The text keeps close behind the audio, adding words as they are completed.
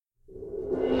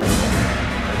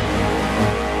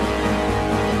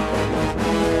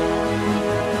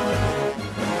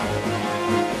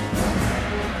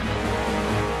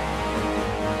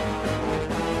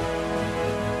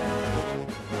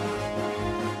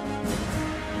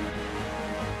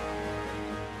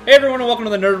Hey everyone, and welcome to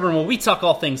the Nerd Room, where we talk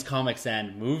all things comics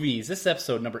and movies. This is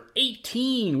episode number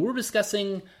 18. We're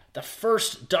discussing the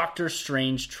first Doctor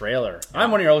Strange trailer.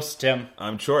 I'm one of your hosts, Tim.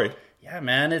 I'm Troy. Yeah,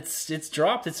 man, it's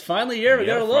dropped. It's finally here. We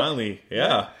gotta look. Finally,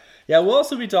 yeah. Yeah, we'll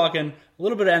also be talking a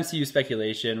little bit of MCU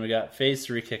speculation. We got Phase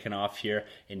 3 kicking off here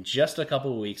in just a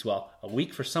couple of weeks. Well, a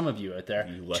week for some of you out there.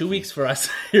 2 weeks for us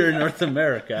here in North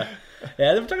America.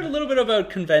 Yeah, we're talking a little bit about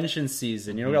convention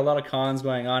season. You know, we got a lot of cons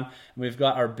going on. And we've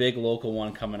got our big local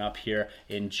one coming up here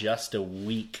in just a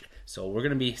week. So we're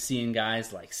going to be seeing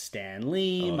guys like Stan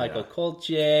Lee, Michael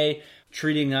Colchier,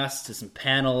 treating us to some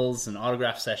panels and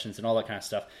autograph sessions and all that kind of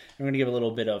stuff. And we're going to give a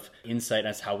little bit of insight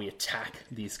as to how we attack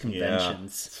these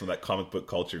conventions. Some of that comic book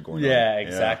culture going on. Yeah,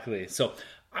 exactly. So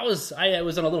I was on a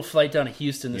little flight down to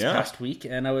Houston this past week,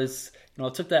 and I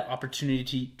took that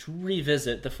opportunity to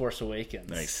revisit The Force Awakens.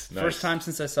 Nice. First time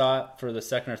since I saw it for the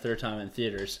second or third time in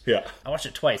theaters. Yeah. I watched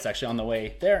it twice, actually, on the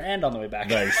way there and on the way back.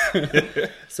 Nice.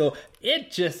 So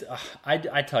it just,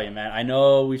 I tell you, man, I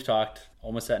know we've talked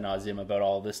almost ad nauseum about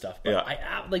all this stuff, but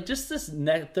I just this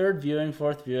third viewing,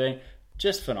 fourth viewing,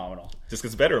 just phenomenal. Just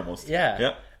gets better almost.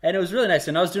 Yeah. And it was really nice.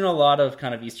 And I was doing a lot of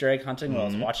kind of Easter egg hunting while I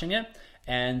was watching it.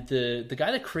 And the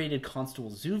guy that created Constable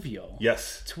Zuvio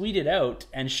tweeted out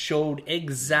and showed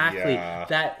exactly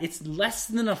that it's less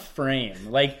than a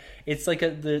frame. Like, it's like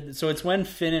so it's when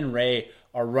Finn and Rey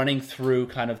are running through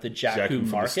kind of the Jakku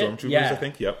market. The Stormtroopers, I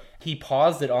think. Yep. He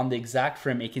paused it on the exact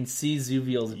frame. You can see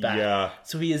Zuvio's back. Yeah.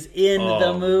 So he is in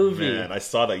the movie. Man, I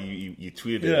saw that you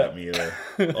tweeted it at me there.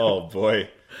 Oh boy.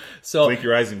 So blink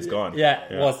your eyes and it's gone.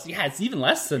 Well, it's even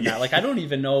less than that. Like, I don't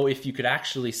even know if you could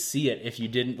actually see it if you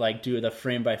didn't like do the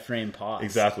frame by frame pause.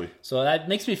 Exactly. So that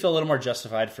makes me feel a little more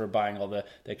justified for buying all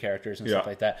the characters and stuff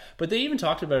like that. But they even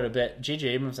talked about it a bit. J.J.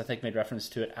 Abrams, I think, made reference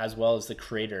to it, as well as the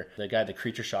creator, the guy, the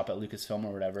Creature Shop at Lucasfilm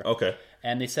or whatever. Okay.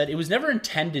 And they said it was never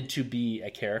intended to be a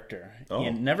character. Oh.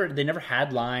 And they never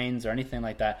had lines or anything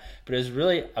like that. But it was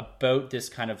really about this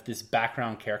kind of this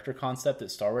background character concept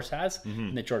that Star Wars has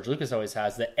and that George Lucas always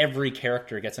has, that every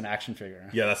character gets an action figure.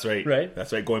 Yeah, that's right. Right?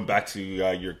 That's right. Going back to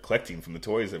your collecting from the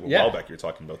toys a while back, you were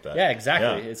talking about that. Yeah,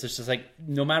 exactly. Yeah. It's just like,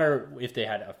 no matter if they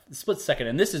had a split second,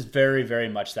 and this is very, very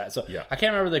much that. So I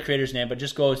can't remember the creator's name, but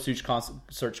just go search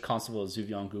Constable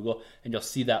Zuvio on Google, and you'll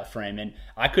see that frame. And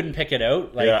I couldn't pick it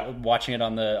out, watching it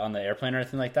on the airplane or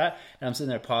anything like that. And I'm sitting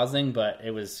there pausing, but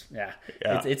it was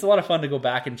it's a lot of fun to go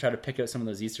back and try to pick out some of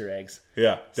those Easter eggs.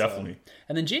 Yeah, definitely. So,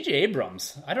 and then J.J.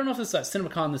 Abrams, I don't know if this is at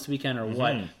CinemaCon this weekend or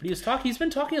what, but he's been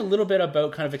talking a little bit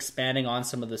about kind of expanding on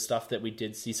some of the stuff that we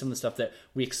did see, some of the stuff that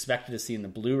we expected to see in the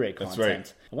Blu-ray content. That's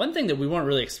right. One thing that we weren't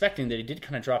really expecting that he did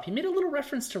kind of drop, he made a little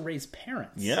reference to Rey's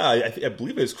parents. Yeah, I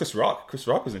believe it was Chris Rock. Chris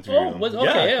Rock was interviewing him.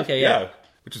 Okay.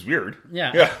 Which is weird.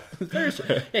 Yeah.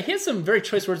 He has some very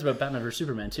choice words about Batman vs.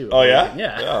 Superman, too. Oh, yeah?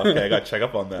 Yeah. Oh, okay, I got to check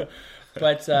up on that.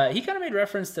 But he kind of made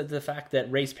reference to the fact that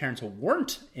Rey's parents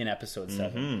weren't in Episode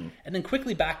 7, and then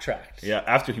quickly backtracked. Yeah,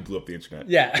 after he blew up the internet.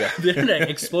 Yeah. The internet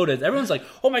exploded. Everyone's like,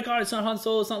 oh my god, it's not Han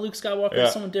Solo, it's not Luke Skywalker,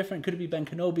 it's someone different. Could it be Ben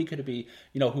Kenobi? Could it be,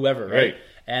 whoever, right?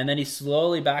 And then he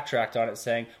slowly backtracked on it,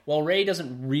 saying, well, Rey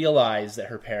doesn't realize that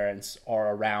her parents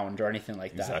are around or anything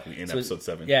like that. Exactly, in Episode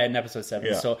 7. Yeah, in Episode 7.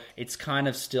 Yeah. So it's kind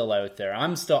of still out there.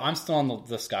 I'm still on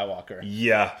the Skywalker.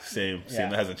 Yeah, same.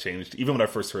 That hasn't changed. Even when I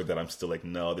first heard that, I'm still like,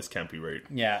 no, this can't be right.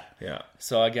 Yeah. Yeah.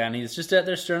 So again, he's just out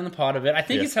there stirring the pot of it. I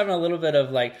think he's having a little bit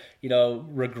of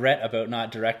regret about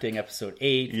not directing Episode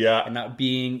 8 and not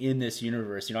being in this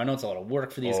universe. I know it's a lot of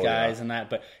work for these guys and that,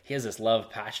 but he has this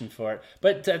love, passion for it.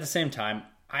 But at the same time,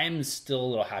 I'm still a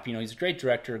little happy. He's a great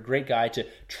director, a great guy to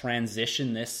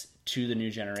transition this to the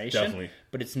new generation. Definitely.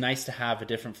 But it's nice to have a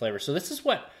different flavor. So this is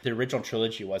what the original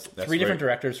trilogy was. Three different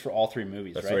directors for all three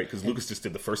movies, That's right? right, because Lucas just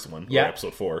did the first one,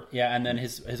 Episode 4. Yeah, and then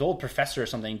his old professor or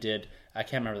something did, I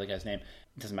can't remember the guy's name.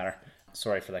 It doesn't matter.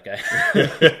 Sorry for that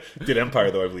guy. Did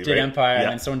Empire, though, I believe, Did Empire, and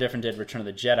then someone different did Return of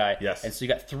the Jedi. Yes. And so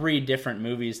you got three different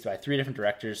movies by three different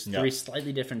directors, three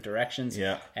slightly different directions.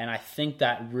 Yeah. And I think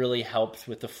that really helped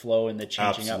with the flow and the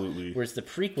changing Absolutely. up. Whereas the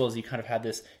prequels, you kind of had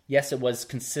this, yes, it was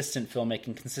consistent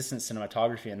filmmaking, consistent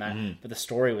cinematography and that, but the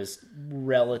story was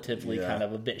relatively kind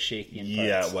of a bit shaky in parts.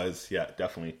 Yeah, it was. Yeah,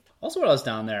 definitely. Also, while I was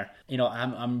down there,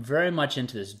 I'm very much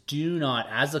into this. Do not,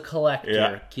 as a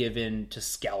collector, give in to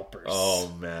scalpers.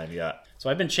 Oh, man, yeah.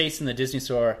 So I've been chasing the Disney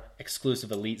Store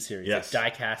exclusive Elite series. Yes. The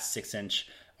die-cast 6-inch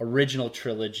original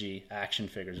trilogy action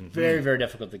figures. Very, very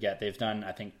difficult to get. They've done,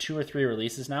 I think, 2 or 3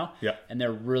 releases now. Yeah. And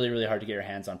they're really, really hard to get your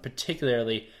hands on,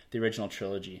 particularly the original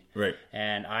trilogy. Right.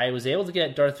 And I was able to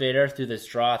get Darth Vader through this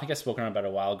draw. I think I spoke on it about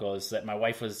a while ago, is that my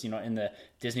wife was, in the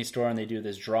Disney store and they do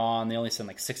this draw and they only send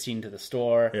like 16 to the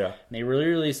store. Yeah. And they really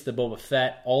released the Boba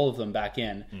Fett, all of them back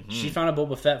in. She found a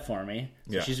Boba Fett for me.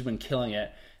 So she's been killing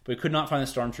it. But we could not find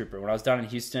the Stormtrooper. When I was down in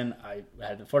Houston, I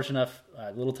had the fortunate enough,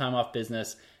 a little time off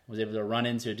business, was able to run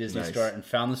into a Disney store and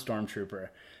found the Stormtrooper.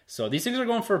 So these things are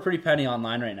going for a pretty penny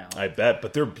online right now. I bet,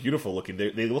 but they're beautiful looking.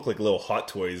 They look like little Hot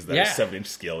Toys that are 7-inch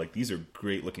scale. Like, these are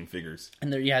great looking figures.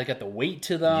 And they got the weight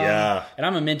to them. Yeah. And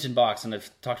I'm a mint in box, and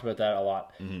I've talked about that a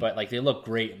lot. But like, they look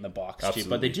great in the box too.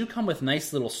 But they do come with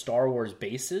nice little Star Wars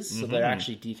bases, so they're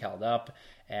actually decaled up.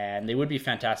 And they would be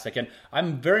fantastic. And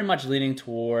I'm very much leaning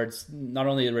towards not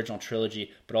only the original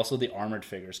trilogy, but also the armored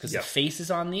figures. Because the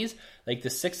faces on these, like the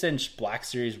 6-inch Black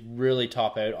Series really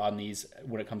top out on these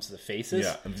when it comes to the faces.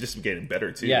 Yeah, and just getting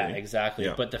better too. Yeah, right? exactly.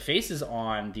 Yeah. But the faces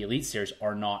on the Elite Series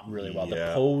are not really well.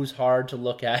 The pose hard to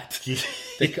look at.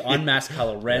 The unmasked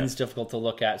Kylo Ren's difficult to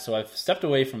look at. So I've stepped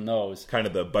away from those. Kind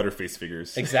of the Butterface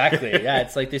figures. Exactly. Yeah,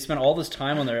 it's like they spent all this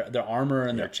time on their armor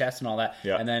and their chest and all that.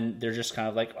 Yeah. And then they're just kind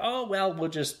of like, oh, well, we'll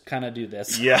just kind of do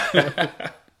this. Yeah.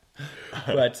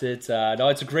 But it's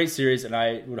a great series, and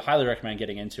I would highly recommend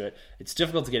getting into it. It's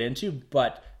difficult to get into,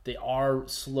 but they are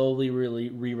slowly really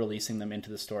re-releasing them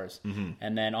into the stores.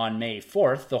 And then on May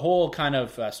 4th, the whole kind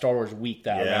of Star Wars week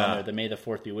that around there, the May the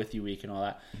 4th be with you week and all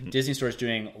that, Disney Store is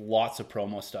doing lots of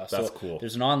promo stuff. That's cool.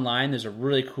 There's a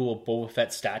really cool Boba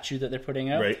Fett statue that they're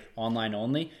putting out, online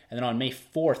only. And then on May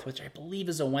 4th, which I believe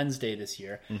is a Wednesday this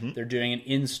year, they're doing an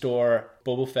in-store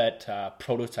Boba Fett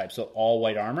prototype, so all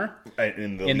white armor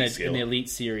in the Elite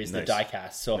Series, the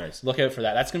diecast. So look out for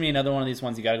that. That's going to be another one of these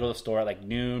ones you got to go to the store at like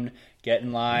noon, get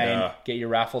in line, get your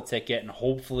raffle ticket, and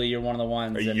hopefully you're one of the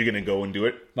ones. Are you going to go and do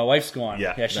it? My wife's going.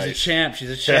 Yeah, she's a champ.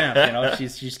 She's a champ.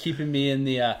 She's keeping me in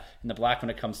the black when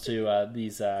it comes to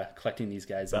these collecting these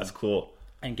guys. That's cool.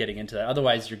 And getting into that.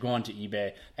 Otherwise, you're going to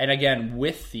eBay. And again,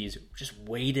 with these, just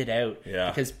wait it out. Yeah.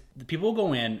 Because people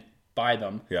go in, buy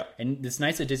them. Yeah. And it's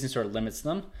nice that Disney sort of limits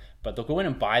them, but they'll go in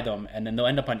and buy them, and then they'll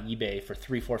end up on eBay for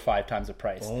 3, 4, 5 times the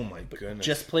price. Oh my goodness.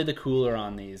 Just play the cooler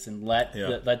on these and let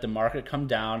the market come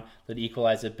down, let it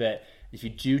equalize a bit. If you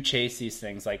do chase these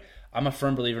things, like I'm a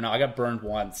firm believer now. I got burned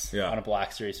once on a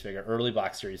Black Series figure, early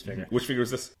Black Series figure. Which figure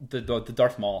is this? The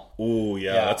Darth Maul. Oh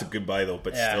yeah, that's a good buy though,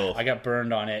 but still. I got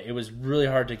burned on it. It was really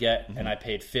hard to get, and I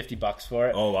paid $50 for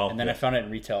it. Oh wow. And then I found it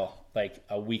in retail like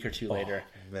a week or two later.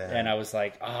 Man. And I was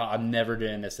like, I'm never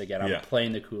doing this again. I'm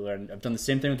playing the cooler. And I've done the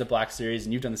same thing with the Black Series,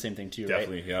 and you've done the same thing too,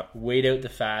 Definitely, right? Yeah. Wait out the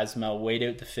Phasma, wait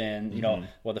out the Finn.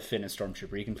 The Finn is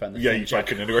Stormtrooper. You can find the Finn. You find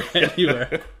it anywhere.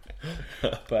 Anywhere.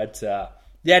 But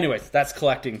anyways, that's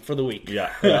collecting for the week.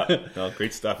 No,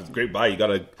 great stuff. It's a great buy. You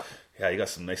got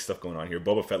some nice stuff going on here.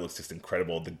 Boba Fett looks just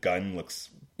incredible. The gun looks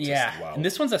wow. And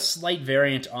this one's a slight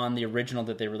variant on the original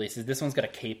that they released. This one's got a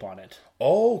cape on it.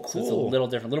 Oh, cool. So it's a little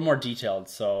different, a little more detailed.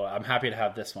 So I'm happy to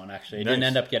have this one, actually. I didn't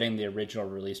end up getting the original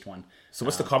released one. So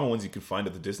what's the common ones you can find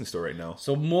at the Disney Store right now?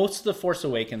 So most of the Force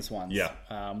Awakens ones.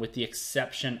 Yeah. With the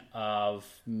exception of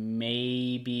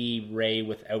maybe Rey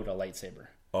without a lightsaber.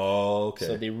 Oh, okay.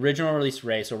 So the original release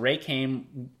Rey. So Rey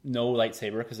came no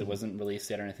lightsaber because it wasn't released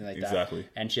yet or anything like that. Exactly.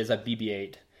 And she has a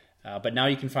BB-8. But now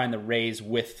you can find the Rays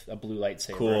with a blue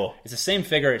lightsaber. Cool. It's the same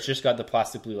figure. It's just got the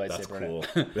plastic blue lightsaber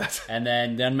in it. And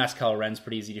then the unmasked Kylo Ren's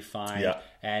pretty easy to find. Yeah.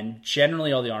 And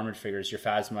generally all the armored figures, your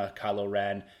Phasma, Kylo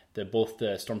Ren, both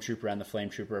the Stormtrooper and the Flame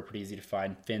Trooper are pretty easy to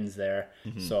find. Finn's there.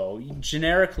 So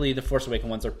generically, the Force Awakens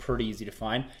ones are pretty easy to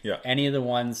find. Yeah. Any of the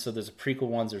ones, so there's a prequel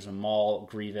ones, there's a Maul,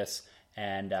 Grievous,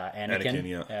 and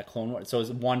Anakin, Clone Wars. So it's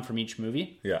one from each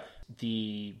movie. Yeah.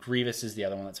 The Grievous is the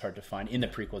other one that's hard to find in the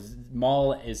prequels.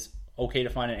 Maul is okay to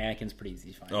find, and Anakin's pretty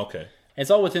easy to find. Okay. And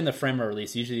it's all within the frame of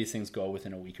release. Usually these things go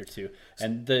within a week or two.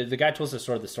 And the guy told us the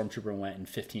story the Stormtrooper went in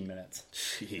 15 minutes.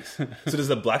 Jeez. So does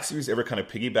the Black Series ever kind of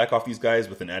piggyback off these guys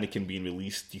with an Anakin being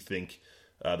released? Do you think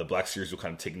the Black Series will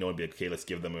kind of take note and be like, okay, let's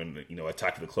give them an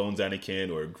Attack of the Clones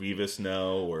Anakin or Grievous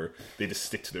now, or they just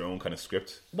stick to their own kind of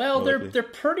script? Well, they're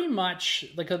pretty much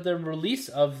like the release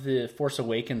of the Force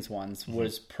Awakens ones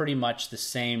was pretty much the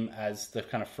same as the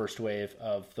kind of first wave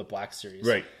of the Black Series.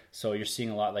 Right. So you're seeing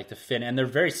a lot like the Finn, and they're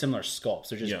very similar sculpts.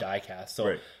 They're just die cast.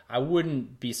 So I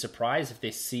wouldn't be surprised if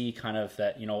they see kind of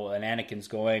that, an Anakin's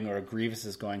going or a Grievous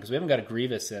is going, because we haven't got a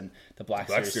Grievous in the Black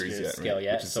Series yet, scale right?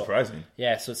 yet. Which is surprising.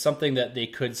 Yeah, so it's something that they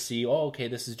could see, okay,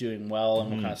 this is doing well,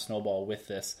 and we'll kind of snowball with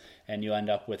this, and you end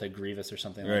up with a Grievous or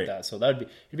something like that. So it'd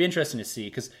be interesting to see,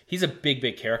 because he's a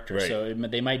big character, so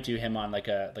they might do him on like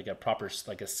a proper,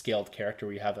 like a scaled character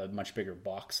where you have a much bigger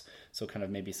box, so kind of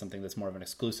maybe something that's more of an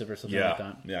exclusive or something like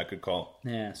that. Yeah, good call.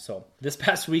 Yeah, so this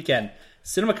past weekend,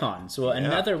 CinemaCon. So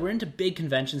we're into big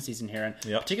convention season here, and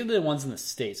particularly the ones in the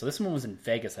States. So this one was in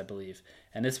Vegas, I believe.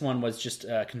 And this one was just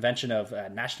a convention of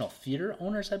national theater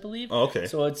owners, I believe. Oh, okay.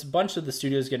 So it's a bunch of the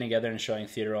studios getting together and showing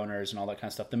theater owners and all that kind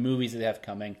of stuff. The movies that they have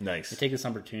coming. Nice. They take this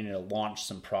opportunity to launch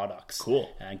some products. Cool.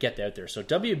 And get out there. So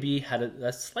WB had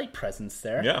a slight presence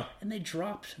there. Yeah. And they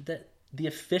dropped the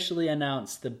officially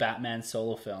announced the Batman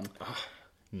solo film.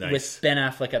 Nice. With Ben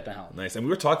Affleck at the helm. Nice. And we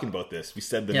were talking about this. We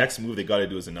said the next move they got to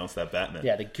do is announce that Batman.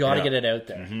 Yeah, they got to get it out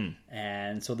there.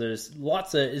 And so there's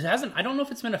lots of... I don't know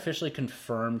if it's been officially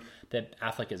confirmed that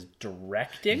Affleck is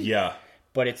directing. Yeah.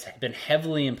 But it's been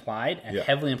heavily implied, and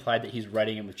heavily implied that he's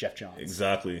writing it with Jeff Johns.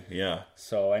 Exactly, yeah.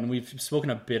 So, and we've spoken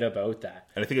a bit about that.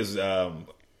 And I think it's...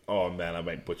 oh, man, I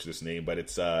might butcher this name, but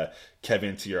it's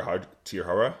Kevin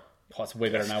Tierhara. Oh, it's way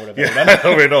better than I would have ever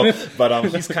done. I know. But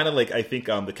he's kind of like, I think,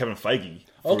 the Kevin Feige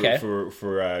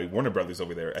for Warner Brothers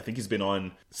over there. I think he's been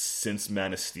on since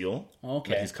Man of Steel.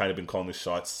 Okay. He's kind of been calling the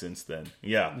shots since then.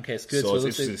 Yeah. Okay, it's good. So it's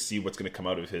interesting to see what's going to come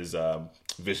out of his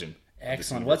vision.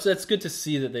 Excellent. Well, that's good to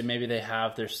see that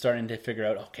they're starting to figure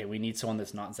out, okay, we need someone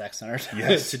that's not Zack Snyder to do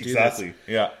exactly. this.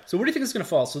 Yeah. So what do you think is going to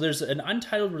fall? So there's an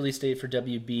untitled release date for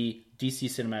WB DC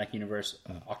Cinematic Universe,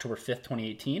 October 5th,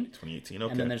 2018. 2018,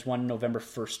 okay. And then there's one November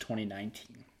 1st,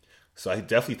 2019. So I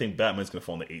definitely think Batman's going to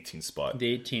fall in the 18th spot.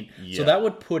 The 18th. Yeah. So that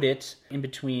would put it in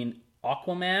between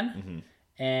Aquaman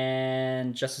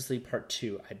and Justice League Part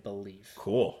 2, I believe.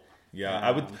 Cool. Yeah,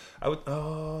 I would.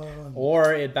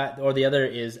 Or the other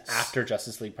is after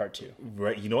Justice League Part 2.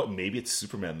 Right. You know what? Maybe it's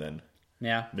Superman then.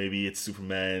 Yeah. Maybe it's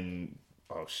Superman.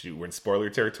 Oh shoot, we're in spoiler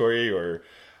territory, or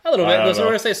a little bit. So we're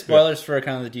gonna say spoilers for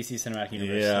kind of the DC Cinematic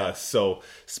Universe. Yeah. So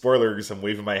spoilers. I'm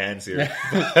waving my hands here.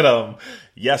 But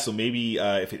so maybe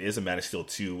if it is a Man of Steel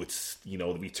 2, it's the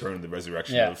return, the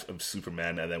resurrection of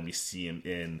Superman, and then we see him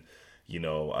in.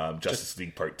 Justice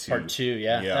League Part 2. Part 2,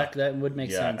 yeah. That would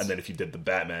make sense. And then if you did the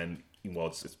Batman, well,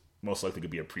 it's most likely going to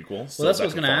be a prequel. So that's what I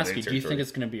was going to ask you. Do you think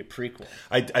it's going to be a prequel?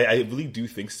 I really do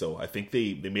think so. I think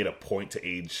they made a point to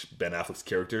age Ben Affleck's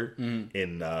character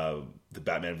in the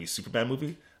Batman v Superman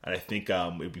movie. And I think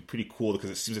it would be pretty cool because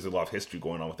it seems like there's a lot of history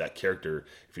going on with that character.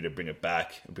 If you were to bring it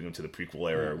back and bring him to the prequel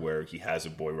era where he has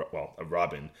a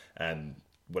Robin, and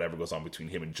whatever goes on between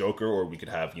him and Joker, or we could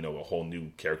have a whole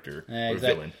new character or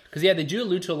villain. Because they do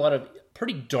allude to a lot of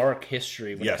pretty dark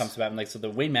history when it comes to Batman. Like, so the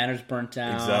Wayne Manor's burnt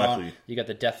down. Exactly. You got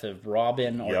the death of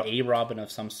Robin or a Robin of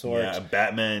some sort. Yeah,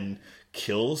 Batman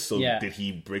kills. So did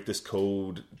he break this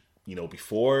code?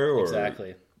 Before or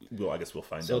exactly. Well, I guess we'll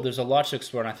find out. So there's a lot to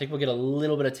explore, and I think we'll get a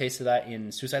little bit of taste of that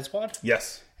in Suicide Squad.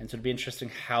 Yes. And so it'd be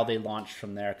interesting how they launch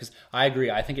from there. Because I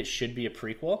agree, I think it should be a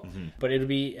prequel. But it'll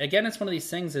be, again, it's one of these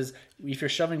things is if you're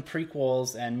shoving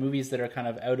prequels and movies that are kind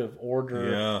of out of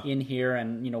order in here,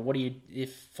 and, what do you,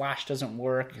 if Flash doesn't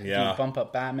work, do you bump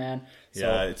up Batman?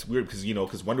 So, it's weird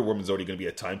because Wonder Woman's already going to be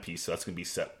a timepiece, so that's going to be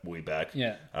set way back.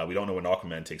 Yeah. We don't know when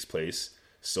Aquaman takes place.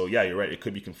 So yeah, you're right. It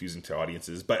could be confusing to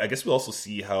audiences, but I guess we'll also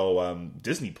see how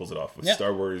Disney pulls it off with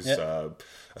Star Wars, a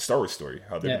Star Wars story,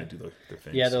 how they're going to do their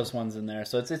thing. Yeah, those ones in there.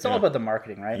 So it's all about the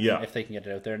marketing, right? Yeah. If they can get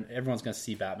it out there, and everyone's going to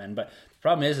see Batman. But the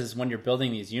problem is when you're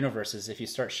building these universes, if you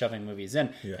start shoving movies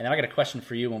in, and I got a question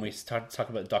for you when we talk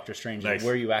about Doctor Strange, and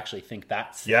where you actually think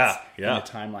that sits in the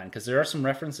timeline, because there are some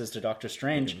references to Doctor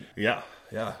Strange. Yeah,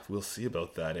 we'll see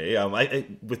about that.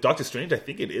 With Doctor Strange, I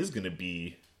think it is going to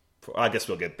be. I guess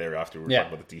we'll get there after we're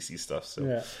talking about the DC stuff.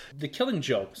 So, The Killing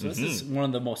Joke. So this is one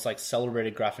of the most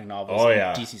celebrated graphic novels in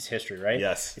DC's history, right?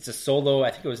 Yes. It's a solo. I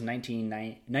think it was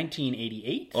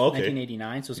 1988,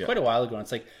 1989. So it's quite a while ago. And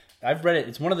it's like I've read it.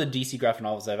 It's one of the DC graphic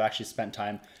novels I've actually spent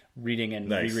time reading and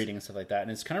rereading and stuff like that.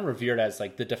 And it's kind of revered as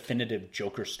like the definitive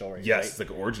Joker story. Yes, right? it's like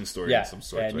an origin story of some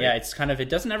sort. And it's kind of, it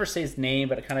doesn't ever say his name,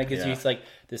 but it kind of gives you, it's like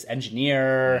this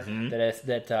engineer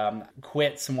that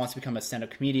quits and wants to become a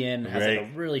stand-up comedian, has like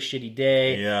a really shitty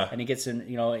day, and he gets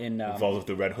involved with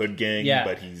the Red Hood gang,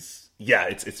 but he's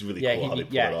it's really cool how they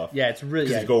pull it off. Yeah, it's really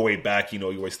because you go way back, you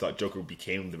always thought Joker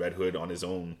became the Red Hood on his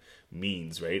own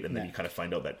means, right? And then you kind of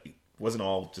find out that wasn't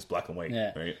all just black and white,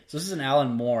 right? So this is an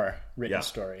Alan Moore written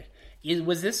story.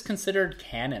 Was this considered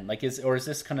canon? Is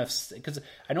this kind of, because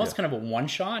I know it's kind of a one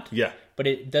shot, but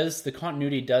the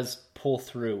continuity does pull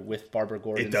through with Barbara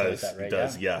Gordon. It does. Like that, right? It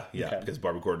does. Yeah. Okay. Because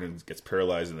Barbara Gordon gets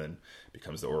paralyzed and then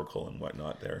becomes the Oracle and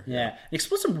whatnot there. Yeah. It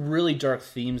explores some really dark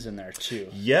themes in there too.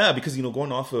 Yeah, because,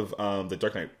 going off of the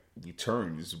Dark Knight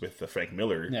Returns with Frank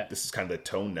Miller, Yeah. this is kind of the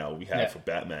tone now we have for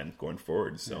Batman going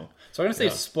forward. So I'm going to say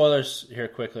spoilers here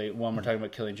quickly. One, we're talking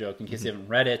about Killing Joke in case you haven't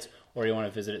read it or you want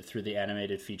to visit it through the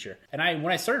animated feature. And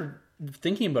when I started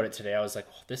thinking about it today, I was like,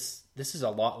 this is a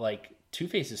lot like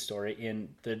Two-Face's story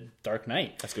in The Dark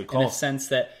Knight. That's a good call. In the sense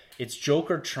that it's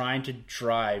Joker trying to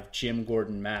drive Jim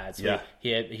Gordon mad. So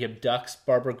he abducts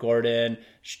Barbara Gordon,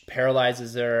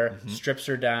 paralyzes her, strips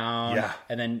her down,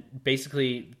 and then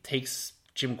basically takes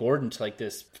Jim Gordon to like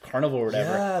this carnival or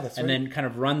whatever, and then kind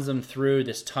of runs him through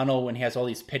this tunnel when he has all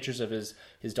these pictures of his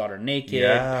daughter naked,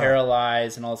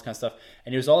 paralyzed, and all this kind of stuff.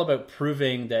 And it was all about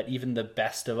proving that even the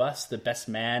best of us, the best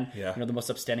man, the most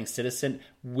upstanding citizen,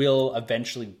 will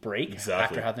eventually break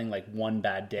after having like one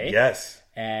bad day. Yes,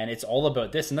 and it's all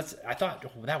about this. And I thought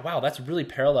that's really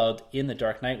paralleled in The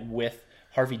Dark Knight with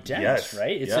Harvey Dent,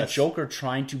 right? It's a Joker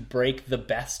trying to break the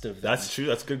best of them. That's true.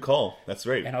 That's a good call. That's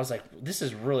right. And I was like, this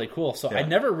is really cool. So I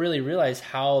never really realized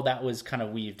how that was kind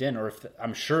of weaved in, or if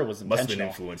I'm sure it was intentional. Must have been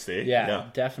influenced, eh? Yeah,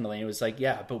 definitely. It was like,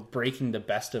 about breaking the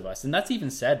best of us. And that's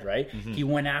even said, right? He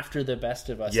went after the best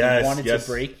of us. He wanted to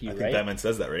break you, I think right? Batman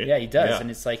says that, right? Yeah, he does. Yeah.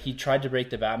 And it's like he tried to break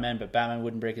the Batman, but Batman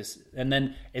wouldn't break his... And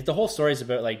then the whole story is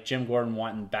about like Jim Gordon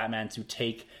wanting Batman to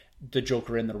take the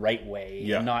Joker in the right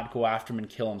way and not go after him and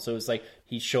kill him. So it was like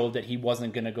he showed that he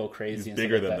wasn't going to go crazy. He's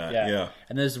bigger than that. Yeah.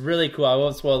 And there's really cool, I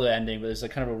won't spoil the ending, but there's a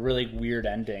kind of a really weird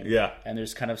ending. Yeah. And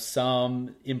there's kind of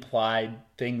some implied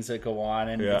things that go on,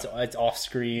 and it's off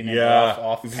screen and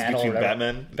off this panel. Is between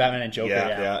Batman and Joker.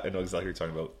 Yeah, I know exactly what you're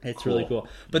talking about. It's really cool.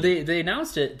 But they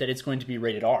announced that it's going to be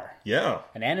rated R. Yeah.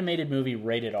 An animated movie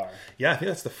rated R. Yeah, I think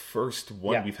that's the first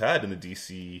one we've had in the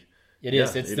DC. It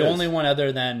is. It's the only one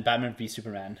other than Batman v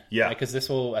Superman. Yeah. Because this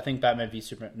will, I think Batman v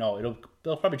Superman,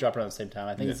 they'll probably drop around the same time.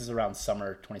 I think this is around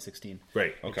summer 2016.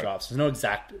 Right, okay. It drops. There's no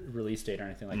exact release date or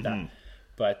anything like that.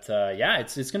 But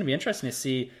it's going to be interesting to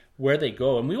see where they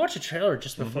go. And we watched a trailer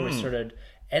just before we started,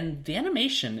 and the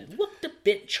animation looked a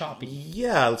bit choppy.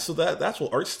 Yeah, so the actual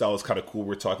art style is kind of cool.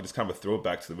 We're talking, it's kind of a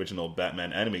throwback to the original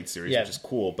Batman animated series, which is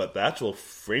cool. But the actual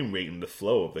frame rate and the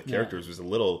flow of the characters was a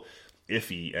little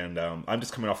iffy, and I'm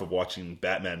just coming off of watching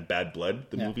Batman Bad Blood,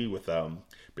 the movie with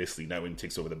basically Nightwing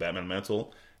takes over the Batman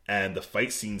mantle, and the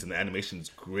fight scenes and the animation is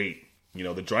great.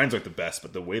 The drawings aren't the best,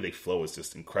 but the way they flow is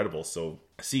just incredible. So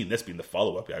seeing this being the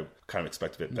follow-up, I kind of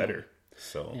expect a bit better.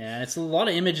 So and it's a lot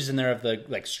of images in there of the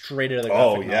like straight out of the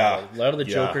graphic novel. A lot of the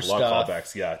Joker stuff. A lot of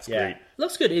callbacks. Yeah, it's great. It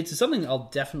looks good. It's something I'll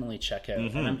definitely check out,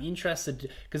 and I'm interested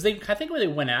because I think where they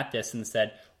went at this and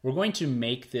said, we're going to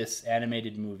make this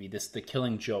animated movie, the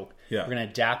Killing Joke. Yeah. We're going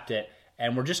to adapt it,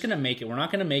 and we're just going to make it. We're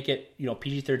not going to make it,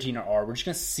 PG-13 or R. We're just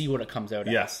going to see what it comes out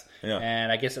as. Yeah.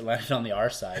 And I guess it landed on the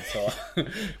R side, so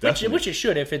which it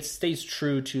should if it stays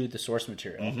true to the source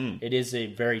material. It is a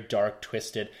very dark,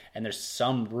 twisted, and there's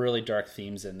some really dark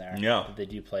themes in there that they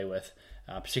do play with,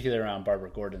 particularly around Barbara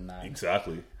Gordon.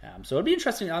 Exactly. So it'll be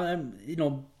interesting.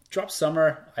 Drop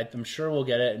summer. I'm sure we'll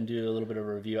get it and do a little bit of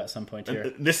a review at some point here.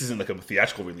 And this isn't like a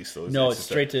theatrical release, though. No, it's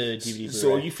straight to DVD. Blu-ray.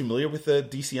 So, are you familiar with the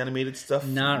DC animated stuff?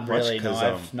 Not really. No,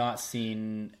 I've not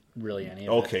seen really any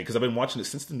of it. Okay, because I've been watching it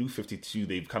since the New 52.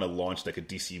 They've kind of launched like a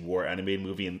DC War animated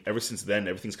movie, and ever since then,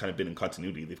 everything's kind of been in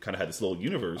continuity. They've kind of had this little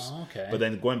universe. Oh, okay. But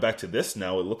then going back to this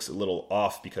now, it looks a little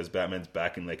off because Batman's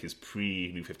back in like his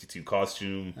pre-New 52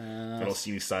 costume. I don't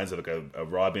see any signs of like a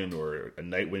Robin or a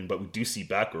Nightwing, but we do see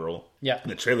Batgirl in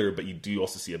the trailer, but you do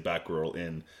also see a Batgirl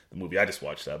in the movie I just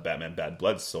watched, Batman Bad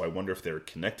Blood. So I wonder if they're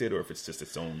connected or if it's just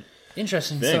its own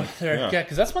interesting thing. So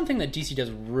because that's one thing that DC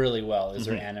does really well is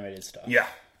their animated stuff.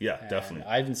 Yeah, definitely.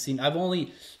 I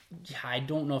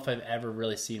don't know if I've ever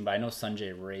really seen, but I know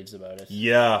Sanjay raves about it.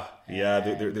 Yeah,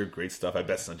 they're great stuff. I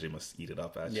bet Sanjay must eat it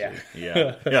up, actually.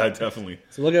 Yeah, definitely.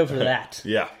 So look out for that.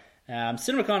 Yeah.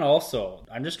 CinemaCon also,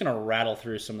 I'm just going to rattle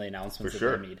through some of the announcements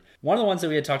that they made. One of the ones that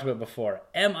we had talked about before,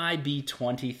 MIB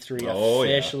 23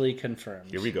 officially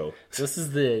confirmed. Here we go. So this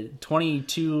is the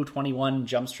 22-21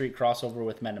 Jump Street crossover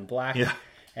with Men in Black. Yeah.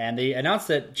 And they announced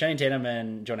that Channing Tatum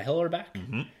and Jonah Hill are back.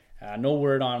 No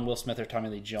word on Will Smith or Tommy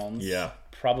Lee Jones. Yeah.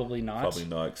 Probably not.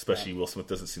 Especially Will Smith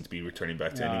doesn't seem to be returning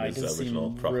back to any of his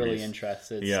original properties. Really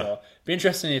interested. Yeah. So be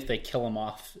interesting if they kill him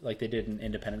off like they did in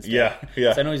Independence Day.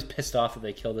 Yeah. I know he's pissed off that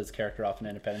they killed his character off in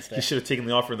Independence Day. He should have taken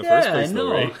the offer in the first place,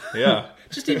 though, right? Yeah.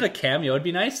 Just even a cameo. It'd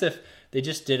be nice if they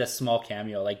just did a small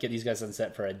cameo, like get these guys on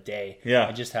set for a day. Yeah.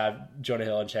 And just have Jonah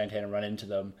Hill and Channing Tatum run into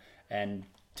them and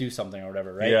do something or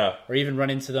whatever, right? Yeah. Or even run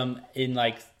into them in,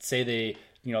 like, say they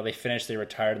they finished, they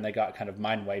retired, and they got kind of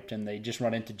mind wiped, and they just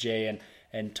run into Jay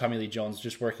and Tommy Lee Jones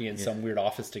just working in some weird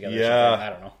office together. Yeah. I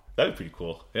don't know. That'd be pretty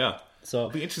cool. Yeah. So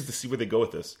it'll be interesting to see where they go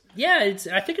with this. Yeah,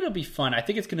 I think it'll be fun. I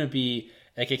think it's going to be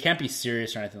like, it can't be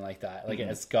serious or anything like that. Like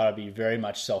it's got to be very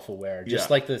much self-aware, just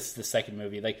like the second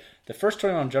movie. Like the first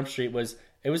 21 Jump Street was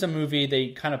a movie. They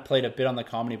kind of played a bit on the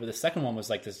comedy, but the second one was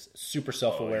like this super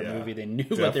self-aware movie. They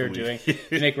knew what they were doing.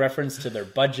 They make reference to their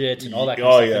budget and all that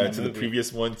kind of stuff. To the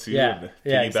previous one too. Yeah,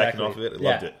 and exactly. Backing off of it. I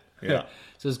loved it. Yeah.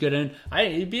 So it's good, and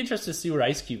it'd be interesting to see where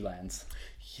Ice Cube lands.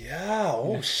 Yeah.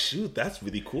 Oh shoot, that's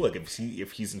really cool. Like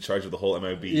if he's in charge of the whole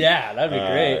MLB, that'd be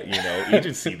great.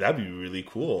 Agency, that'd be really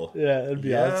cool. Yeah, that'd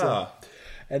be awesome.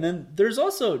 And then there's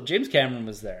also James Cameron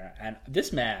was there, and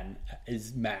this man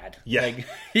is mad. Yeah, like,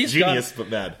 he's genius but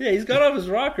mad. Yeah, he's got off his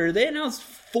rocker. They announced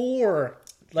four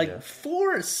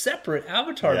separate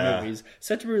Avatar movies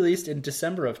set to be released in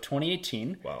December of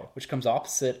 2018. Wow, which comes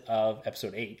opposite of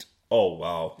Episode 8. Oh,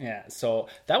 wow. Yeah, so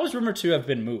that was rumored to have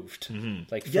been moved. Mm-hmm.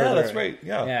 Like further, that's right.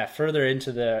 Yeah, further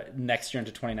into the next year,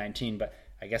 into 2019. But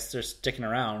I guess they're sticking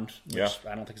around, which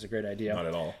I don't think is a great idea. Not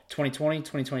at all. 2020,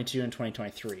 2022, and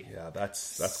 2023. Yeah,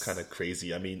 that's kind of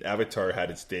crazy. I mean, Avatar had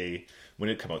its day when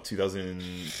it came out,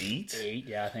 2008?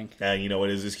 Yeah, I think. And, it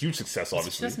was this huge success,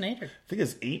 obviously. 2008? I think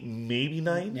it's 8, maybe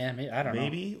 9? Yeah, maybe, I don't know.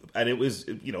 Maybe. And it was,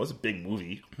 it was a big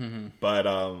movie. Mm-hmm. But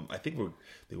I think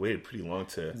they waited pretty long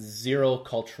to... Zero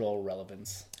cultural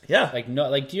relevance. Yeah.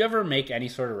 Do you ever make any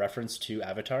sort of reference to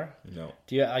Avatar? No.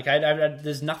 Do you,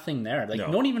 there's nothing there. Like,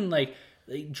 no one even,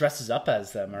 dresses up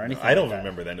as them or anything. I don't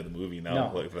remember the end of the movie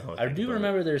now. No. I do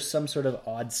remember there's some sort of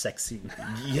odd sex scene.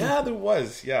 Yeah, there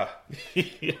was. Yeah.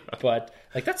 Yeah. But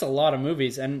that's a lot of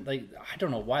movies, and I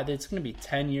don't know why it's going to be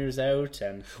 10 years out.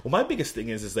 And well, my biggest thing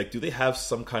is do they have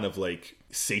some kind of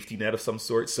safety net of some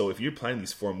sort? So if you're planning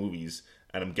these 4 movies,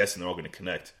 and I'm guessing they're all going to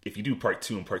connect, if you do part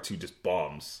 2 and part 2 just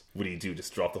bombs, what do?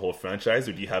 Just drop the whole franchise,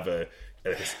 or do you have a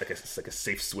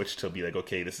safe switch to be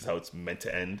okay, this is how it's meant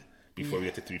to end? Before we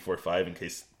get to 3, 4, 5, in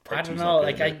case part 2 is not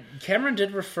good. Cameron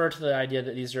did refer to the idea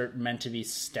that these are meant to be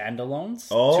standalones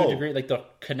to a degree. They're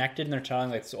connected and they're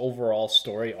telling this overall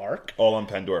story arc. All on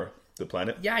Pandora, the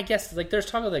planet? Yeah, I guess. There's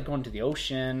talk of going to the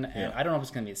ocean, and I don't know if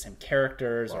it's going to be the same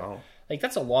characters. Wow. Or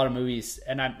that's a lot of movies,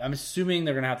 and I'm assuming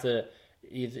they're going to have to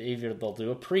either they'll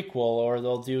do a prequel or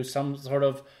they'll do some sort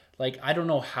of I don't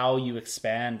know how you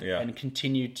expand and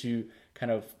continue to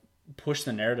kind of push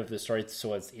the narrative of the story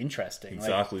so it's interesting.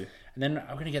 Exactly. And then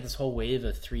I'm going to get this whole wave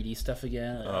of 3D stuff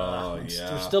again.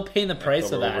 We're still paying the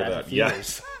price of that at the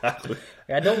theaters. Yeah, exactly.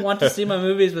 I don't want to see my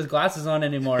movies with glasses on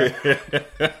anymore.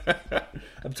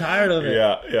 I'm tired of it.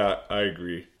 Yeah, I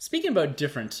agree. Speaking about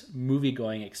different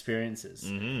movie-going experiences,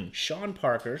 Sean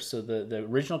Parker, so the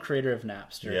original creator of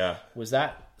Napster, was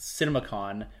at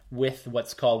CinemaCon with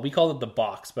what's called, we call it the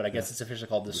box, but I guess it's officially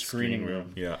called the screening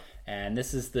room. Yeah. And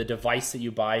this is the device that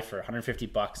you buy for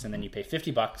 $150, and then you pay $50,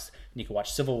 and you can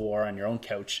watch Civil War on your own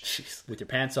couch with your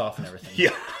pants off and everything.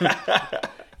 Yeah.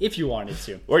 If you wanted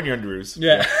to. Or in your underoos.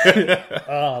 Yeah.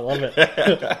 Oh, I love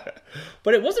it.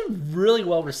 But it wasn't really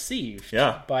well received.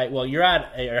 Yeah. You're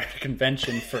at a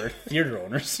convention for theater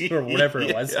owners or whatever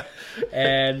it was. Yeah.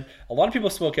 And a lot of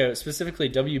people spoke out, specifically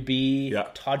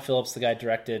WB, Todd Phillips, the guy who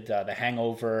directed The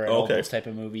Hangover and all those type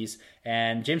of movies.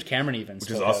 And James Cameron even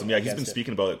spoke out. Which is awesome. Yeah, he's been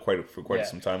speaking about it for quite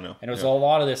some time now. And it was a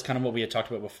lot of this kind of what we had talked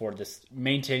about before, this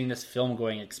maintaining this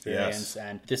film-going experience. Yes.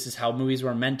 And this is how movies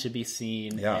were meant to be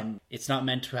seen. Yeah. And it's not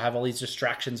meant to have all these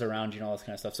distractions around you and all this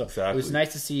kind of stuff. So it was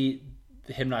nice to see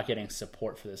him not getting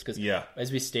support for this. Because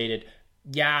as we stated,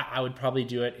 I would probably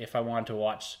do it if I wanted to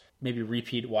watch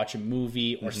a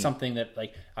movie or something that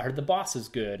I heard The Boss is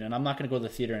good and I'm not going to go to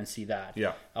the theater and see that.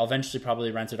 Yeah. I'll eventually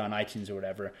probably rent it on iTunes or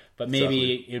whatever. But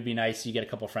maybe it would be nice you get a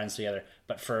couple of friends together.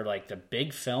 But for the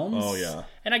big films,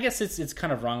 and I guess it's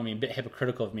kind of wrong of me, a bit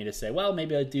hypocritical of me to say, well,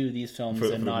 maybe I do these films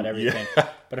and not everything.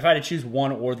 But if I had to choose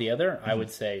one or the other, I would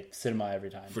say cinema every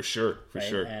time. For sure.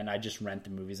 And I just rent the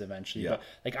movies eventually. Yeah.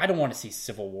 But I don't want to see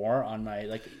Civil War on my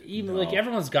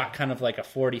everyone's got kind of a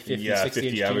 40, 50, 60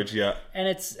 inch average, TV.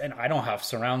 And I don't have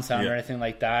surround sound or anything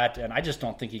like that, and I just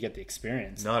don't think you get the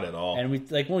experience. Not at all. And we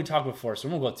when we talked before, so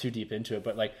we won't go too deep into it,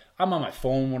 but I'm on my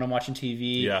phone when I'm watching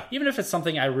TV. Yeah. Even if it's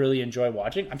something I really enjoy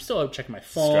watching, I'm still out checking my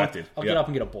phone. Distracted. I'll get up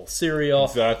and get a bowl of cereal.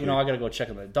 Exactly. I gotta go check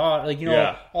on the dog.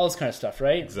 All this kind of stuff,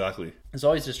 right? Exactly. There's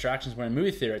always distractions when in a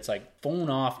movie theater. It's phone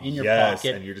off in your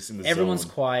pocket. And you're just in the Everyone's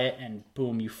zone. quiet, and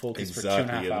boom, you focus for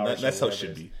 2.5 hours. That's how it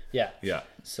should be. Yeah. Yeah.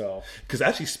 So, because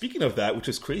actually, speaking of that, which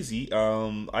is crazy,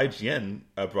 IGN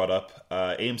brought up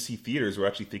AMC theaters were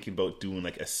actually thinking about doing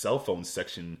like a cell phone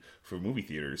section for movie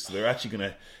theaters. So they're actually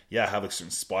gonna, have like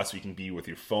certain spots where you can be with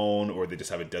your phone, or they just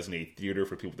have a designated theater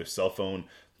for people with their cell phone.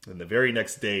 And the very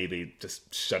next day, they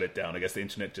just shut it down. I guess the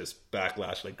internet just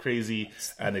backlashed like crazy,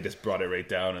 and they just brought it right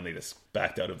down, and they just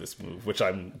backed out of this move, which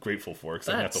I'm grateful for, because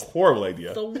I think that's a horrible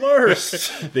idea. The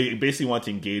worst. They basically want to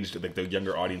engage like the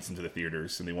younger audience into the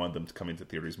theaters, and they want them to come into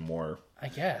theaters more. I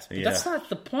guess, but that's not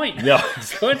the point. No.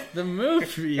 Go to the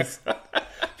movies.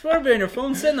 If you want to be on your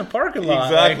phone, sit in the parking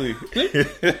lot. Exactly.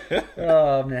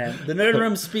 Oh, man. The Nerd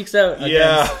Room speaks out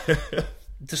against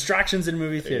distractions in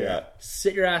movie theater. Yeah.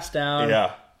 Sit your ass down.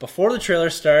 Yeah. Before the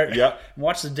trailers start, Yeah.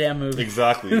 watch the damn movie.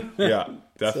 Exactly. Yeah,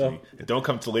 definitely. And don't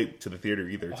come too late to the theater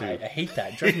either, too. I hate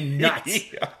that. It drives me nuts.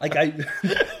 Like,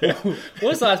 what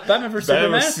was the last Batman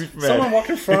vs. Superman? Someone walked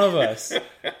in front of us.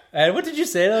 And what did you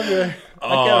say to them? I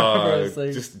can't remember.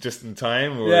 Like, just in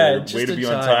time? Or way to be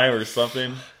on time or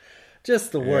something?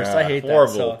 Just the worst. I hate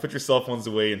horrible. that. So. Put your cell phones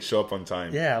away and show up on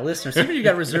time. Yeah, listeners, even if you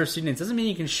got reserved seating, doesn't mean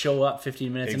you can show up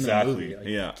 15 minutes into the movie.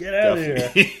 Like, get out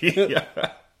of here.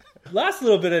 Last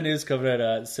little bit of news coming out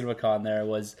of CinemaCon there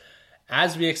was,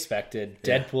 as we expected,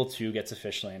 Deadpool 2 gets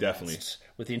officially announced. Definitely.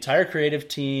 With the entire creative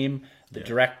team, the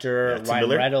director, Ryan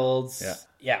Reynolds.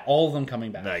 Yeah, all of them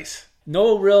coming back. Nice.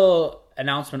 No real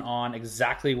announcement on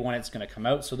exactly when it's going to come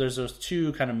out. So there's those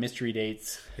two kind of mystery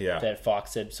dates that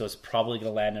Fox said. So it's probably going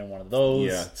to land in one of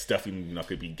those. Yeah, it's definitely not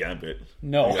going to be Gambit.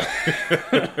 No.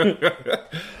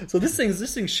 So this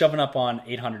thing's shoving up on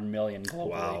 800 million globally.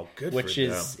 Wow, good. Which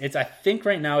is it's I think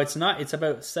right now it's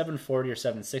about 740 or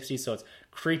 760. So it's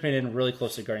creeping in really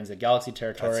close to Guardians of the Galaxy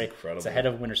territory. That's incredible. It's ahead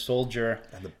of Winter Soldier.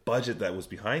 And the budget that was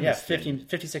behind this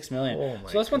 56 million. Oh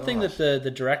my so that's one thing that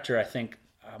the director, I think,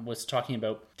 was talking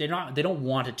about. They don't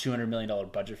want a $200 million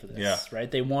budget for this, right?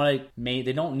 They want to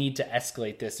they don't need to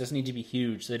escalate this. It doesn't need to be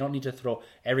huge. They don't need to throw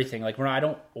everything. Like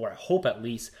I hope at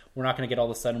least we're not going to get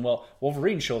all of a sudden, well,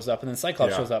 Wolverine shows up and then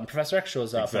Cyclops shows up and Professor X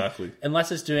shows up. Exactly.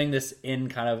 Unless it's doing this in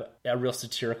kind of a real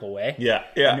satirical way. Yeah.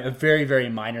 And a very, very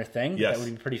minor thing. Yes. That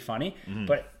would be pretty funny. Mm-hmm.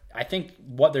 But I think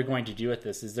what they're going to do with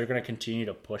this is they're going to continue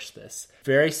to push this.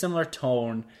 Very similar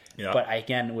tone. Yeah. But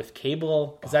again, with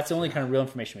Cable, because that's the only kind of real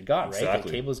information we got, right? That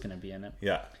Cable is going to be in it.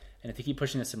 Yeah. And if they keep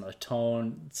pushing a similar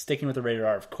tone, sticking with the rated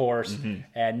R, of course,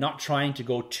 and not trying to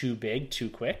go too big, too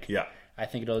quick, I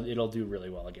think it'll do really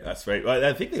well again. That's right. Well,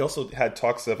 I think they also had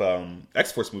talks of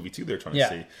X-Force movie too. They're trying to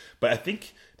say, but I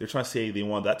think they're trying to say they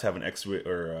want that to have an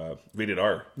rated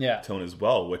R tone as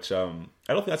well, which I don't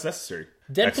think that's necessary.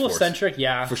 Deadpool centric,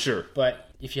 for sure. But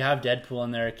if you have Deadpool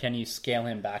in there, can you scale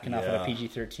him back enough at a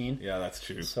PG-13? Yeah, that's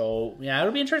true. So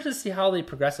it'll be interesting to see how they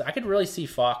progress it. I could really see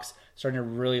Fox starting to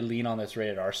really lean on this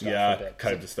rated R stuff a bit.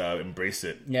 Kind of just embrace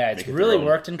it. Yeah, it's really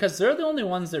worked, and because they're the only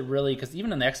ones that really, because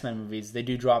even in the X-Men movies, they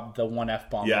do drop the one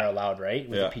F-bomb they're allowed, right,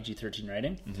 with a PG-13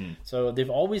 rating. Mm-hmm. So they've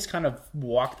always kind of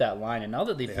walked that line, and now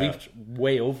that they've leaped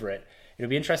way over it, it'll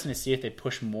be interesting to see if they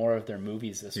push more of their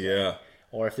movies this way. Yeah.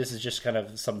 Or if this is just kind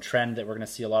of some trend that we're going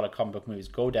to see a lot of comic book movies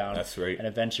go down. That's right. And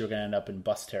eventually we're going to end up in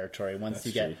bust territory once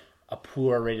you get a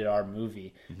poor rated R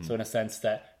movie. Mm-hmm. So in a sense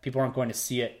that people aren't going to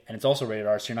see it, and it's also rated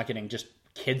R, so you're not getting just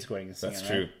kids going to see it. That's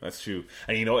true. Right? That's true.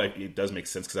 And it does make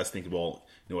sense, because I was thinking, well,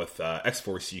 with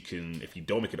X-Force, you can, if you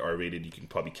don't make it R-rated, you can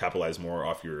probably capitalize more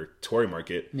off your toy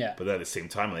market. Yeah. But then at the same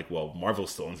time, Marvel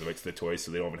still owns the rights to the toys,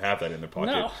 so they don't even have that in their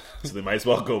pocket. No. So they might as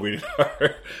well go rated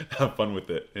R. Have fun with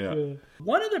it. Yeah.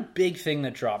 One other big thing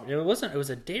that dropped, it was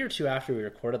a day or two after we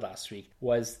recorded last week,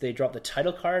 was they dropped the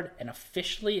title card and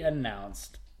officially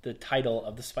announced the title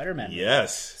of the Spider-Man movie.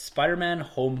 Yes. Spider-Man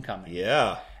Homecoming.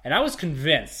 Yeah. And I was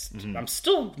convinced, I'm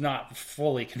still not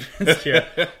fully convinced here,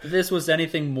 that this was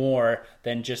anything more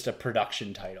than just a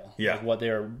production title. Yeah. Like what they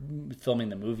were filming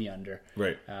the movie under.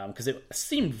 Right. Because it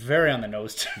seemed very on the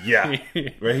nose to me. Yeah.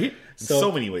 Right? In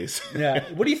so many ways. Yeah.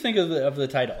 What do you think of the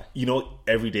title?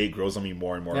 Every day it grows on me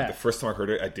more and more. Yeah. The first time I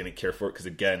heard it, I didn't care for it, because,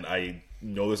 again, I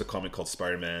know there's a comic called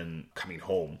Spider-Man Coming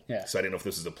Home. Yeah. So I didn't know if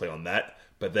this was a play on that.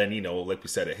 But then, like we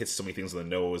said, it hits so many things on the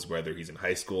nose, whether he's in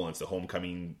high school and it's the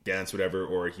homecoming dance, whatever,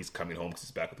 or he's coming home because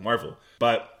he's back with Marvel.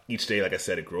 But each day, like I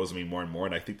said, it grows on me more and more,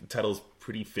 and I think the title's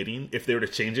pretty fitting. If they were to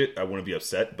change it, I wouldn't be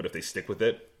upset, but if they stick with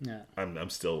it, I'm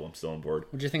still on board.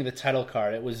 What do you think of the title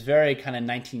card? It was very kind of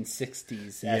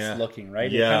 1960s-esque looking,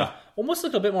 right? Yeah. It kind of almost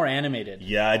looked a bit more animated.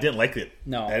 Yeah, I didn't like it.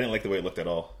 No. I didn't like the way it looked at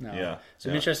all. No. Yeah. So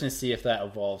it'd be interesting to see if that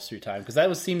evolves through time, because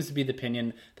that seems to be the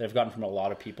opinion that I've gotten from a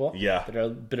lot of people. Yeah. That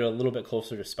are a little bit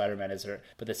closer to Spider-Man,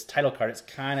 but this title card, it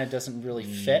kind of doesn't really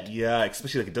fit. Yeah,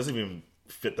 especially it doesn't even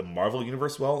fit the Marvel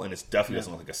universe well, and it definitely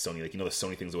doesn't look like a Sony. Like, the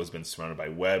Sony thing's always been surrounded by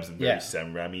webs and very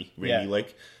Sam Raimi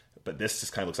like. But this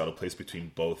just kind of looks out of place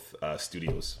between both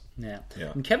studios. Yeah.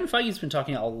 And Kevin Feige's been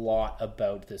talking a lot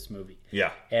about this movie.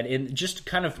 Yeah. And in just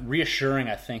kind of reassuring,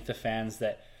 I think, the fans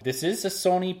that this is a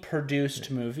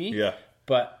Sony-produced movie. Yeah.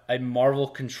 But a Marvel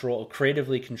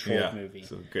creatively controlled movie.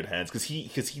 So good hands. Because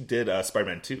he did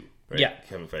Spider-Man 2, right? Yeah.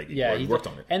 Kevin Feige. Yeah. He worked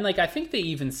on it. And, I think they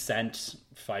even sent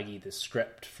Feige the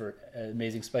script for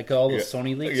Amazing Spider-Man. All those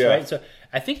Sony leaks, right? So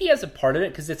I think he has a part of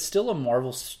it because it's still a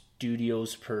Marvel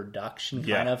Studios production,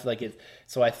 kind of.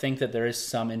 So I think that there is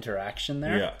some interaction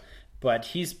there. Yeah. But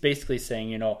he's basically saying,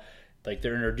 they're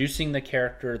introducing the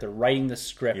character, they're writing the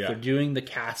script, they're doing the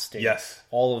casting,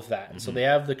 all of that. And so they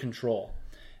have the control.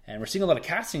 And we're seeing a lot of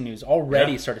casting news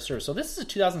already start to surface. So this is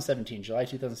July 2017.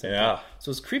 Yeah. So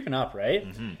it's creeping up, right?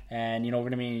 And, we're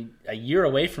going to be a year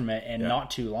away from it and not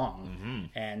too long.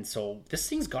 And so this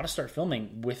thing's got to start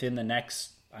filming within the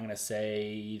next, I'm going to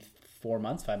say, 5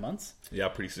 months. Yeah,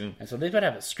 pretty soon. And so they've got to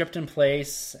have a script in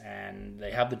place, and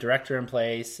they have the director in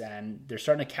place, and they're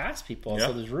starting to cast people.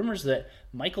 So there's rumors that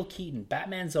Michael Keaton,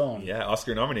 Batman's own. Yeah,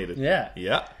 Oscar nominated.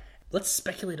 Yeah. Let's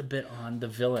speculate a bit on the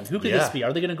villain. Who could this be?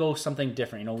 Are they going to go something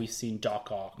different? We've seen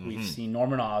Doc Ock, we've seen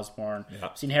Norman Osborn, we've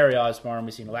seen Harry Osborn,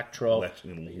 we've seen Electro,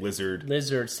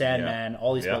 Lizard, Sandman,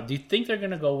 all these people. Do you think they're going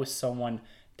to go with someone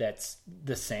that's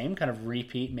the same, kind of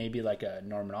repeat, maybe like a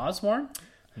Norman Osborn?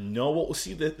 No, what we'll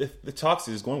see, the talks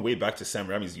is going way back to Sam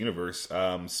Raimi's universe.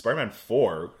 Spider-Man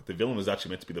 4, the villain was actually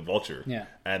meant to be the Vulture. Yeah.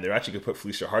 And they're actually going to put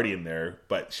Felicia Hardy in there,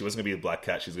 but she wasn't going to be the Black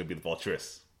Cat, she was going to be the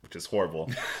Vulturess, which is horrible.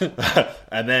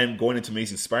 And then going into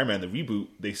Amazing Spider-Man, the reboot,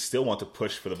 they still want to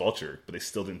push for the Vulture, but they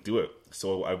still didn't do it.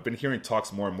 So I've been hearing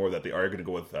talks more and more that they are going to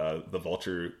go with the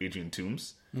Vulture, Adrian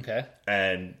Toomes. Okay.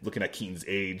 And looking at Keaton's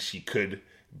age, he could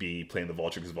be playing the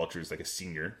Vulture because Vulture is like a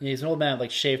senior. Yeah, he's an old man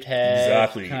with shaved head.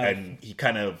 Exactly, and he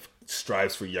kind of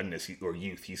strives for youngness or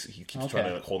youth. He keeps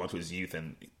trying to hold on to his youth,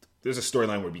 and there's a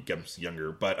storyline where he becomes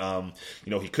younger. But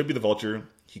he could be the Vulture.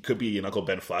 He could be an Uncle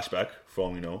Ben flashback, for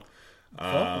all we know.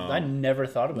 I never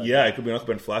thought about that. Yeah, it could be an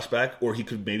Uncle Ben flashback, or he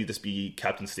could maybe just be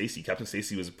Captain Stacy. Captain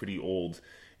Stacy was pretty old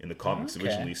in the comics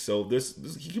originally, so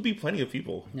he could be plenty of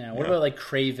people. Yeah, what about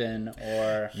Craven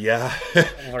or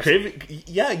Craven?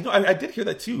 Yeah, I did hear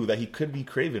that too, that he could be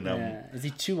Craven. Is he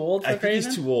too old for Craven? I think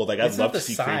he's too old. I'd love to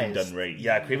see Craven done right.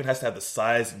 Yeah, Craven has to have the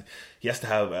size, and he has to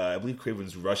have, I believe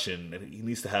Craven's Russian, and he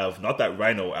needs to have, not that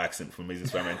Rhino accent from Amazing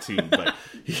Spider-Man 2, but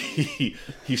he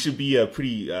should be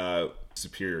pretty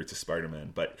superior to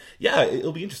Spider-Man. But yeah,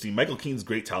 it'll be interesting. Michael Keaton's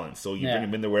great talent, so you bring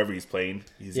him in there wherever he's playing.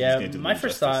 He's going to do my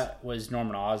first thought was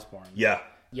Norman Osborn. Yeah,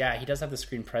 he does have the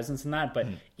screen presence in that, but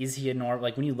is he a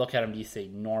when you look at him, do you say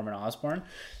Norman Osborn?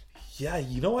 Yeah,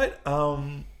 you know what?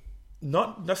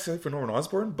 Not necessarily for Norman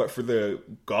Osborn, but for the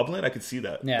Goblin, I could see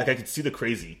that. Yeah. I could see the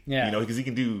crazy. Yeah, because he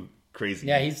can do crazy.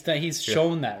 Yeah, he's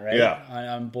shown that, right?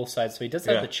 Yeah. On both sides, so he does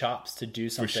have the chops to do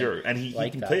something for sure, and he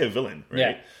can play a villain, right?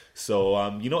 Yeah. So,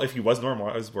 if he was Norman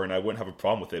Osborn, I wouldn't have a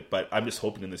problem with it. But I'm just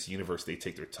hoping in this universe they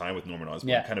take their time with Norman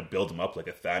Osborn, kind of build him up like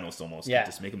a Thanos almost.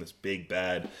 Just make him this big,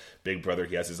 bad, big brother.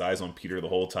 He has his eyes on Peter the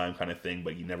whole time kind of thing,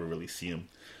 but you never really see him.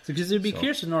 So, because it would be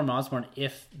curious to Norman Osborn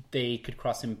if they could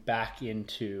cross him back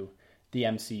into the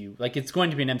MCU. It's going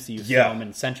to be an MCU film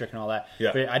and centric and all that.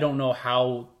 Yeah. But I don't know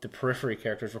how the periphery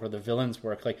characters work or the villains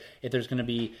work. If there's going to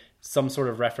be some sort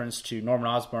of reference to Norman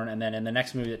Osborn, and then in the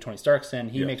next movie that Tony Stark's in,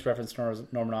 he makes reference to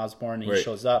Norman Osborn, and he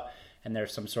shows up, and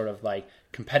there's some sort of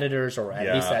competitors, or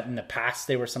at least that in the past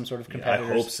they were some sort of competitors.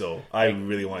 I hope so. I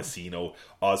really want to see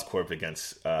Oscorp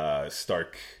against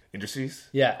Stark Industries.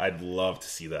 Yeah, I'd love to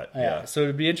see that. Yeah, so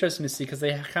it'd be interesting to see, because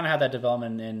they kind of had that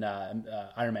development in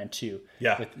Iron Man 2.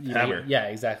 Yeah, with, Hammer. Yeah,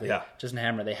 exactly. Yeah. Justin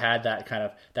Hammer. They had that kind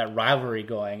of that rivalry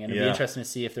going, and it'd be interesting to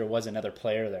see if there was another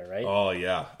player there, right? Oh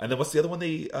yeah, and then what's the other one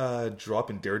they drop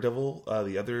in Daredevil?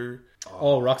 The other.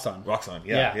 Roxxon. Roxxon.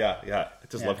 Yeah. I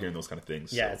just love hearing those kind of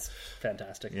things. Yeah, it's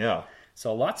fantastic. Yeah.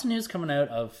 So lots of news coming out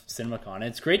of CinemaCon.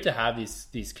 It's great to have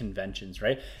these conventions,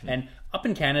 right? Mm-hmm. And up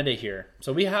in Canada here,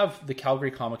 so we have the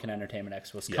Calgary Comic and Entertainment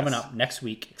Expo. It's coming up next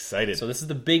week. Excited. So this is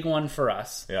the big one for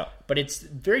us. Yeah. But it's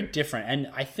very different. And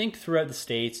I think throughout the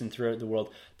States and throughout the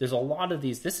world, there's a lot of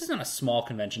these. This isn't a small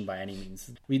convention by any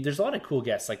means. There's a lot of cool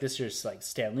guests. This year's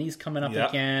Stan Lee's coming up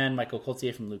again. Michael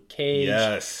Coltier from Luke Cage.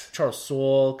 Yes. Charles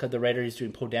Soule, the writer, he's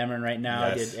doing Poe Dameron right now.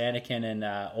 He did Anakin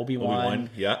and Obi-Wan.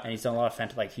 Yeah. And he's done a lot of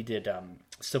fantasy. He did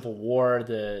Civil War,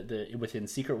 the within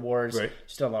Secret Wars. Right.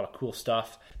 She's done a lot of cool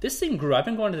stuff. This thing grew. I've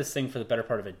been going to this thing for the better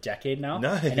part of a decade now.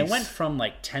 Nice. And it went from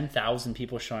like 10,000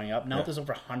 people showing up. Now there's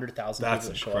over 100,000 people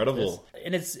that show up. That's incredible.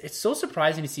 And it's so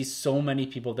surprising to see so many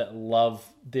people that love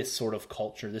this sort of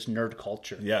culture, this nerd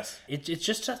culture. Yes. It's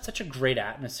just such a great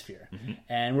atmosphere.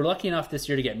 And we're lucky enough this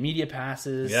year to get media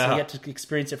passes. Yeah. We get to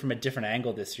experience it from a different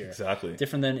angle this year. Exactly.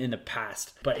 Different than in the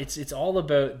past. But it's all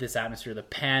about this atmosphere, the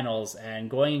panels, and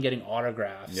going and getting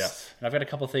autographs. Yes. And I've got a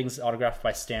couple things autographed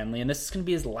by Stan Lee, and this is going to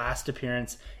be his last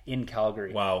appearance in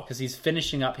Calgary. Wow. Because he's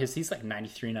finishing up he's like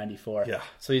 93, 94. Yeah.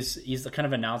 So he's kind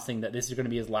of announcing that this is going to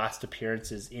be his last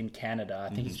appearances in Canada.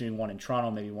 I think he's doing one in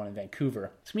Toronto, maybe one in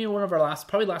Vancouver. It's going to be one of our last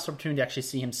opportunity to actually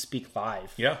see him speak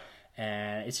live. Yeah.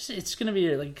 And it's going to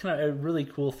be like kind of a really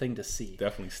cool thing to see.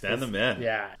 Definitely. Stan the man.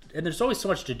 Yeah. And there's always so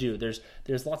much to do. There's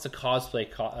lots of cosplay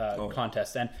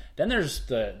contests. And then there's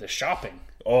the shopping.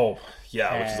 Oh,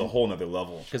 yeah, which is a whole nother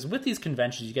level. Because with these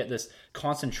conventions, you get this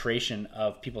concentration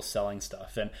of people selling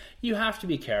stuff. And you have to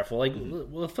be careful. Like,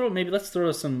 let's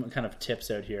throw some kind of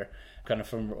tips out here, kind of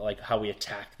from like how we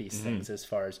attack these things as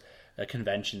far as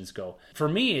conventions go. For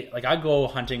me, like I go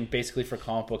hunting basically for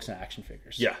comic books and action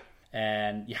figures. Yeah.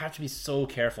 And you have to be so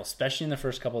careful, especially in the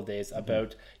first couple of days,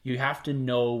 about you have to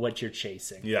know what you're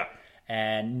chasing. Yeah.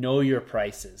 And know your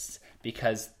prices.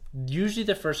 Because usually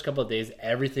the first couple of days,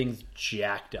 everything's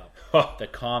jacked up. The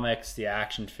comics, the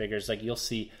action figures, like you'll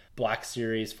see Black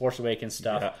Series, Force Awakens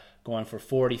stuff going for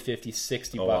 40, 50,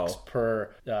 60 bucks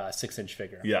per 6-inch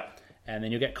figure. Yeah. And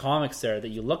then you'll get comics there that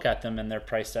you look at them and they're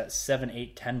priced at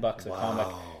 $7, $8, $10 a comic,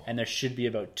 and there should be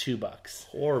about $2.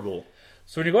 Horrible.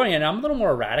 So when you're going in, I'm a little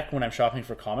more erratic when I'm shopping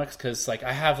for comics because like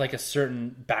I have like a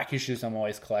certain back issues I'm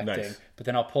always collecting, but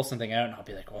then I'll pull something out and I'll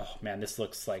be like, oh man, this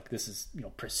looks like this is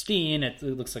pristine. It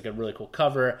looks like a really cool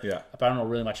cover. Yeah. But I don't know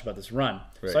really much about this run.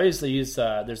 Right. So I usually use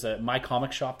there's a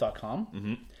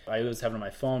mycomicshop.com. I always have it on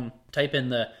my phone. Type in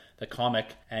the comic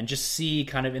and just see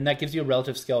kind of, and that gives you a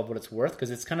relative scale of what it's worth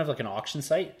because it's kind of like an auction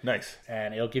site. Nice.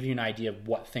 And it'll give you an idea of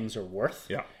what things are worth.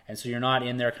 Yeah. And so you're not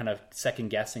in there kind of second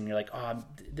guessing. You're like, oh,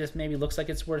 this maybe looks like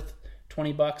it's worth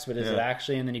 $20, but is it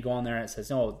actually? And then you go on there and it says,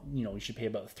 no, you should pay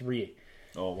about $3.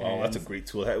 Oh wow, that's a great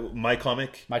tool.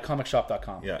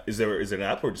 mycomicshop.com. Yeah, is it an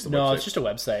app or just a website? No, it's just a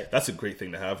website. That's a great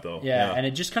thing to have, though. Yeah, and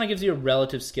it just kind of gives you a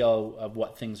relative scale of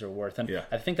what things are worth, and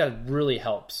I think that really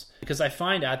helps because I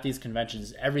find at these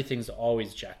conventions everything's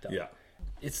always jacked up. Yeah,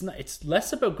 it's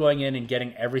less about going in and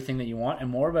getting everything that you want, and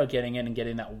more about getting in and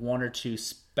getting that one or two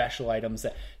special items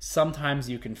that sometimes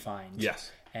you can find.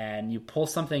 Yes. And you pull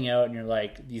something out and you're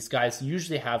like, these guys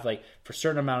usually have like, for a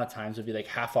certain amount of times, would be like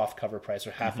half off cover price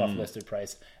or half off listed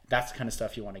price. That's the kind of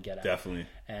stuff you want to get at. Definitely.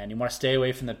 And you want to stay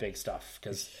away from the big stuff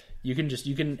because you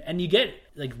get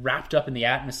like wrapped up in the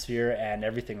atmosphere and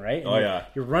everything, right? And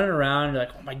you're running around and you're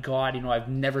like, oh my God, I've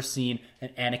never seen an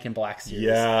Anakin Black Series.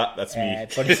 Yeah, that's me.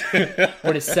 But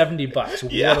it's $70.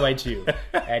 What do I do?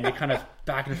 And you're kind of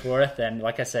back and forth. And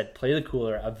like I said, play the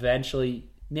cooler. Eventually,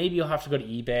 maybe you'll have to go to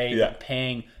eBay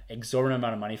paying exorbitant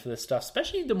amount of money for this stuff,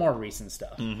 especially the more recent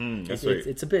stuff.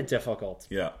 It's a bit difficult.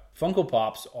 Yeah. Funko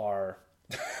Pops are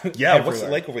what's it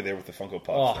like over there with the Funko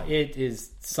Pops? Oh, it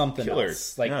is something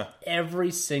else. Like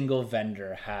every single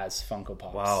vendor has Funko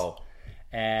Pops. Wow.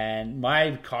 And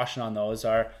my caution on those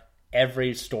are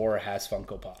every store has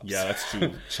Funko Pops. Yeah, that's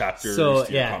true. Chapters to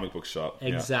your comic book shop.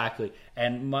 Exactly.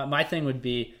 And my thing would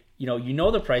be,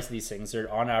 the price of these things.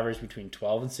 They're on average between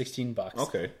 $12 and $16.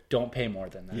 Okay. Don't pay more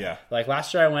than that. Yeah. Like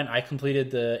last year I completed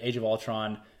the Age of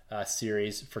Ultron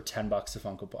series for $10 a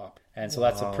Funko Pop. And so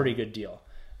that's a pretty good deal.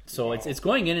 So it's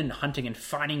going in and hunting and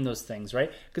finding those things, right?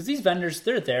 Because these vendors,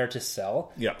 they're there to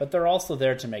sell, but they're also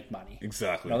there to make money.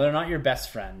 Exactly. They're not your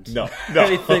best friend. No.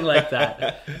 Anything like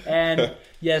that. And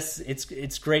yes,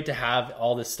 it's great to have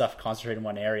all this stuff concentrated in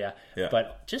one area,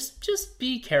 but just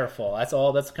be careful. That's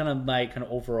all. That's kind of my kind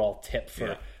of overall tip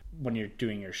for when you're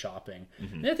doing your shopping.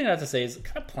 The other thing I have to say is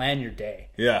kind of plan your day.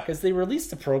 Yeah. Because they release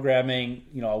the programming,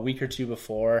 a week or two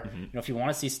before. If you want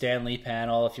to see Stan Lee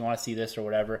panel, if you want to see this or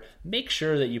whatever, make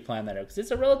sure that you plan that out because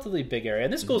it's a relatively big area.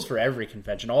 And this goes for every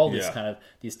convention. All these kind of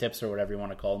these tips or whatever you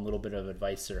want to call them, a little bit of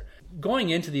advice or going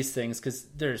into these things because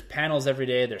there's panels every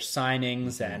day, there's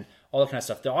signings and all that kind of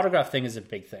stuff. The autograph thing is a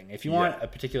big thing. If you want a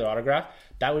particular autograph,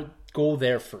 that would go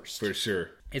there first. For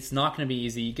sure. It's not going to be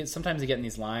easy. Sometimes you get in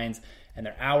these lines and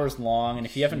they're hours long, and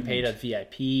if you haven't paid a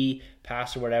VIP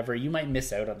pass or whatever, you might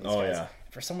miss out on these guys. Yeah.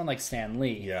 For someone like Stan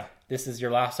Lee, this is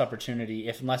your last opportunity,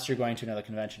 unless you're going to another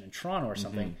convention in Toronto or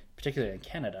something, particularly in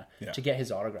Canada, Yeah. to get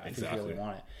his autograph if Exactly. you really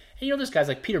want it. And you know, there's guys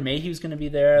like Peter Mayhew's going to be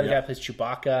there. The Yeah. guy who plays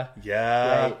Chewbacca.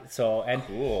 Yeah. Right? So, and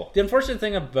Cool. the unfortunate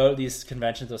thing about these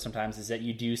conventions, though, sometimes is that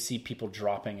you do see people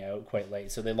dropping out quite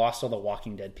late. So they lost all the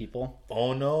Walking Dead people.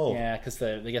 Oh, no. Yeah, because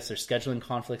I guess there's scheduling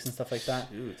conflicts and stuff like that.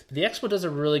 Shoot. The Expo does a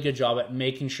really good job at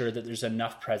making sure that there's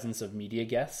enough presence of media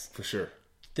guests For sure.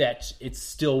 that it's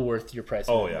still worth your price.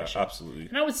 Oh, of yeah, admission. absolutely.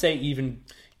 And I would say even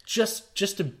just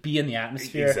to be in the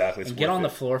atmosphere Exactly, it's and get worth on the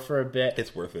it. floor for a bit.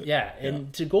 It's worth it. Yeah,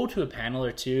 and to go to a panel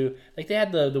or two, like they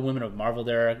had the Women of Marvel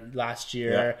there last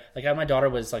year. Like my daughter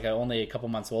was like only a couple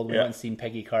months old. We went and seen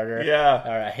Peggy Carter,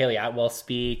 or Haley Atwell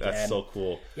speak. That's and, so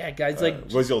cool. Yeah, guys,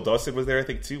 like Rosie O'Donnell was there, I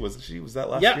think, too, wasn't she? Was that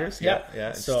last year? Yeah.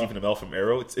 And So, Stephen Amell from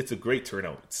Arrow. It's a great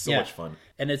turnout. It's so much fun.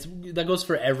 And that goes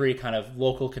for every kind of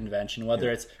local convention, whether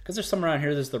it's because there's some around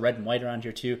here. There's the Red and White around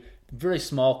here too. Very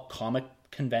small comic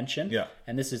convention. Yeah.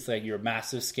 And this is like your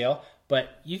massive scale.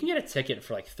 But you can get a ticket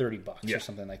for like $30 or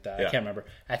something like that. I can't remember.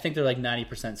 I think they're like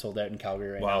 90% sold out in Calgary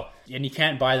right now. And you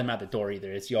can't buy them at the door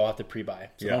either. You all have to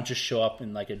pre-buy. So don't just show up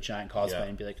in like a giant cosplay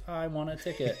and be like, oh, I want a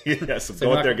ticket. So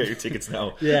go out there and get your tickets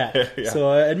now.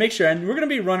 So and make sure. And we're going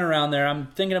to be running around there. I'm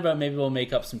thinking about maybe we'll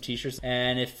make up some t-shirts.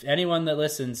 And if anyone that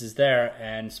listens is there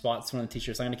and spots one of the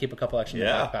t-shirts, I'm going to keep a couple extra in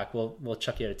the backpack. We'll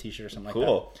chuck you out a t-shirt or something like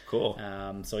that.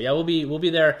 Cool. So yeah, we'll be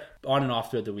there on and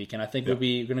off throughout the weekend. I think we're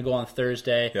going to go on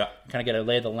Thursday. Kind of get a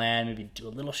lay of the land, maybe do a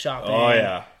little shopping.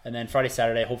 And then Friday,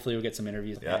 Saturday, hopefully we'll get some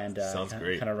interviews and sounds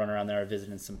great. Kind of run around there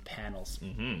visiting some panels.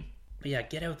 But yeah,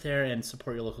 get out there and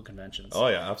support your local conventions. Oh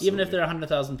yeah, absolutely. Even if there are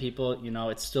 100,000 people,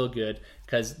 it's still good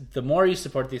because the more you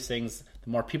support these things, the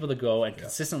more people that go and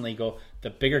consistently go, the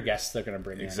bigger guests they're going to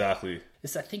bring in. Exactly.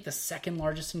 It's, I think, the second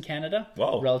largest in Canada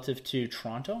relative to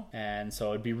Toronto. And so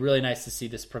it'd be really nice to see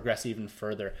this progress even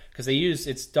further because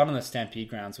it's done on the Stampede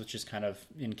grounds, which is kind of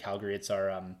in Calgary. It's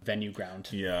our venue ground.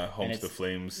 Yeah, home to the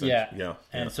Flames.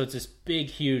 And so it's this big,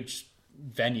 huge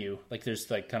venue. Like there's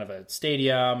like kind of a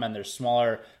stadium and there's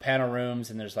smaller panel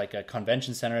rooms and there's like a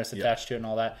convention center that's attached to it and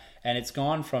all that. And it's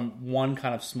gone from one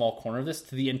kind of small corner of this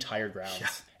to the entire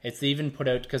grounds. It's even put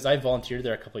out, because I volunteered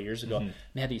there a couple of years ago, and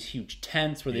they had these huge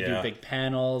tents where they do big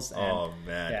panels. And, oh,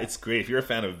 man. It's great. If you're a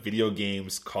fan of video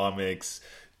games, comics,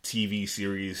 TV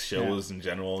series, shows in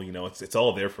general, it's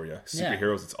all there for you.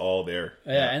 Superheroes, it's all there.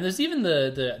 And there's even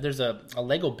there's a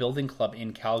Lego building club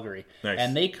in Calgary. Nice.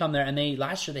 And they come there, and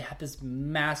last year they had this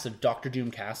massive Doctor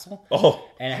Doom castle.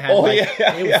 And it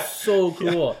had it was so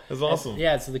cool. Yeah, that's awesome.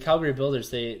 So the Calgary builders,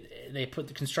 they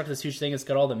constructed this huge thing. It's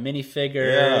got all the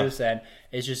minifigures, and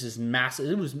it's just this massive.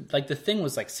 It was like the thing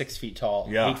was like 6 feet tall,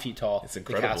 8 feet tall. It's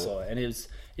incredible. The castle, and it's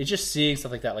just seeing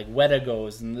stuff like that, like Weta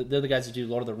goes, and they're the guys who do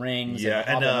Lord of the Rings.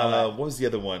 And what was the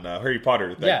other one? Harry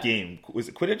Potter, that game. Was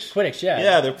it Quidditch? Quidditch, yeah.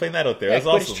 Yeah, they're playing that out there. That's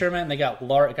Quidditch awesome. tournament, and they got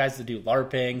guys that do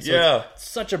LARPing. So it's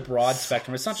such a broad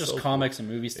spectrum. It's not just comics and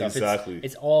movie stuff. Exactly.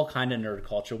 It's all kind of nerd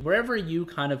culture. Wherever you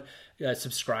kind of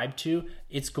subscribe to,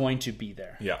 it's going to be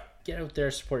there. Yeah. Get out there,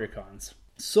 support your cons.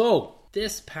 So,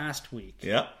 this past week,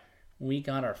 we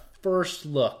got our first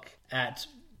look at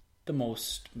the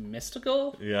most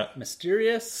mystical,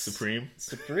 mysterious, supreme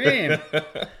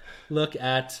look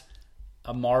at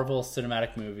a Marvel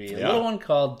cinematic movie, a little one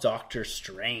called Doctor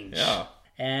Strange. Yeah.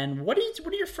 And what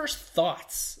are your first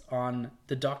thoughts on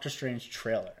the Doctor Strange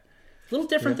trailer? A little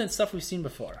different than stuff we've seen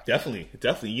before. Definitely.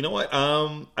 You know what?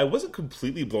 I wasn't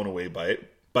completely blown away by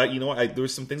it, but you know what? There were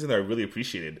some things in there I really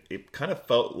appreciated. It kind of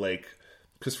felt like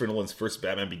Christopher Nolan's first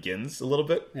Batman Begins a little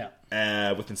bit.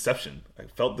 With Inception. I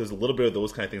felt there's a little bit of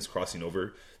those kind of things crossing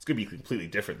over. It's going to be completely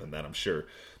different than that, I'm sure.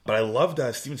 But I loved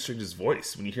Stephen Strange's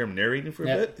voice. When you hear him narrating for a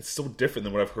bit, it's so different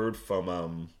than what I've heard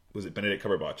from, was it Benedict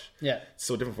Cumberbatch? Yeah. It's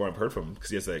so different from what I've heard from him,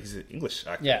 because he's an English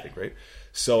actor, I think, right?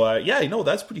 So,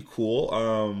 that's pretty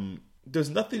cool. There's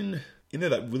nothing in there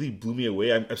that really blew me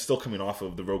away. I'm still coming off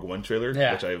of the Rogue One trailer,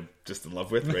 which I'm just in love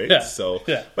with, right?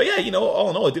 But all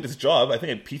in all, it did its job. I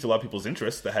think it piqued a lot of people's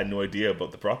interest that had no idea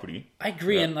about the property. I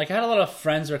agree, and I had a lot of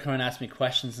friends who were coming and asking me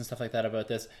questions and stuff like that about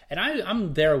this, and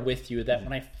I'm there with you that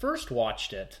when I first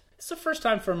watched it, it's the first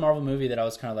time for a Marvel movie that I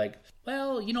was kind of like,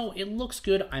 well, it looks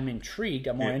good. I'm intrigued.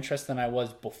 I'm more interested than I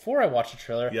was before I watched the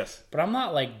trailer. Yes. But I'm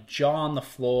not like jaw on the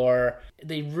floor.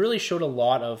 They really showed a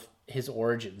lot of his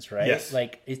origins, right? Yes.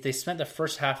 Like they spent the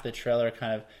first half of the trailer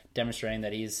kind of demonstrating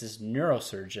that he's this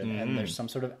neurosurgeon and there's some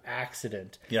sort of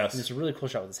accident. Yes. And there's a really cool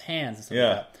shot with his hands and stuff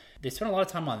like that. They spent a lot of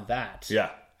time on that. Yeah.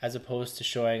 As opposed to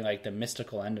showing like the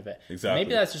mystical end of it. Exactly.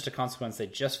 Maybe that's just a consequence. They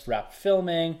just wrapped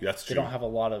filming. That's true. They don't have a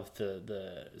lot of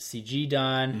the CG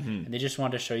done, and they just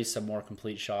wanted to show you some more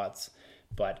complete shots.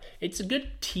 But it's a good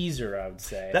teaser, I would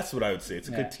say. That's what I would say. It's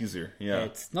a good teaser. Yeah.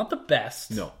 It's not the best.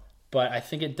 No. But I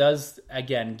think it does,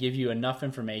 again, give you enough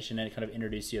information and kind of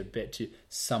introduce you a bit to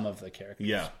some of the characters.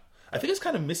 Yeah. I think it's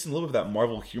kind of missing a little bit of that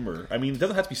Marvel humor. I mean, it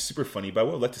doesn't have to be super funny, but I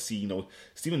would like to see,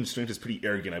 Stephen Strange is pretty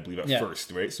arrogant, I believe, at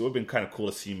first, right? So it would have been kind of cool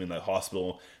to see him in the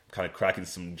hospital, kind of cracking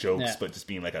some jokes, but just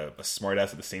being like a smart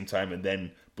ass at the same time. And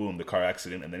then, boom, the car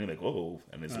accident. And then you're like, whoa,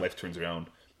 and his life turns around.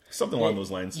 Something along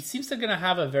those lines. He seems to going to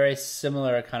have a very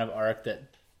similar kind of arc that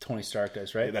Tony Stark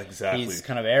does, right? Yeah, exactly. He's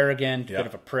kind of arrogant, a bit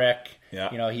of a prick.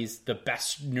 Yeah. He's the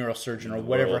best neurosurgeon or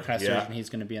whatever kind of surgeon he's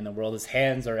going to be in the world. His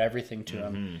hands are everything to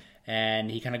him. And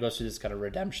he kind of goes through this kind of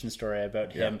redemption story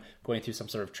about him going through some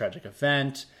sort of tragic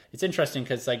event. It's interesting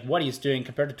because like what he's doing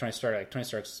compared to Tony Stark, like Tony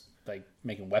Stark's like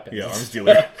making weapons. Yeah, arms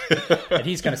dealer. And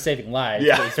he's kind of saving lives.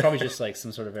 Yeah. But he's probably just like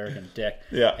some sort of arrogant dick.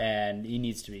 Yeah. And he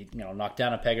needs to be, knocked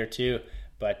down a peg or two.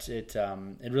 But it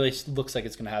really looks like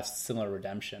it's going to have similar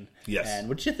redemption. Yes. And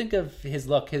what did you think of his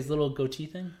look, his little goatee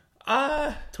thing?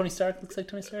 Tony Stark looks like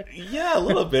Tony Stark. Yeah, a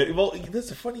little bit. Well,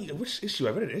 that's a funny. Which issue?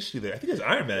 I read an issue there. I think it's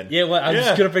Iron Man. Yeah, well, I'm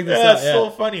just gonna bring this up. It's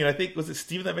so funny. And I think was it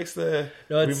Steven that makes the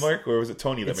remark, or was it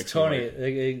Tony that makes Tony?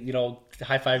 The remark?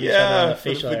 High five each other on the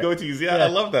facial the hair. goatees. Yeah, I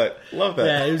love that.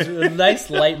 Yeah, it was a nice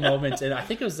light moment, and I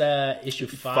think it was issue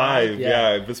 5.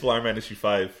 Yeah, Invisible Iron Man issue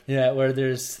 5. Yeah, where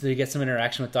they get some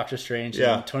interaction with Doctor Strange.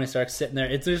 Yeah, and Tony Stark's sitting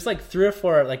there. There's like 3 or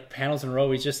 4 like panels in a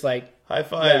row. He's just like high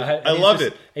five. Yeah, I loved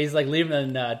it. He's like leaving,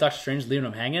 and Doctor Strange leaving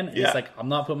him hanging. And he's like, I'm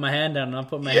not putting my hand down. I'm not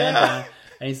putting my hand down.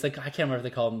 And he's like, I can't remember if they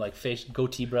call them like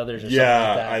goatee brothers or something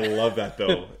like that. I love that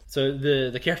though. So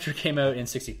the character came out in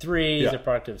 1963. He's a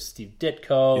product of Steve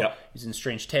Ditko. Yeah. He's in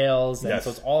Strange Tales. And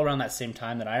so it's all around that same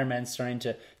time that Iron Man's starting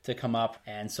to come up.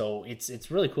 And so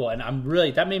it's really cool. And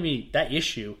that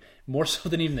issue, more so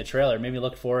than even the trailer, made me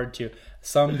look forward to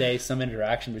someday some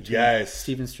interaction between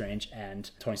Stephen Strange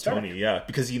and Tony Stark.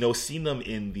 Because seeing them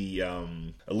in the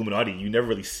Illuminati, you never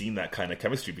really seen that kind of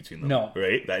chemistry between them. No.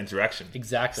 Right? That interaction.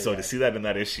 Exactly. So to see that in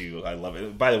that issue, I love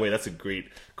it. By the way, that's a great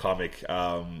comic.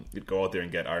 Go out there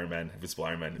and get Iron Man, Invisible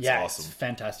Iron Man. It's awesome. It's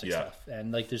fantastic stuff.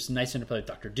 And like there's nice interplay with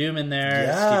Doctor Doom in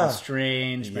there, Stephen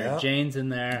Strange, Mary Jane's in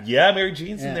there. Yeah, Mary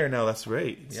Jane's in there now. That's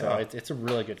right. So it's a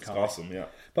really good comic. It's awesome,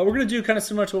 But we're going to do kind of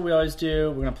similar to what we always do.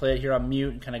 We're going to play it here on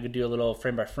mute and kind of do a little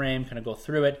frame by frame, kind of go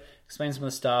through it, explain some of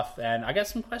the stuff. And I got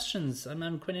some questions.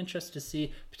 I'm quite interested to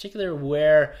see, particularly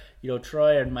where,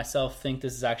 Troy and myself think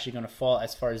this is actually going to fall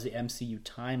as far as the MCU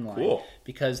timeline. Cool.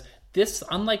 Because this,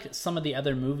 unlike some of the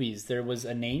other movies, there was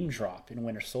a name drop in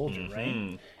Winter Soldier,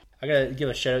 right? I got to give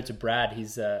a shout out to Brad.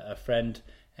 He's a friend.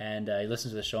 And he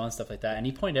listens to the show and stuff like that. And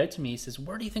he pointed out to me, he says,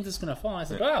 where do you think this is going to fall? And I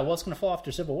said, it's going to fall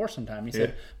after Civil War sometime. He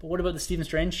said, but what about the Stephen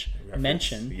Strange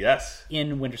mention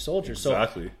in Winter Soldier?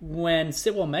 Exactly. So when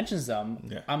Sitwell mentions them,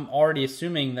 I'm already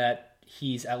assuming that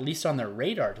he's at least on their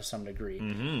radar to some degree.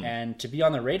 And to be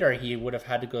on the radar, he would have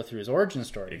had to go through his origin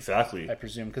story. Exactly. I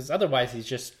presume. Because otherwise, he's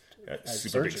just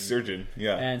super big surgeon.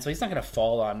 Yeah. And so he's not going to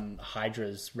fall on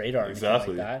Hydra's radar or anything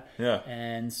like that. Yeah.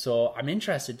 And so I'm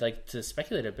interested to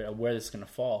speculate a bit of where this is going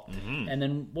to fall. And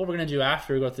then what we're going to do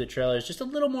after we go through the trailer is just a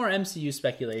little more MCU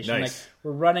speculation. Nice. Like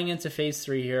we're running into phase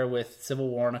 3 here with Civil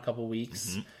War in a couple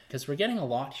weeks. Because we're getting a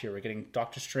lot here. We're getting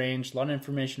Doctor Strange, a lot of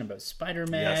information about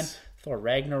Spider-Man, Thor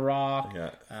Ragnarok,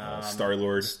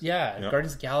 Star-Lord.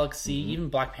 Guardians of the Galaxy, even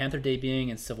Black Panther debuting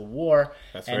in Civil War.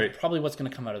 That's and right. probably what's going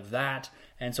to come out of that.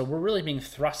 And so we're really being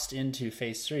thrust into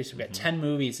phase 3. So we've got 10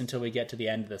 movies until we get to the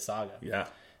end of the saga. Yeah.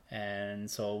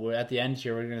 And so we're at the end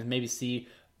here. We're going to maybe see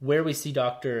where we see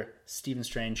Dr. Stephen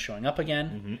Strange showing up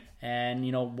again. And,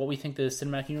 what we think the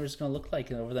cinematic universe is going to look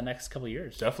like over the next couple of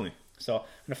years. Definitely. So I'm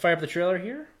going to fire up the trailer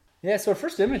here. Yeah, so our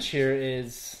first image here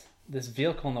is this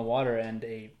vehicle in the water and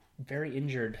a very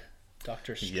injured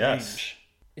Doctor Strange. Yes.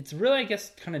 It's really, I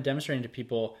guess, kind of demonstrating to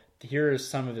people here is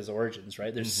some of his origins,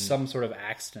 right? There's some sort of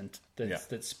accident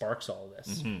that sparks all of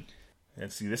this.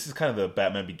 And see, this is kind of the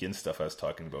Batman Begins stuff I was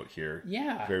talking about here.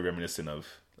 Yeah. Very reminiscent of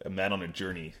a man on a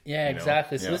journey. Yeah,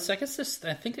 exactly. So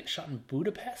I think it's shot in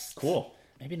Budapest. Cool.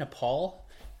 Maybe Nepal.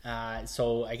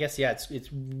 So I guess, it's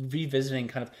revisiting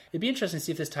kind of... It'd be interesting to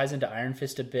see if this ties into Iron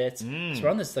Fist a bit. So we're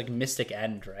on this mystic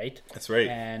end, right? That's right.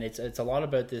 And it's a lot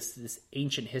about this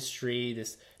ancient history,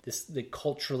 the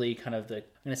culturally kind of I'm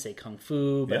going to say kung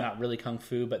fu, but not really kung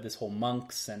fu, but this whole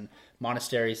monks and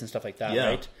monasteries and stuff like that,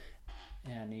 right?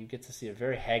 And you get to see a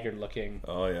very haggard looking...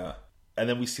 Oh, yeah. And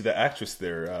then we see the actress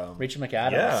there. Rachel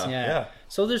McAdams. Yeah.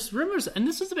 So there's rumors, and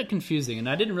this is a bit confusing, and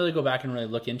I didn't really go back and really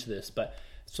look into this, but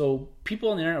so people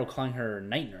on the internet were calling her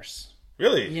Night Nurse.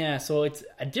 Really? Yeah, so it's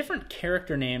a different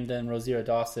character name than Rosario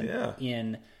Dawson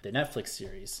in the Netflix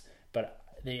series. But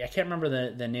I can't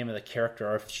remember the name of the character,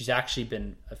 or if she's actually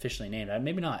been officially named.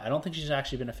 Maybe not. I don't think she's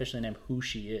actually been officially named who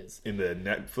she is. In the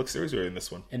Netflix series or in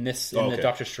this one? In the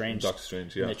Doctor Strange. Doctor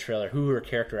Strange, yeah. In the trailer, who her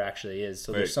character actually is.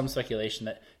 So there's some speculation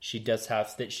that she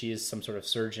is some sort of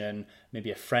surgeon,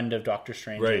 maybe a friend of Doctor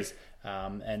Strange's.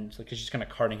 Right. And because she's kind of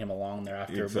carting him along there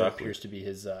after what appears to be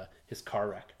his car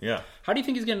wreck. Yeah. How do you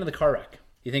think he's getting into the car wreck?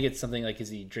 You think it's something like, is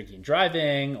he drinking and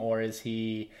driving, or is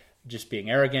he just being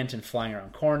arrogant and flying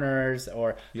around corners,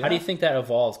 or how do you think that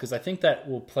evolves? Because I think that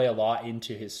will play a lot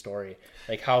into his story,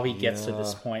 like how he gets to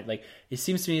this point. Like, it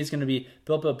seems to me he's going to be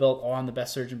built. Oh, I'm the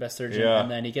best surgeon, and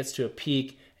then he gets to a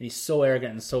peak and he's so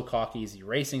arrogant and so cocky. He's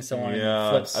erasing someone and he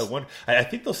flips. I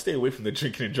think they'll stay away from the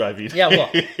drinking and driving.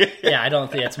 I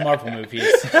don't think it's Marvel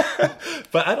movies.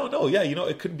 But I don't know. Yeah,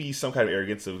 it could be some kind of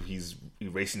arrogance of he's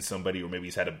erasing somebody, or maybe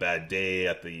he's had a bad day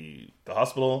at the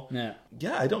hospital.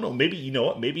 Yeah, I don't know. Maybe,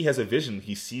 maybe he has a vision.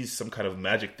 He sees some kind of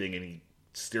magic thing and he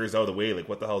stares out of the way like,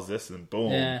 what the hell is this? And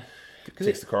boom,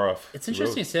 takes the car off. It's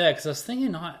interesting you say that, because I was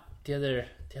thinking the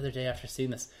other day after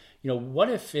seeing this, what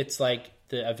if it's like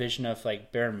a vision of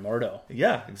like Baron Mordo?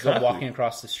 Yeah, exactly. Walking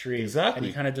across the street. Exactly. And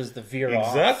he kind of does the veer off.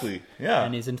 Exactly, yeah.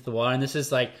 And he's into the water. And this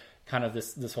is like kind of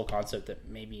this whole concept that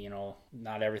maybe,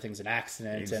 not everything's an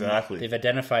accident. Exactly. And they've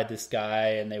identified this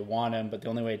guy and they want him, but the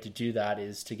only way to do that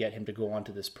is to get him to go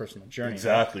onto this personal journey.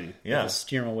 Exactly, right? yeah. To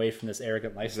steer him away from this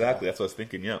arrogant lifestyle. Exactly, that's what I was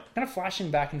thinking, yeah. Kind of flashing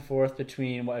back and forth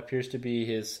between what appears to be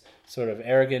his sort of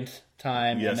arrogant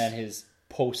time and then his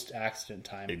post-accident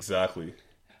time. Exactly.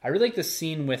 I really like the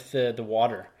scene with the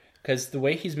water, because the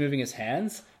way he's moving his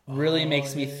hands really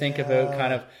makes me think about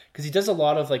kind of, because he does a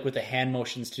lot of like with the hand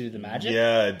motions to do the magic.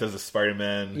 Yeah, it does a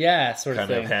Spiderman sort of kind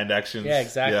thing. of hand actions. Yeah,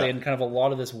 exactly. And kind of a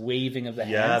lot of this waving of the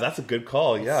hands. Yeah, that's a good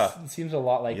call. Yeah. It seems a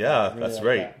lot like that. Really That's like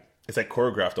right. That. It's like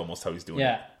choreographed almost how he's doing it.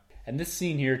 Yeah. And this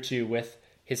scene here too, with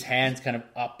his hands kind of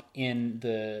up in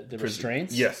the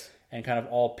restraints. Yes. And kind of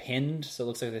all pinned, so it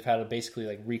looks like they've had to basically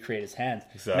like recreate his hands.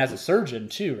 Exactly. And as a surgeon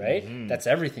too, right? Mm-hmm. That's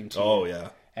everything to you. Oh yeah.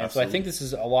 And Absolutely. so I think this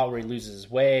is a lot where he loses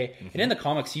his way. Mm-hmm. And in the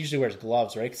comics, he usually wears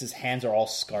gloves, right? Because his hands are all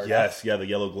scarred up. Yes, the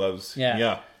yellow gloves.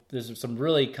 Yeah. There's some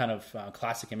really kind of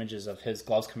classic images of his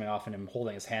gloves coming off and him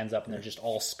holding his hands up, and they're just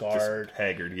all scarred. Just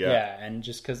haggard, Yeah, and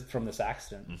just because from this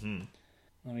accident. Mm-hmm.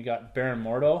 And we got Baron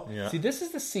Mordo. Yeah. See, this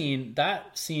is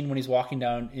that scene when he's walking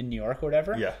down in New York or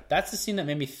whatever. Yeah. That's the scene that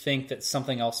made me think that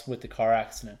something else with the car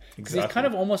accident. Because Exactly. he's kind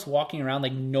of almost walking around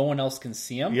like no one else can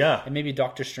see him. Yeah. And maybe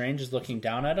Doctor Strange is looking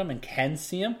down at him and can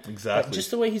see him. Exactly. But just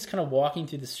the way he's kind of walking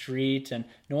through the street and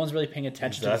no one's really paying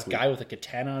attention to this guy with a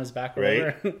katana on his back or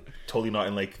right. whatever. Totally not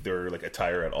in like their like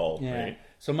attire at all. Yeah. Right.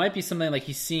 So it might be something like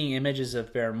he's seeing images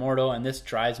of Baron Mordo, and this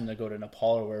drives him to go to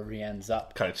Nepal or wherever he ends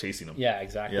up. Kind of chasing him. Yeah,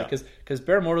 exactly. Because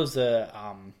Baron Mordo's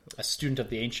a student of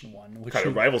the Ancient One. Which kind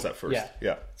of rivals at first.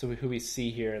 Yeah. So who we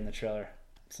see here in the trailer.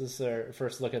 So this is our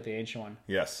first look at the Ancient One.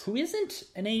 Yes. Who isn't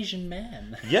an Asian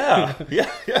man. Yeah.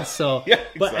 So, yeah,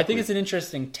 exactly. But I think it's an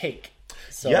interesting take.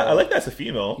 So, I like that as a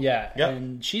female. Yeah,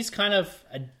 and she's kind of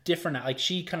a different, like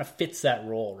she kind of fits that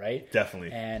role, right?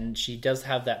 Definitely. And she does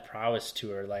have that prowess to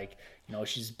her, like,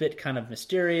 she's a bit kind of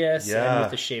mysterious and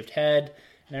with the shaved head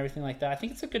and everything like that. I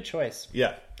think it's a good choice.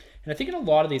 Yeah. And I think in a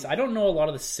lot of these, I don't know a lot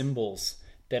of the symbols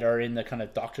that are in the kind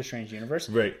of Doctor Strange universe.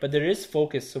 Right. But there is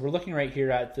focus. So we're looking right here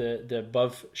at the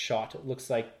above shot. It looks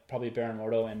like probably Baron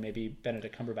Mordo and maybe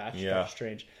Benedict Cumberbatch, Doctor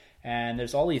Strange. And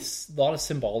there's a lot of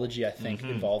symbology, I think,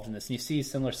 involved in this. And you see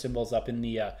similar symbols up in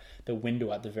the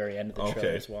window at the very end of the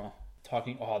trailer as well.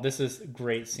 This is a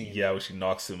great scene. Yeah, when she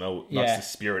knocks him out, knocks the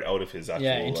spirit out of his actual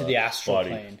into the astral body.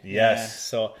 plane. Yes. Yeah,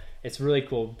 so it's really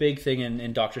cool. Big thing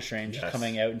in Doctor Strange,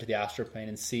 coming out into the astral plane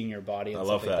and seeing your body and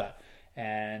stuff like that.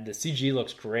 And the CG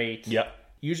looks great. Yeah.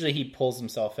 Usually he pulls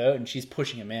himself out and she's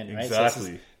pushing him in, right?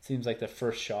 Exactly. So seems like the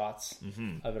first shots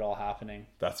of it all happening.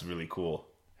 That's really cool.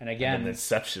 And again, and the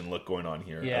Inception look going on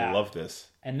here. Yeah. I love this.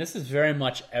 And this is very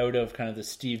much out of kind of the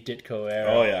Steve Ditko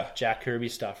era. Oh, yeah. Jack Kirby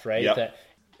stuff, right? Yep.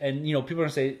 And people are going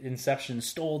to say Inception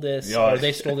stole this, or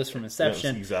they stole this from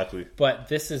Inception. Exactly. But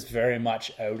this is very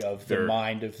much out of the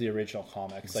mind of the original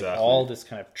comics. Exactly. Like all this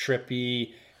kind of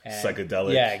trippy and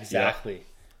psychedelic. Yeah, exactly.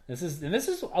 Yeah. This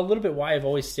is a little bit why I've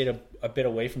always stayed a bit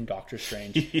away from Doctor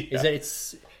Strange. Is that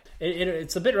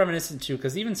it's a bit reminiscent too,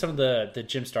 because even some of the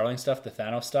Jim Starlin stuff, the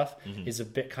Thanos stuff, is a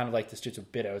bit kind of like this dude's a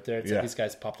bit out there. It's like these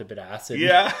guys popped a bit of acid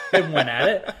and went at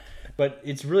it. But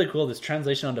it's really cool. This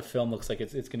translation onto film looks like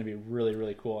it's going to be really,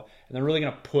 really cool. And they're really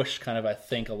going to push kind of, I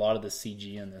think, a lot of the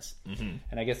CG in this. Mm-hmm.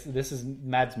 And I guess this is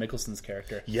Mads Mikkelsen's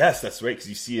character. Yes, that's right, because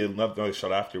you see another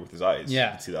shot after with his eyes. Yeah.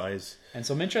 You can see the eyes. And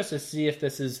so I'm interested to see if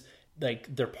this is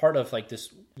like they're part of like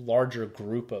this larger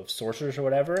group of sorcerers or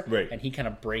whatever, right? And he kind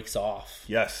of breaks off,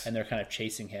 yes, and they're kind of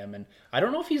chasing him. And I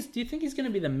don't know if do you think he's going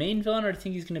to be the main villain, or do you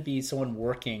think he's going to be someone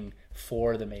working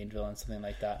for the main villain, something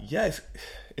like that? Yeah,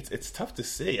 it's tough to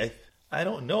say. I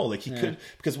don't know. Like he could,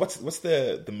 because what's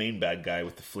the main bad guy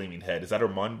with the flaming head? Is that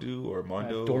Mondo or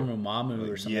Dormammu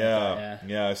or something? Yeah, like that,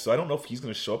 yeah. So I don't know if he's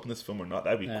going to show up in this film or not.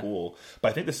 That'd be cool. But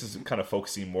I think this is kind of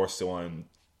focusing more so on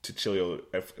Cicilio,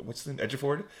 what's the name?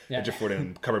 Ejiofor? Yeah. Ejiofor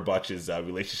and Cumberbatch's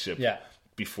relationship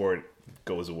before it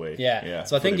goes away. Yeah.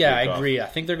 So I think, I agree. I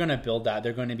think they're going to build that.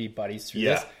 They're going to be buddies through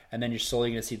this. And then you're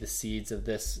slowly going to see the seeds of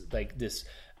this, like this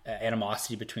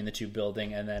animosity between the two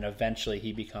building. And then eventually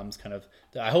he becomes kind of,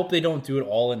 I hope they don't do it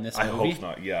all in this movie. I hope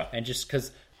not, yeah. And just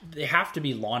because they have to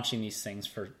be launching these things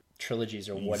for trilogies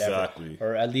or whatever,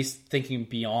 or at least thinking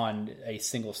beyond a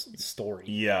single story.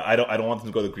 Yeah, I don't want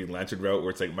them to go the Green Lantern route where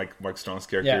it's like Mark Strong's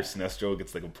character Sinestro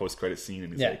gets like a post-credit scene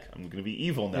and he's like, I'm going to be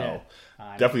evil now.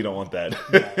 Definitely don't want that.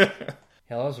 Yeah,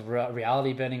 that was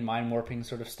reality bending, mind warping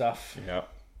sort of stuff. Yeah.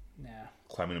 Yeah.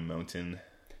 Climbing a mountain.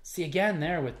 See, again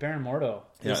there with Baron Mordo,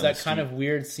 there's that kind of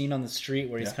weird scene on the street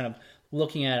where he's kind of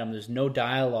looking at him. There's no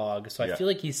dialogue, so I feel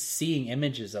like he's seeing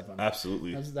images of him.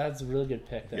 Absolutely. That's a really good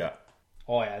pick there. Yeah.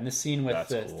 Oh yeah, and the scene with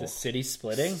the city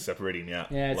splitting, separating, yeah,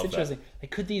 it's love interesting.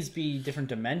 Like, could these be different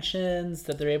dimensions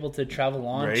that they're able to travel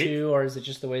on to, or is it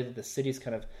just the way that the city's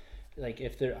kind of like,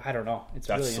 if they're, I don't know. It's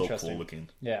really interesting. That's so cool looking.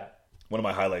 Yeah, one of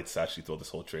my highlights actually throughout this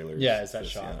whole trailer. Is that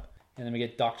shot. Yeah. And then we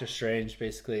get Doctor Strange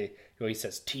basically. He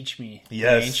says, "Teach me, the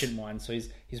Ancient One." So he's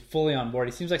fully on board.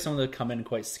 He seems like someone that come in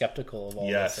quite skeptical of all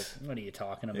this. Like, what are you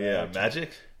talking about? Yeah,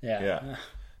 magic. Yeah.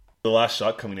 The last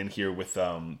shot coming in here with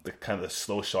the kind of the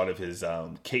slow shot of his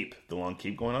cape, the long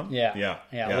cape going on. Yeah,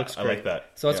 it looks great. I like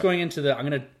that. So it's going into the. I'm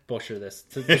going to butcher this.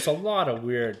 There's a lot of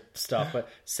weird stuff, but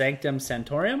Sanctum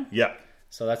Sanctorum. Yeah.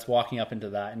 So that's walking up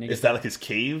into that. And is that like his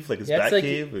cave, like his bat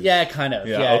cave? Yeah, kind of.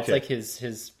 Yeah, it's like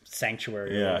his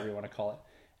sanctuary, or whatever you want to call it.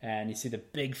 And you see the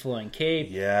big flowing cape.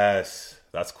 Yes,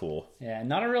 that's cool. Yeah,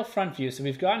 not a real front view. So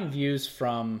we've gotten views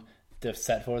from the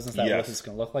set photos and stuff. What this is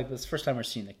going to look like. But it's the first time we're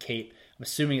seeing the cape. I'm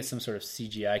assuming it's some sort of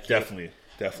CGI cape. Definitely.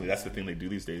 That's the thing they do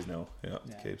these days now. Yeah,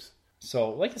 the capes.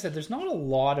 So, like I said, there's not a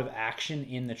lot of action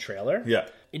in the trailer. Yeah.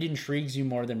 It intrigues you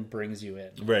more than brings you in.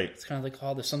 Right. It's kind of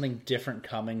like, there's something different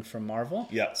coming from Marvel.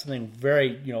 Yeah. Something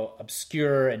very,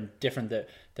 obscure and different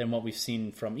than what we've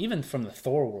seen even from the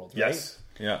Thor world, right? Yes.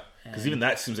 Yeah. Because even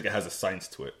that seems like it has a science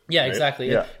to it. Yeah, right?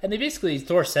 exactly. Yeah. And they basically,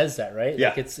 Thor says that, right? Yeah.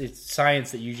 Like it's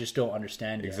science that you just don't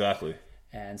understand yet. Exactly.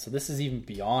 And so this is even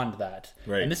beyond that.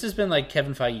 Right. And this has been like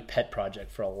Kevin Feige pet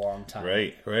project for a long time.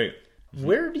 Right.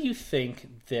 Where do you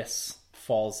think this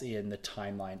falls in the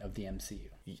timeline of the MCU?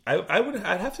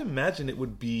 I'd have to imagine it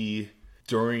would be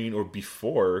during or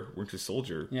before Winter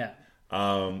Soldier. Yeah.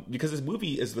 Because this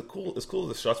movie is as cool as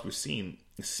the shots we've seen,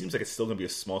 it seems like it's still going to be a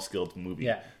small-scaled movie.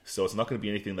 Yeah. So it's not going to be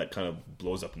anything that kind of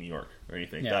blows up New York or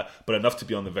anything like that, but enough to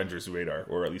be on the Avengers radar,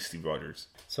 or at least Steve Rogers.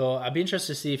 So I'd be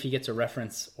interested to see if he gets a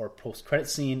reference or post-credit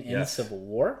scene in Civil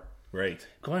War. Right.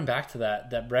 Going back to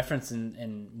that reference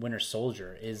in Winter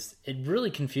Soldier, it really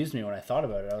confused me when I thought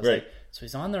about it. I was like, so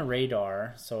he's on the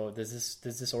radar. So does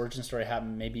this origin story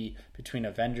happen maybe between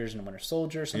Avengers and Winter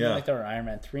Soldier, something like that, or Iron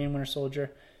Man 3 and Winter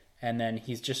Soldier? And then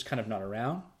he's just kind of not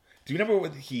around. Do you remember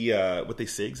what they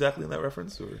say exactly in that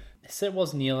reference? Or? Sid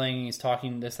was kneeling. He's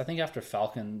talking this. I think after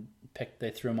Falcon they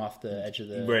threw him off the edge of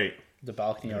the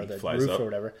balcony or the roof or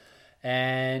whatever,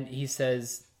 and he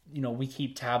says, we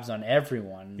keep tabs on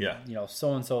everyone. Yeah.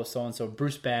 So and so,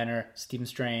 Bruce Banner, Stephen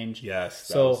Strange. Yes,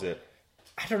 that was it.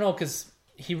 I don't know, because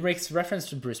he makes reference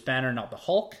to Bruce Banner, not the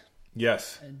Hulk.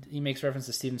 Yes. He makes reference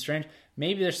to Stephen Strange.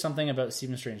 Maybe there's something about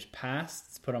Stephen Strange's past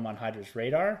that's put him on Hydra's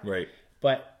radar. Right.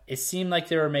 But it seemed like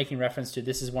they were making reference to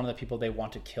this is one of the people they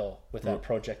want to kill with that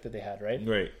project that they had, right?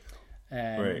 Right.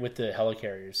 And with the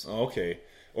helicarriers. Oh, okay.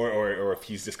 Or if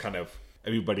he's just kind of,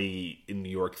 everybody in New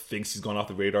York thinks he's gone off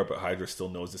the radar, but Hydra still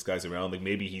knows this guy's around. Like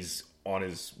maybe he's on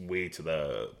his way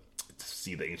to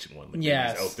see the Ancient One. Like he's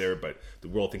out there, but the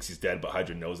world thinks he's dead, but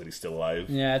Hydra knows that he's still alive.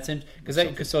 Yeah, it's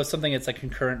so it's something that's like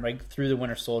concurrent, right, through the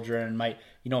Winter Soldier, and might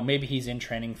maybe he's in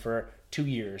training for 2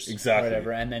 years, exactly, or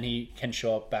whatever, and then he can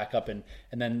show up back up, and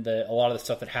then a lot of the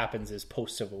stuff that happens is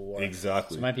post Civil War.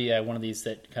 Exactly. So it might be one of these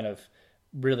that kind of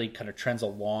really kind of trends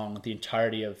along the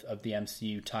entirety of the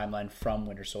MCU timeline from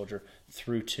Winter Soldier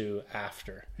through to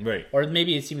after. Right. Or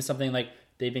maybe it's even something like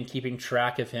they've been keeping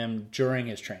track of him during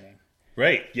his training.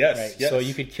 Right. Yes. Right. Yes. So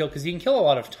you could because you can kill a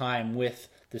lot of time with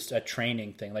this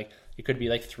training thing. Like it could be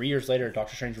like 3 years later,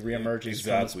 Doctor Strange reemerges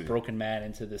from this broken man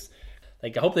into this.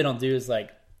 Like I hope they don't do is like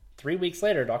 3 weeks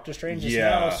later, Doctor Strange is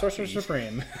now Sorcerer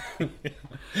Supreme.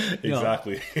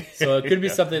 Exactly. So it could be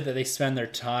something that they spend their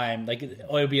time, like, it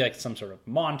would be like some sort of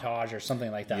montage or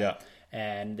something like that. Yeah.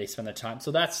 And they spend their time.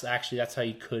 So that's how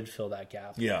you could fill that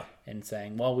gap. Yeah. And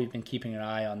saying, well, we've been keeping an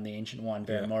eye on the Ancient One,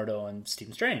 Baron Mordo, and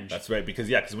Stephen Strange. That's right. Because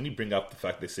when you bring up the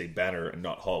fact they say Banner and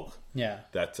not Hulk,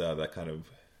 that kind of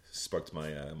sparked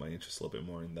my my interest a little bit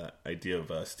more in that idea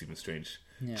of Stephen Strange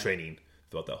training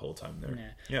throughout that whole time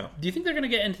there. Yeah. Do you think they're going to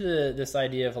get into this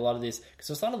idea of a lot of these? Because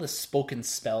there's a lot of the spoken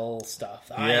spell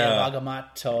stuff. Eye of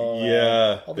Agamotto.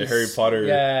 Yeah. The Harry Potter.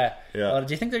 Yeah.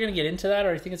 Do you think they're going to get into that, or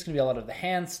do you think it's going to be a lot of the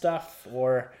hand stuff?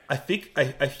 Or I think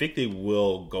they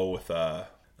will go with a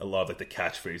lot of like the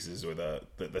catchphrases or the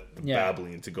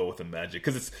babbling to go with the magic,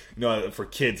 because it's for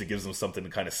kids it gives them something to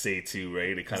kind of say too,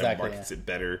 right? It kind of markets it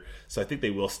better. So I think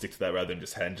they will stick to that rather than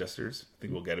just hand gestures. I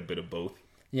think we'll get a bit of both.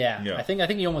 Yeah. I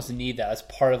think you almost need that as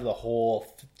part of the whole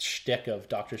shtick of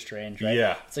Doctor Strange, right?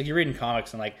 Yeah. It's like you're reading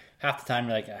comics and like half the time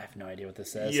you're like, I have no idea what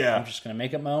this says. Yeah. I'm just going to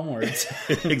make up my own words.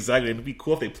 Exactly. It'd be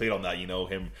cool if they played on that,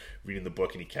 him reading the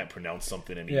book and he can't pronounce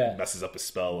something and he messes up a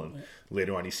spell, and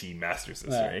later on you see he masters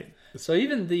this, right? So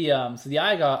even the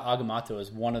Eye of Agamotto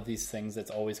is one of these things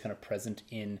that's always kind of present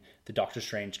in the Doctor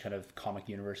Strange kind of comic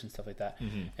universe and stuff like that.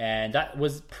 Mm-hmm. And that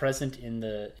was present in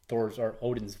the Thor's or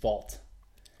Odin's vault.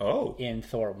 In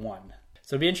Thor 1.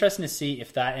 So it'd be interesting to see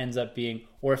if that ends up being,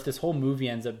 or if this whole movie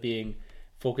ends up being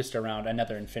focused around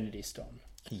another Infinity Stone.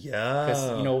 Yeah.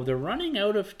 Because, they're running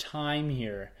out of time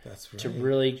here to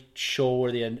really show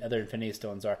where the other Infinity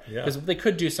Stones are. Because they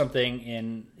could do something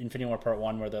in Infinity War Part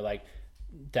 1 where they're like,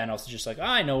 Thanos is just like,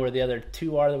 I know where the other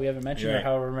 2 are that we haven't mentioned, or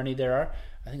however many there are.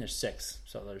 I think there's 6,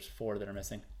 so there's 4 that are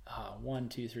missing. 1,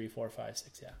 2, 3, 4, 5,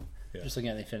 6, Just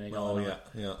looking at the Infinity Gauntlet.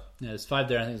 Yeah, there's 5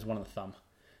 there. I think there's 1 on the thumb.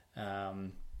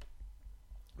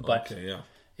 But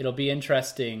it'll be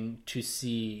interesting to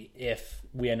see if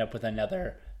we end up with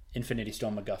another Infinity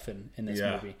Stone MacGuffin in this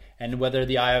movie, and whether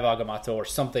the Eye of Agamotto or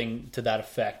something to that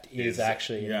effect is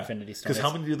actually an Infinity Stone. Because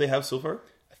how many do they have so far?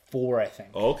 4, I think.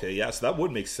 So that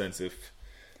would make sense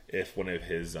if one of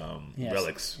his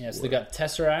relics. Yes, they got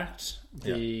Tesseract,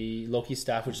 the Loki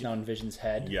staff, which is now in Vision's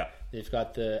head. Yeah, they've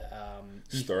got the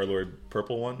Star-Lord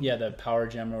purple one. Yeah, the Power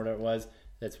Gem or whatever it was.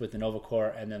 That's with the Nova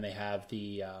Corps, and then they have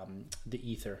the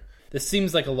Ether. This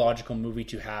seems like a logical movie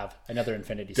to have another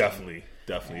Infinity Stone.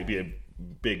 Definitely. It'd be a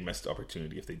big missed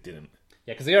opportunity if they didn't.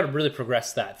 Yeah, because they got to really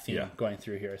progress that theme going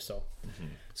through here. So,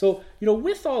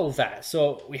 with all of that,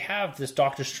 so we have this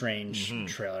Doctor Strange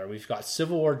trailer. We've got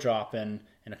Civil War dropping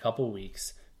in a couple of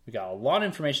weeks. We got a lot of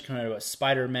information coming out about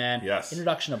Spider-Man. Yes.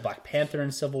 Introduction of Black Panther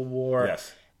in Civil War.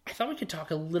 Yes. I thought we could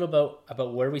talk a little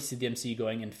about where we see the MCU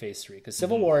going in Phase 3. Because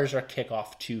Civil War is our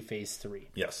kickoff to Phase 3.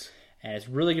 Yes. And it's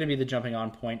really going to be the jumping on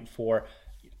point for,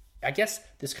 I guess,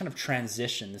 this kind of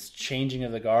transition, this changing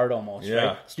of the guard almost,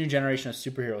 right? This new generation of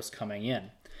superheroes coming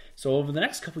in. So over the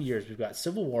next couple of years, we've got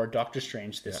Civil War, Doctor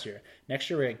Strange this year.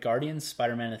 Next year, we got Guardians,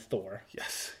 Spider-Man, and Thor.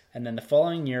 Yes. And then the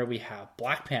following year, we have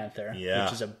Black Panther,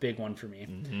 which is a big one for me.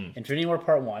 Infinity War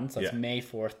Part 1, so that's May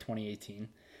 4th, 2018.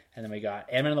 And then we got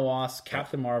Ant-Man and the Wasp,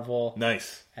 Captain Marvel.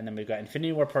 Nice. And then we've got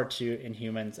Infinity War Part 2,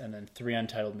 Inhumans, and then 3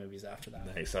 untitled movies after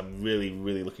that. Nice. I'm really,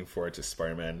 really looking forward to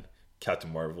Spider-Man,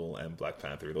 Captain Marvel, and Black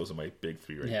Panther. Those are my big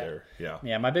 3 there.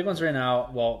 Yeah, my big ones right now,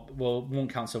 won't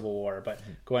count Civil War, but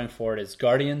going forward is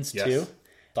Guardians 2,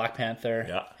 Black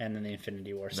Panther, and then the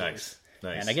Infinity War series. Nice.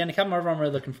 And again, Captain Marvel I'm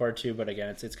really looking forward to, but again,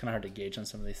 it's kind of hard to gauge on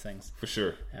some of these things. For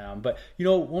sure. But,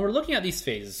 when we're looking at these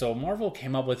phases, so Marvel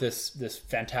came up with this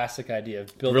fantastic idea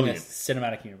of building a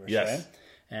cinematic universe, right?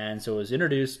 And so it was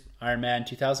introduced, Iron Man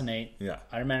 2008,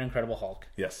 Iron Man Incredible Hulk.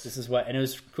 Yes. This is and it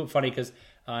was funny because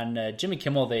on Jimmy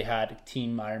Kimmel, they had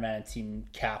Team Iron Man and Team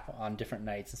Cap on different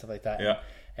nights and stuff like that. Yeah.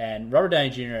 And Robert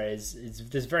Downey Jr. is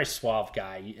this very suave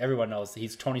guy. Everyone knows that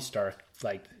he's Tony Stark,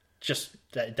 like, just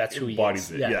that's who he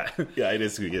embodies is. It. Yeah, it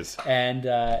is who he is.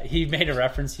 And he made a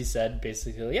reference. He said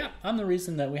basically, I'm the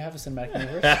reason that we have a cinematic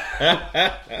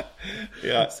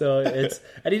universe. So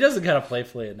and he does it kind of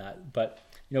playfully in that. But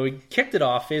we kicked it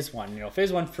off Phase 1.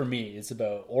 Phase 1 for me is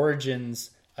about origins,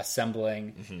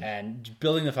 assembling, and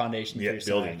building the foundation for your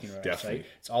cinematic universe. Definitely. Right?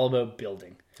 It's all about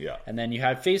building. Yeah. And then you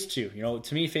have Phase 2.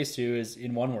 To me, Phase 2 is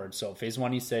in one word. So Phase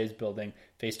 1 you say is building.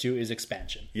 Phase 2 is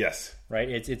expansion. Yes. Right?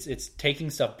 It's taking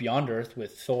stuff beyond Earth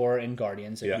with Thor and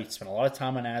Guardians. We spend a lot of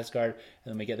time on Asgard,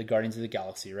 and then we get the Guardians of the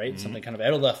Galaxy, right? Something kind of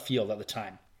out of left field at the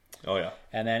time. Oh, yeah.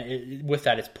 And then with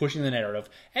that, it's pushing the narrative,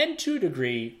 and to a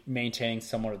degree, maintaining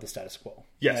somewhat of the status quo.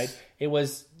 Yes.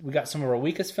 Right? We got some of our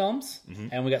weakest films,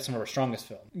 and we got some of our strongest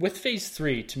films. With Phase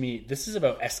 3, to me, this is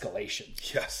about escalation.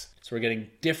 Yes. So we're getting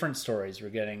different stories. We're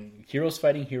getting heroes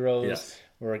fighting heroes. Yes.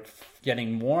 we're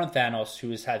getting more on Thanos,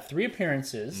 who has had 3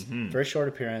 appearances, very short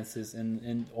appearances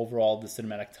in overall the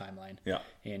cinematic timeline. Yeah.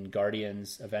 In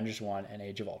Guardians, Avengers 1, and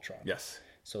Age of Ultron. Yes.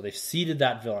 So they've seeded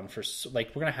that villain for, like,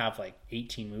 we're going to have like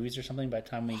 18 movies or something by the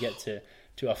time we get to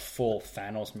a full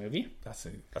Thanos movie. That's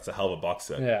a hell of a box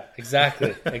set. Yeah,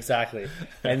 exactly.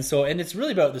 And it's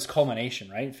really about this culmination,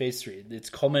 right? Phase 3. It's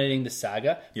culminating the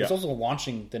saga. Yeah. It's also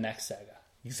launching the next saga.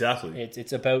 Exactly.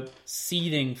 It's about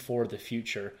seeding for the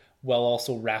future while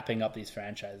also wrapping up these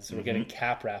franchises. So we're getting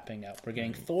Cap wrapping up. We're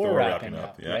getting Thor wrapping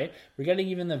up, yeah. right? We're getting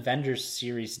even the Avengers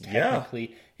series.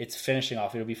 Technically, it's finishing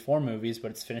off. It'll be 4 movies,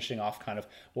 but it's finishing off kind of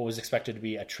what was expected to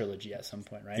be a trilogy at some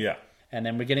point, right? Yeah. And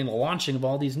then we're getting the launching of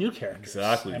all these new characters.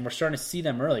 Exactly. And we're starting to see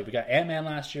them early. We got Ant-Man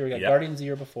last year. We got Guardians the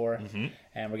year before.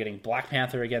 And we're getting Black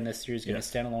Panther again this series. Getting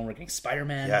standalone. We're getting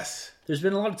Spiderman. Yes. There's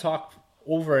been a lot of talk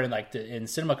over in in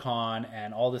CinemaCon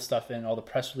and all this stuff and all the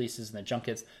press releases and the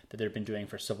junkets that they've been doing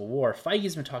for Civil War.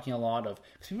 Feige's been talking a lot of,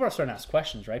 because people are starting to ask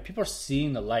questions, right? People are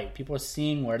seeing the light. People are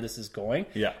seeing where this is going.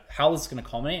 Yeah. How this is going to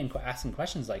culminate, and asking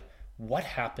questions like, what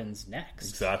happens next?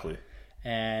 Exactly.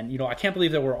 And, I can't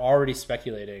believe that we're already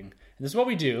speculating. And this is what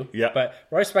we do. Yeah. But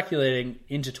we're already speculating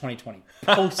into 2020,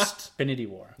 post-Infinity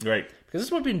War. Right. Because this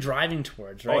is what we've been driving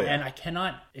towards, right? Oh, yeah. And I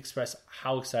cannot express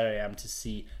how excited I am to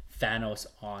see Thanos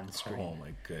on screen. Oh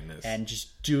my goodness. And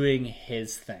just doing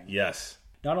his thing. Yes.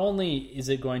 Not only is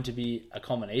it going to be a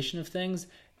culmination of things,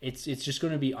 it's just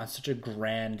going to be on such a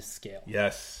grand scale.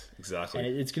 Yes, exactly.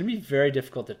 And it's going to be very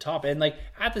difficult to top. And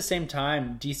at the same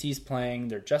time, DC's playing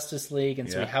their Justice League, and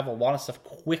so we have a lot of stuff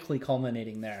quickly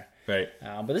culminating there. Right.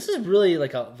 But this is really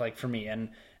like for me, and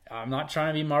I'm not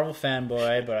trying to be Marvel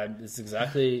fanboy, but it's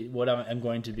exactly what I'm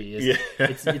going to be.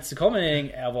 It's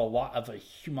culminating of a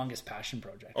humongous passion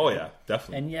project. Oh yeah,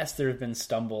 definitely. And yes, there have been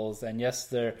stumbles, and yes,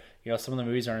 some of the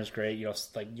movies aren't as great.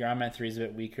 Like your Iron Man 3 is a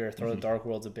bit weaker, Thor: The Dark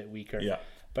World's a bit weaker. Yeah.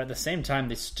 But at the same time,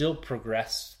 they still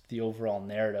progress the overall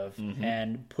narrative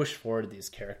and push forward these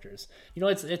characters.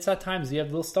 It's at times you have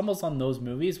little stumbles on those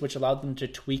movies which allowed them to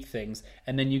tweak things,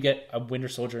 and then you get a Winter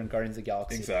Soldier and Guardians of the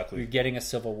Galaxy. Exactly. You're getting a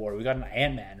Civil War. We got an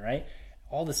Ant-Man, right?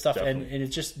 All this stuff, and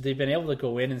it's just they've been able to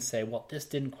go in and say, well, this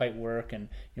didn't quite work, and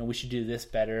we should do this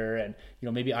better, and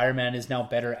maybe Iron Man is now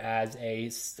better as a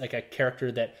character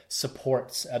that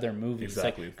supports other movies,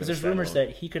 exactly, because there's rumors that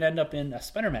he could end up in a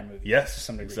Spiderman movie. Yes, to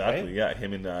some degree, exactly, right? Yeah,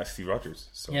 him and Steve Rogers.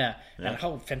 So, yeah, and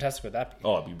how fantastic would that be?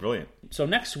 Oh, it'd be brilliant. So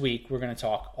next week we're going to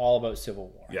talk all about Civil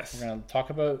War. Yes, we're going to talk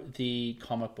about the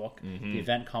comic book, the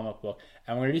event comic book,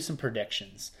 and we're going to do some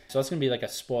predictions. So it's going to be like a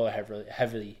spoiler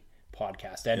heavy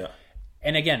podcast, and. Yeah.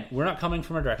 And again, we're not coming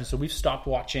from a direction, so we've stopped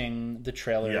watching the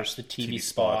trailers, the TV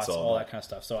spots, all that kind of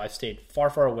stuff. So I've stayed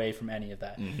far away from any of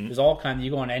that. There's all kinds. You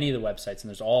go on any of the websites, and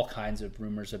there's all kinds of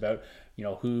rumors about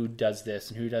who does this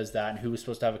and who does that, and who was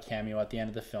supposed to have a cameo at the end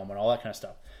of the film, and all that kind of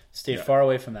stuff. Stay far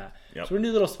away from that. Yep. So we're gonna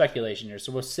do a little speculation here.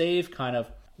 So we'll save kind of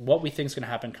what we think is going to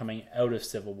happen coming out of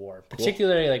Civil War,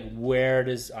 particularly like where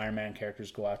does Iron Man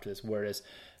characters go after this? Where does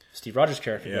Steve Rogers'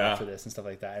 character go after this and stuff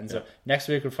like that. And so next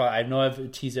week, I know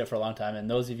I've teased it for a long time, and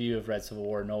those of you who have read Civil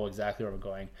War know exactly where we're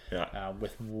going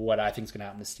with what I think is going to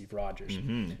happen to Steve Rogers.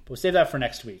 But we'll save that for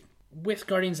next week. With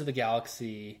Guardians of the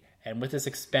Galaxy and with this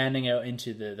expanding out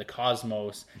into the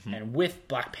cosmos and with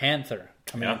Black Panther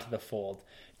coming into the fold,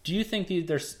 do you think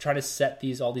they're trying to set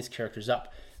all these characters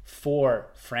up for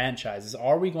franchises?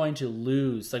 Are we going to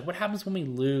lose? Like, what happens when we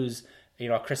lose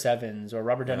Chris Evans or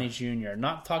Robert Downey Jr.,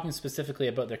 not talking specifically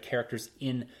about their characters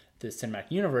in the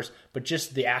cinematic universe, but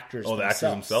just the actors themselves. The actors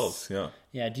themselves, yeah.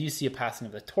 Yeah, do you see a passing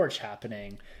of the torch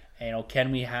happening?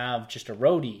 Can we have just a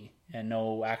roadie and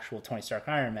no actual Tony Stark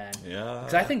Iron Man? Yeah.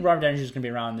 Because I think Robert Downey Jr. is going to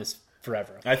be around this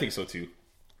forever. I think so, too.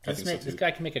 This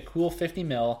guy can make a cool $50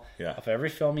 million of every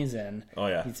film he's in. Oh,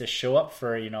 yeah. He needs to show up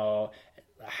for,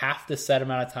 half the set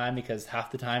amount of time, because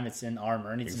half the time it's in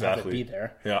armor and he doesn't have to be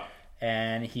there. Yeah.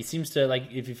 And he seems to,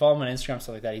 if you follow him on Instagram,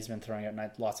 stuff like that, he's been throwing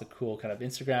out lots of cool kind of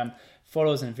Instagram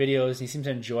photos and videos. He seems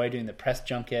to enjoy doing the press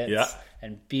junkets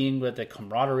and being with the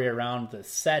camaraderie around the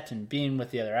set and being with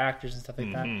the other actors and stuff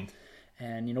like that.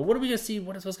 And, what are we going to see?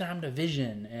 What's going to happen to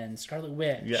Vision and Scarlet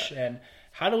Witch? Yeah. And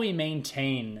how do we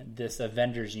maintain this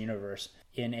Avengers universe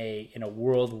in a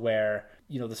world where,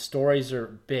 the stories are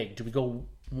big? Do we go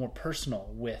more personal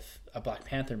with a Black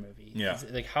Panther movie? Yeah.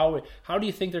 How do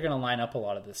you think they're going to line up a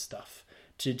lot of this stuff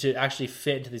to actually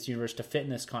fit into this universe, to fit in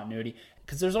this continuity?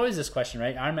 Because there's always this question,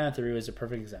 right? Iron Man 3 is a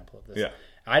perfect example of this. Yeah.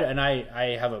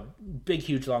 I have a big,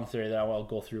 huge, long theory that I'll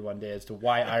go through one day as to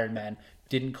why Iron Man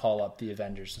didn't call up the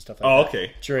Avengers and stuff like that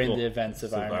during the events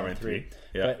of Iron Man 3.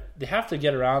 Yeah. But they have to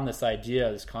get around this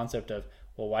idea, this concept of,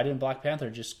 well, why didn't Black Panther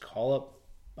just call up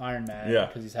Iron Man?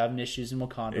 Because he's having issues in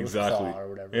Wakanda with Claw or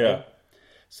whatever. Yeah. Right?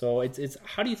 So it's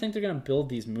how do you think they're going to build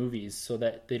these movies so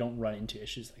that they don't run into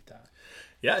issues like that?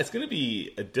 Yeah, it's going to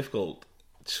be a difficult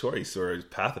choice or a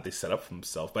path that they set up for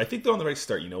themselves. But I think they're on the right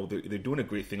start. They're doing a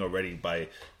great thing already by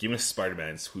giving us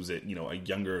Spider-Man, who's a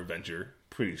younger Avenger.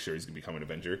 Pretty sure he's going to become an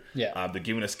Avenger. Yeah. They're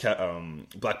giving us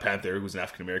Black Panther, who's an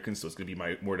African American, so it's going to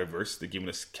be more diverse. They're giving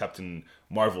us Captain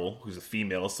Marvel, who's a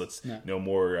female, so it's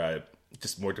more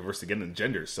just more diverse again in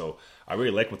gender. So I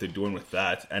really like what they're doing with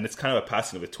that, and it's kind of a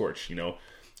passing of the torch.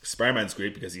 Spider-Man's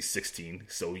great because he's 16,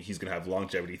 so he's going to have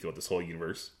longevity throughout this whole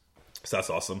universe. So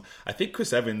that's awesome. I think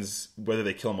Chris Evans, whether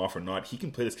they kill him off or not, he can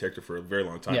play this character for a very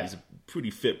long time. Yeah. He's a pretty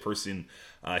fit person.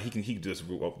 He can do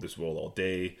this role all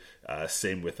day.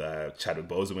 Same with Chadwick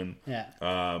Boseman.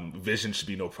 Yeah. Vision should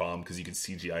be no problem because you can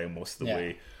CGI him most of the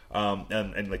way.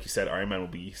 And like you said, Iron Man will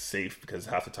be safe because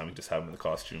half the time you just have him in the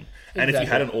costume. Exactly. And if you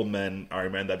had an old man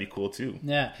Iron Man, that'd be cool too.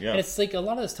 Yeah. And it's like a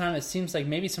lot of this time, it seems like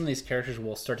maybe some of these characters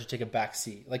will start to take a back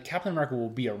seat. Like Captain America will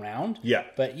be around. Yeah.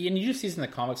 But and you just see this in the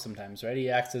comics sometimes, right? He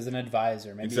acts as an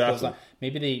advisor. Maybe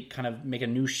maybe they kind of make a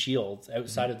new Shield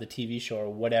outside of the TV show or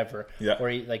whatever. Yeah. Or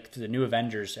he, like the new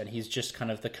Avengers, and he's just kind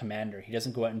of the commander. He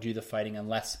doesn't go out and do the fighting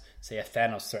unless, say, a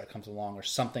Thanos threat comes along or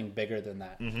something bigger than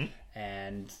that. Mm-hmm.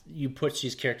 And you put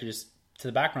these characters to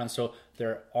the background so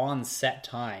their on set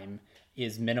time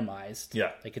is minimized.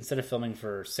 Yeah. Like instead of filming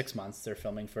for 6 months, they're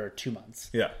filming for 2 months.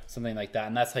 Yeah. Something like that.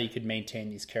 And that's how you could maintain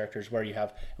these characters where you have,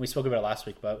 and we spoke about it last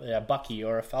week, about a Bucky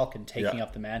or a Falcon taking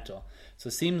up the mantle. So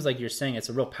it seems like you're saying it's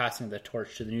a real passing of the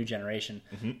torch to the new generation,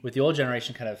 with the old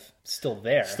generation kind of still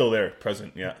there. Still there,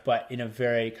 present, yeah. But in a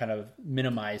very kind of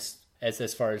minimized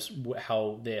as far as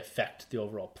how they affect the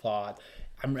overall plot.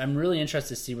 I'm really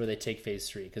interested to see where they take Phase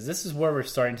 3, because this is where we're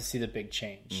starting to see the big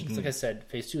change. It's like I said,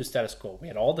 Phase 2 is status quo. We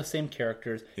had all the same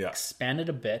characters, expanded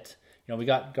a bit. We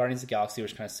got Guardians of the Galaxy,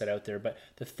 which kind of set out there, but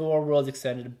the Thor world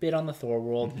extended a bit on the Thor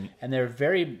world, and they're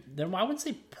I wouldn't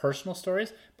say personal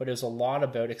stories, but it was a lot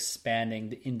about expanding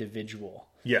the individual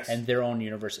and their own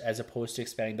universe, as opposed to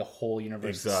expanding the whole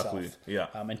universe itself. Yeah.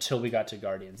 Until we got to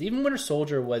Guardians. Even Winter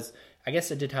Soldier was, I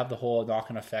guess it did have the whole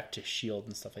knock-on effect to S.H.I.E.L.D.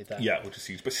 and stuff like that. Yeah, which is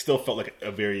huge, but still felt like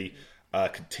a very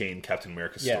contained Captain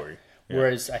America story. Yeah.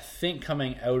 Whereas I think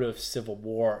coming out of Civil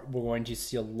War, we're going to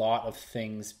see a lot of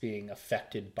things being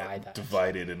affected by that.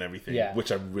 Divided and everything,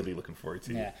 which I'm really looking forward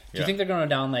to. Yeah. Do you think they're going to go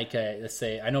down like, let's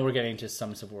say, I know we're getting into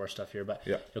some Civil War stuff here, but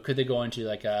could they go into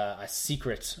like a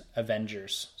secret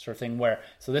Avengers sort of thing where,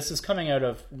 so this is coming out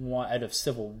of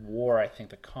Civil War, I think,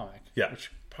 the comic. Yeah. Which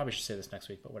probably should say this next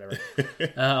week, but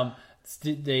whatever.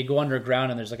 They go underground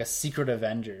and there's like a secret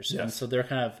Avengers, and so they're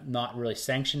kind of not really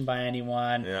sanctioned by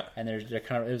anyone. And they're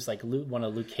kind of, it was like one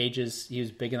of Luke Cage's. He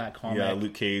was big in that comic. Yeah,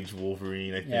 Luke Cage,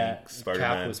 Wolverine, I think. Spiderman.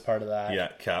 Cap was part of that. Yeah,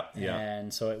 Cap. Yeah,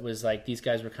 and so it was like these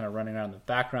guys were kind of running around in the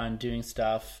background doing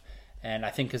stuff. And I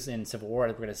think because in Civil War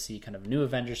we're going to see kind of new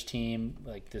Avengers team,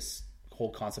 like this whole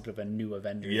concept of a new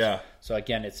Avengers. Yeah. So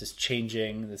again, it's just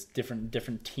changing this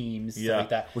different teams, stuff like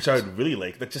that. Which I would really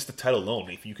like. That just the title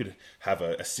alone. If you could have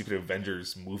a Secret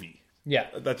Avengers movie. Yeah.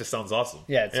 That just sounds awesome.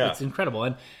 Yeah, it's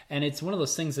incredible. And it's one of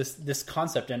those things, this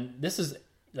concept, and this is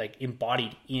like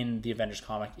embodied in the Avengers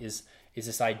comic, is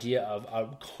this idea of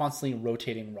a constantly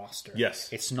rotating roster. Yes.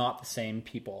 It's not the same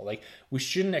people. Like, we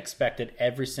shouldn't expect that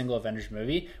every single Avengers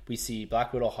movie we see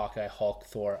Black Widow, Hawkeye, Hulk,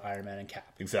 Thor, Iron Man, and Cap.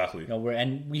 Exactly.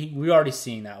 We're already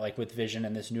seeing that, like with Vision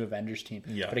and this new Avengers team.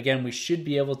 Yeah. But again, we should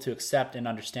be able to accept and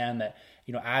understand that,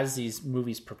 as these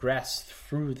movies progress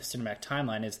through the cinematic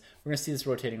timeline, is we're going to see this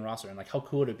rotating roster. And like, how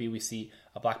cool would it be we see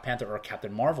a Black Panther or a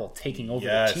Captain Marvel taking over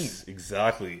the team? Yes,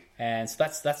 exactly. And so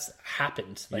that's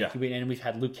happened. And we've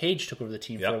had Luke Cage took over the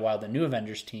team for a while, the new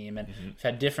Avengers team, and we've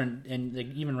had different, and like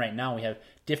even right now we have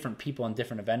different people in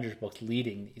different Avengers books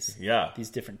leading these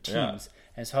different teams.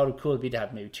 And so how cool it would be to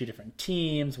have maybe two different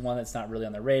teams, one that's not really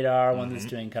on the radar, one that's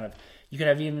doing kind of, you could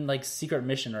have even like Secret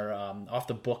Mission or off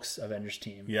the books Avengers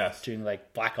team. Yes. Doing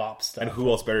like Black Ops stuff. And who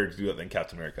else better to do that than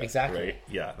Captain America? Exactly. Right?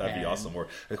 Yeah, that'd be awesome. Or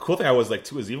the cool thing I always like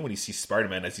too is even when you see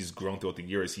Spider-Man as he's grown throughout the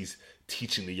years, he's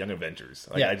teaching the young Avengers.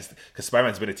 Because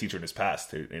Spider-Man's been a teacher in his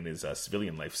past, in his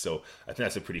civilian life. So I think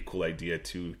that's a pretty cool idea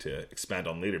too to expand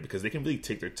on later, because they can really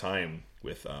take their time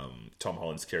with Tom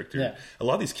Holland's character. Yeah. A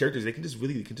lot of these characters, they can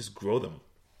just grow them.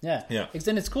 Yeah.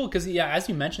 And it's cool because, as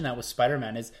you mentioned that with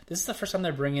Spider-Man, this is the first time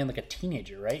they're bringing in like a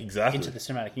teenager, right? Exactly. Into the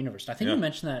cinematic universe. And I think we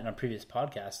mentioned that in a previous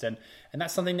podcast. And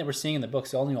that's something that we're seeing in the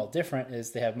books. All new, all different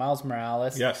is they have Miles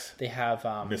Morales. Yes. They have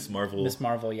Miss Marvel.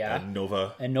 And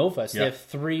Nova. So they have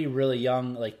three really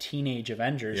young, like teenage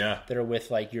Avengers that are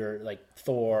with like your like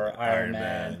Thor, Iron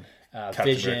Man,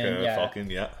 Vision, America, Falcon,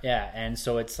 yeah, and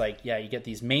so it's like, you get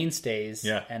these mainstays,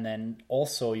 and then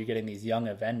also you're getting these young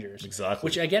Avengers, exactly.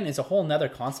 Which again is a whole nother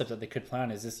concept that they could play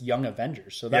on, is this young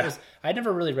Avengers. So that is, I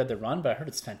never really read the run, but I heard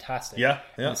it's fantastic. In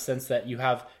the sense that you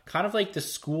have kind of like the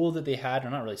school that they had, or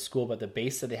not really school, but the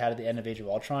base that they had at the end of Age of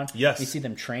Ultron. Yes, you see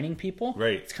them training people.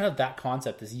 Right, it's kind of that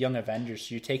concept, this young Avengers.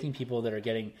 So you're taking people that are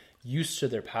getting used to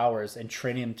their powers and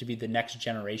training them to be the next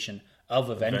generation of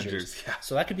Avengers.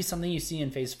 So that could be something you see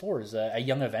in Phase 4, is a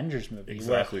young Avengers movie.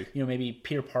 Exactly. Where, maybe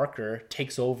Peter Parker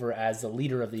takes over as the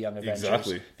leader of the young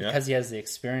Avengers. Because he has the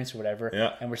experience or whatever.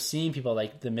 And we're seeing people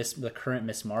like the current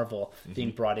Miss Marvel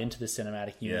being brought into the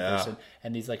cinematic universe,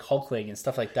 and these like Hulkling and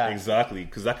stuff like that. Exactly,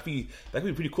 because that could be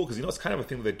pretty cool, because it's kind of a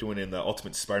thing that they're doing in the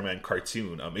Ultimate Spider-Man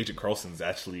cartoon. Agent Coulson's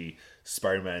actually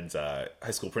Spider-Man's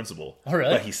high school principal. Oh,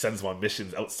 really? But he sends him on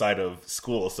missions outside of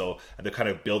school, and they're kind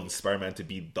of building Spider-Man to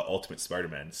be the ultimate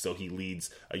Spider-Man. So he leads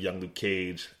a young Luke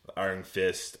Cage, Iron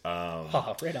Fist,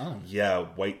 right on. Yeah,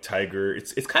 White Tiger.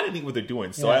 It's kind of neat what they're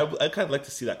doing. So I kind of like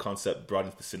to see that concept brought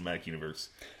into the cinematic universe.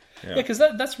 Yeah, because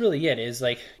that's really it. Is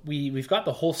like we've got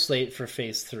the whole slate for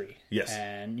Phase 3. Yes,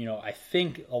 and I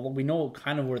think we know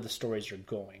kind of where the stories are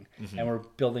going, and we're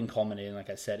building, culminating, like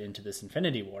I said, into this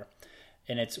Infinity War,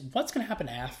 and it's what's going to happen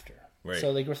after. Right.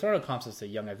 So like we're throwing out concepts of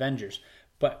young Avengers,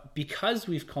 but because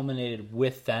we've culminated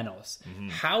with Thanos,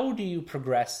 how do you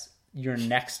progress your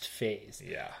next phase?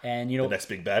 Yeah, and the next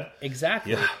big bad.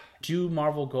 Exactly. Yeah. Do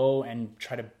Marvel go and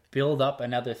try to build up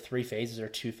another 3 phases or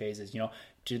 2 phases?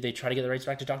 Do they try to get the rights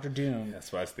back to Doctor Doom?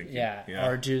 That's what I was thinking. Yeah.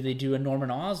 Or do they do a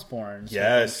Norman Osborn?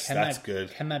 Yes, that's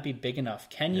good. Can that be big enough?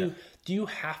 Do you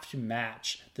have to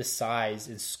match the size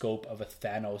and scope of a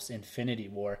Thanos Infinity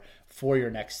War for your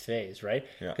next phase, right?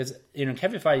 Because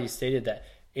Kevin Feige stated that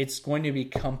it's going to be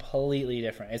completely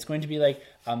different. It's going to be like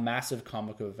a massive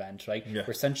comic event, like where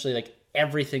essentially like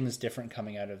everything's different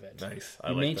coming out of it. Nice.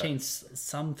 You maintain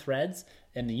some threads,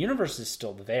 and the universe is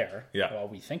still there. Well,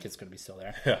 we think it's going to be still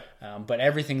there. But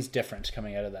everything's different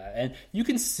coming out of that. And you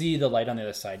can see the light on the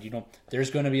other side. There's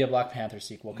going to be a Black Panther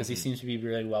sequel, because he seems to be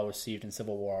really well received in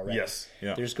Civil War already. Yes.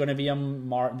 Yeah. There's going to be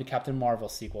the Captain Marvel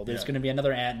sequel. There's going to be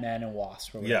another Ant-Man and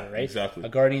Wasp or whatever, right? Exactly. A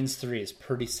Guardians 3 is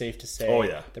pretty safe to say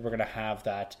that we're going to have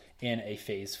that in a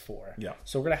Phase 4.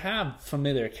 So we're going to have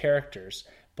familiar characters,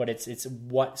 but it's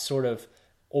what sort of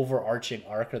overarching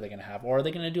arc are they going to have, or are they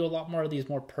going to do a lot more of these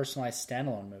more personalized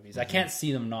standalone movies? I can't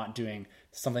see them not doing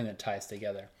something that ties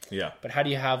together. But how do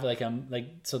you have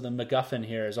so the MacGuffin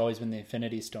here has always been the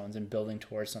Infinity Stones, and building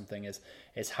towards something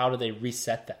is how do they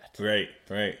reset that?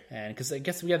 Right. And because I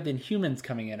guess we have the Inhumans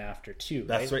coming in after too.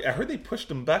 That's right. I heard they pushed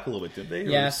them back a little bit, did they?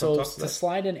 Yeah. So to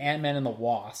slide in Ant-Man and the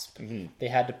Wasp, they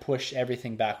had to push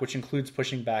everything back, which includes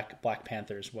pushing back Black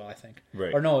Panther as well, I think.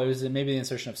 Right. Or no, it was maybe the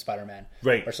insertion of Spider-Man.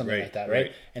 Right. Or something like that.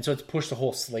 Right. And so it's pushed the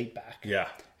whole slate back. Yeah.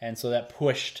 And so that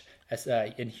pushed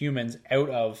Inhumans out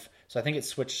of. So I think it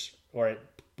switched, or it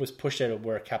was pushed out of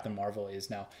where Captain Marvel is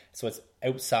now. So it's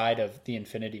outside of the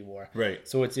Infinity War. Right.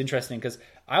 So it's interesting, because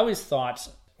I always thought,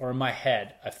 or in my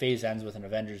head, a phase ends with an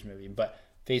Avengers movie, but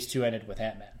Phase 2 ended with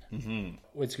Ant-Man. It's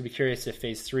going to be curious if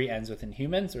Phase 3 ends with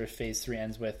Inhumans, or if Phase 3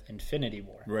 ends with Infinity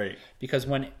War. Right. Because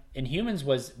when Inhumans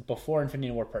was before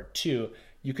Infinity War Part 2,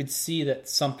 you could see that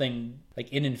something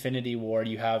like in Infinity War,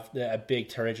 you have a big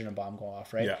Terrigen bomb go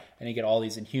off, right? Yeah. And you get all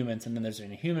these Inhumans, and then there's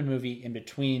an Inhuman movie in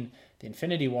between the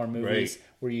Infinity War movies,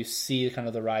 where you see kind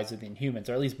of the rise of the Inhumans,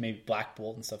 or at least maybe Black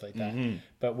Bolt and stuff like that.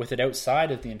 But with it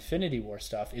outside of the Infinity War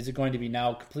stuff, is it going to be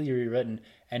now completely rewritten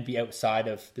and be outside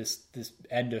of this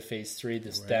end of Phase 3,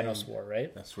 this Thanos War,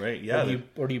 right? That's right. Yeah.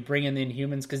 Or do you bring in the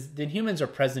Inhumans? Because the Inhumans are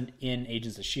present in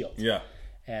Agents of S.H.I.E.L.D. Yeah.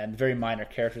 And very minor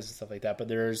characters and stuff like that. But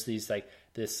there's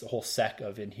this whole sect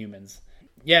of Inhumans.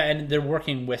 Yeah, and they're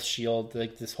working with S.H.I.E.L.D.,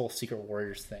 like this whole Secret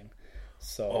Warriors thing.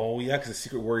 So, because the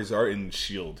Secret Warriors are in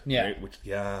S.H.I.E.L.D.,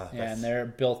 right? And they're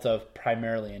built of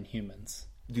primarily Inhumans.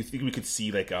 Do you think we could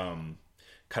see like kind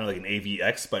of like an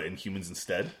AVX, but Inhumans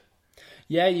instead?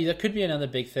 Yeah, that could be another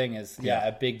big thing.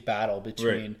 A big battle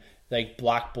between like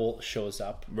Black Bolt shows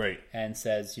up, and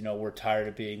says, we're tired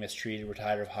of being mistreated, we're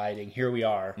tired of hiding. Here we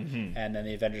are, and then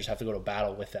the Avengers have to go to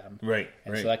battle with them,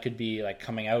 So that could be like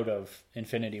coming out of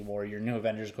Infinity War. Your new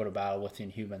Avengers go to battle with the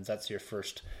Inhumans. That's your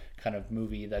first kind of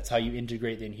movie. That's how you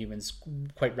integrate the Inhumans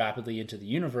quite rapidly into the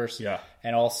universe,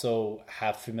 and also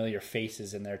have familiar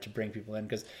faces in there to bring people in.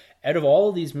 Because out of all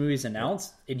of these movies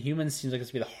announced, Inhumans seems like it's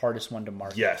to be the hardest one to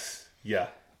market. Yes. Yeah.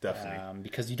 definitely.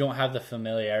 Because you don't have the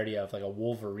familiarity of like a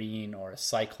Wolverine or a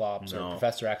Cyclops or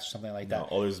Professor X or something like that.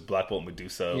 Oh, there's Black Bolt,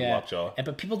 Medusa, Lockjaw.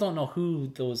 But people don't know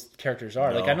who those characters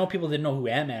are. Like, I know people didn't know who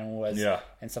Ant-Man was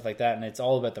and stuff like that, and it's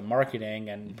all about the marketing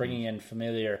and bringing in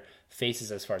familiar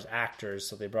faces as far as actors.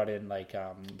 So they brought in like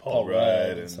Paul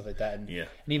Rudd and stuff like that, and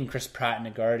even Chris Pratt in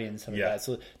The Guardian and stuff like that.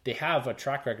 So they have a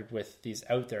track record with these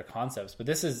out there concepts, but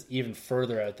this is even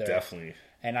further out there. Definitely.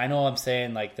 And I know I'm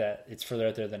saying like that it's further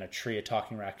out there than a tree, a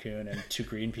talking raccoon, and two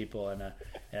green people and a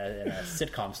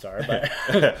sitcom star. But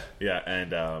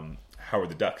and Howard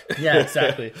the Duck. Yeah,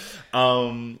 exactly.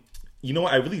 You know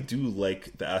what? I really do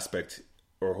like the aspect,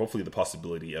 or hopefully the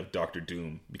possibility, of Doctor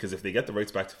Doom, because if they get the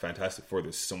rights back to Fantastic Four,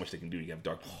 there's so much they can do. You can have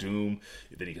Doctor Doom,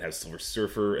 then you can have Silver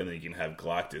Surfer, and then you can have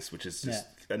Galactus, which is just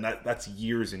and that's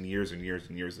years and years and years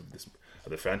and years of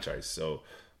the franchise. So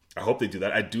I hope they do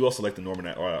that. I do also like the Norman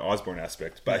Osborn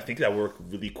aspect, but I think that would work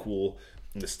really cool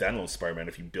in the standalone Spider-Man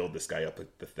if you build this guy up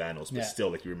like the Thanos. But still,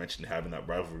 like you were mentioning, having that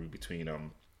rivalry between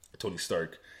Tony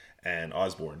Stark and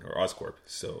Osborn or Oscorp.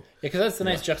 So because that's the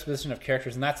nice juxtaposition of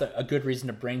characters, and that's a good reason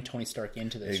to bring Tony Stark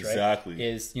into this. Exactly. Right?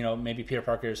 Is maybe Peter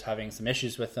Parker's having some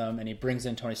issues with them, and he brings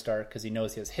in Tony Stark because he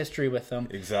knows he has history with them.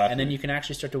 Exactly. And then you can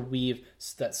actually start to weave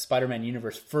that Spider-Man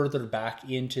universe further back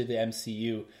into the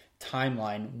MCU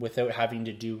timeline without having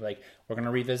to do like we're going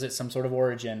to revisit some sort of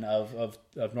origin of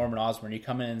Norman Osborn. You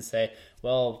come in and say,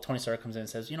 well, Tony Stark comes in and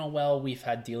says, we've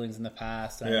had dealings in the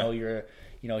past. I know you're,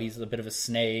 he's a bit of a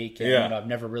snake, and I've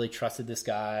never really trusted this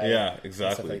guy. Yeah, exactly.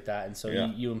 And stuff like that. And so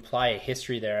you imply a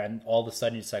history there, and all of a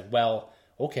sudden it's like, well,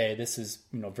 okay, this is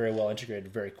very well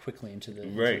integrated very quickly into the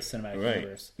cinematic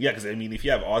universe. Yeah, because I mean, if you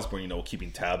have Osborn,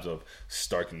 keeping tabs of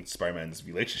Stark and Spider-Man's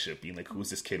relationship, being like, who's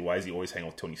this kid? Why is he always hanging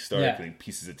with Tony Stark? And he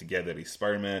pieces it together that he's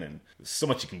Spider-Man, and there's so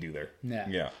much you can do there.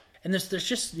 Yeah. And there's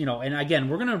just and again,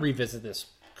 we're gonna revisit this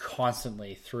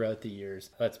constantly throughout the years.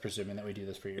 That's presuming that we do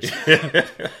this for years.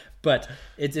 But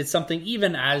it's something,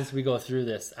 even as we go through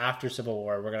this after Civil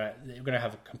War, we're gonna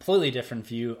have a completely different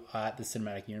view at the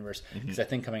cinematic universe, because I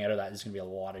think coming out of that there's gonna be a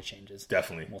lot of changes.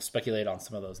 Definitely. We'll speculate on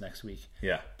some of those next week.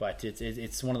 Yeah. But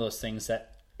it's one of those things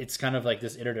that it's kind of like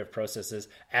this iterative process. Is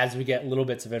as we get little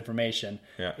bits of information,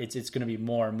 it's going to be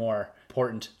more and more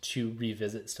important to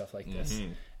revisit stuff like this.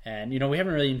 And we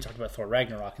haven't really even talked about Thor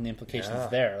Ragnarok and the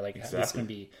implications there. Like, it's going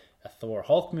to be a Thor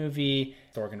Hulk movie.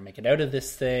 Thor going to make it out of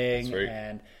this thing,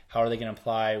 and how are they going to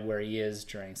apply where he is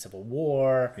during Civil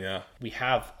War? Yeah, we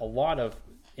have a lot of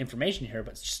information here,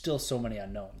 but still so many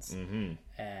unknowns.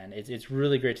 And it's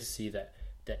really great to see that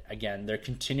again they're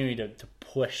continuing to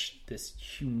push this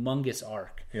humongous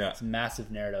arc, this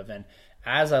massive narrative. And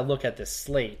as I look at this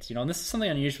slate, and this is something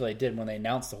unusual they did when they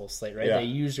announced the whole slate, right? They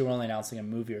usually were only announcing a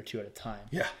movie or two at a time.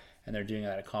 And they're doing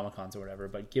that at Comic-Cons or whatever.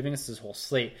 But giving us this whole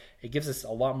slate, it gives us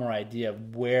a lot more idea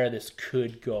of where this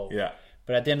could go.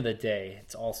 But at the end of the day,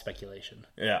 it's all speculation.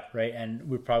 Right? And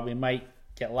we probably might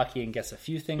get lucky and guess a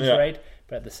few things right.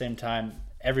 But at the same time,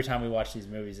 every time we watch these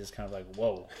movies, it's kind of like,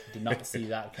 whoa, did not see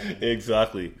that coming.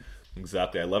 Exactly.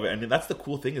 I love it. And that's the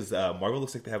cool thing is Marvel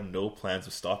looks like they have no plans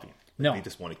of stopping. No. They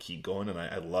just want to keep going, and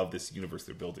I love this universe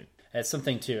they're building. It's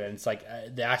something, too, and it's like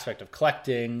the aspect of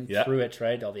collecting through it,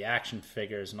 right? All the action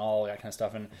figures and all that kind of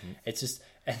stuff, and it's just...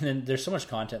 And then there's so much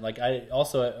content. Like,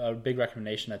 a big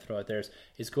recommendation I throw out there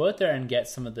is go out there and get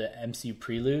some of the MCU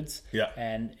preludes.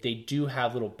 And they do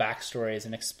have little backstories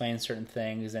and explain certain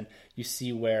things, and you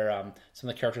see where some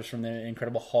of the characters from the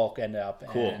Incredible Hulk end up.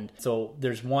 Cool. And so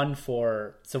there's one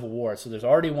for Civil War. So there's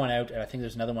already one out, and I think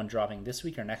there's another one dropping this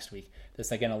week or next week.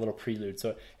 That's, again, a little prelude. So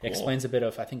it explains a bit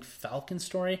of, I think, Falcon's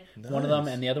story, one of them,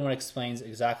 and the other one explains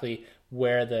exactly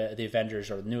where the Avengers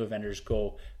or the new Avengers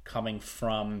go coming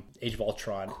from Age of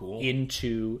Ultron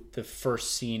into the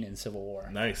first scene in Civil War.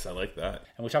 Nice, I like that.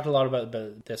 And we talked a lot about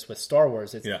this with Star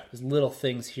Wars. It's there's little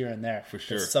things here and there for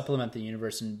sure that supplement the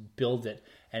universe and build it.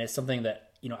 And it's something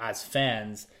that, as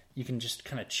fans, you can just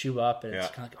kind of chew up, and it's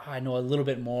kind of like, I know a little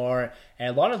bit more.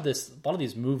 And a lot of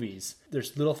these movies,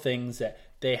 there's little things that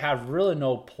they have really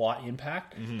no plot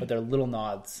impact, but they're little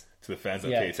nods to the fans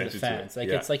that pay attention to it. Like,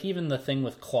 it's like even the thing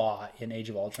with Claw in Age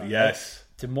of Ultron. Yes. Right?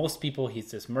 To most people, he's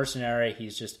this mercenary.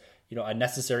 He's just, a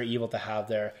necessary evil to have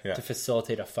there to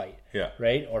facilitate a fight.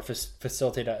 Right? Or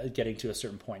facilitate getting to a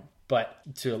certain point. But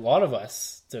to a lot of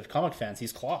us, to comic fans,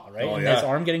 he's Claw, right? And his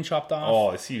arm getting chopped off. Oh,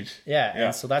 it's huge.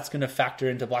 And so that's going to factor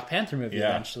into Black Panther movie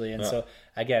eventually. And so,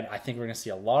 again, I think we're going to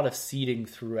see a lot of seeding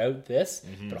throughout this,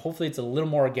 but hopefully it's a little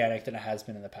more organic than it has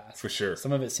been in the past. For sure.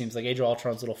 Some of it seems like Age of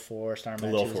Ultron's a little forced, Iron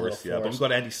Man 2 is a little forced. But we've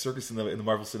got Andy Serkis in the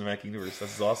Marvel Cinematic Universe.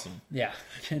 That's awesome.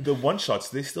 The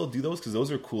one-shots, do they still do those? Because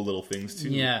those are cool little things,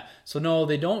 too. So, no,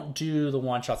 they don't do the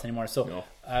one-shots anymore. So,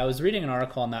 I was reading an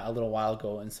article on that a little while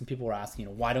ago, and some people were asking,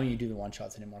 why don't you do the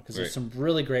one-shots anymore? Because there's some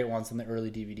really great ones in the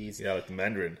early DVDs. Yeah, like the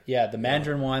Mandarin. Yeah, the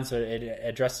Mandarin one, so it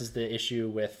addresses the issue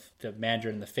with the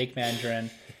Mandarin, the fake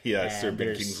Mandarin. Yeah, Sir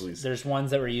Ben Kingsley's. There's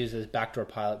ones that were used as backdoor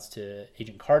pilots to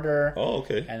Agent Carter. Oh,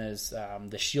 okay. And there's the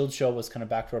S.H.I.E.L.D. show was kind of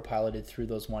backdoor piloted through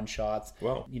those one-shots.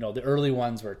 Wow. The early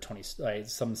ones were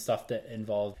some stuff that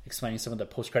involved explaining some of the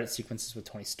post-credit sequences with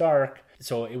Tony Stark.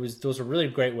 So those are really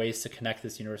great ways to connect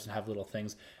this universe and have little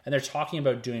things. And they're talking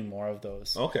about doing more of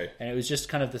those. Okay. And it was just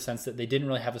kind of the sense that they didn't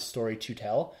really have a story to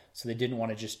tell, so they didn't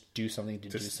want to just do something to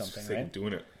do something, right?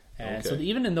 Doing it. And so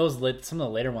even in those some of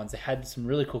the later ones, they had some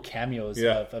really cool cameos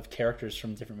of characters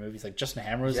from different movies, like Justin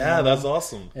Hammer was Yeah, that's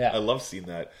awesome. Yeah. I love seeing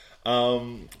that.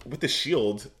 With the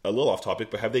S.H.I.E.L.D., a little off topic,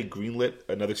 but have they greenlit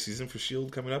another season for S.H.I.E.L.D.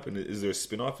 coming up? And is there a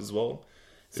spin-off as well?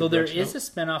 So there is a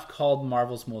spinoff called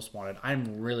Marvel's Most Wanted.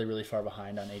 I'm really, really far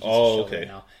behind on Agents of S.H.I.E.L.D. right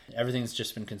now. Everything's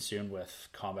just been consumed with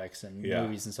comics and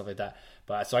movies and stuff like that.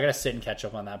 But so I got to sit and catch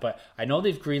up on that. But I know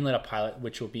they've greenlit a pilot,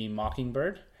 which will be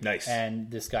Mockingbird. Nice. And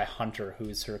this guy Hunter,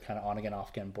 who's her kind of on-again,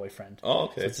 off-again boyfriend. Oh,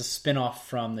 okay. So it's a spin-off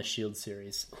from the S.H.I.E.L.D.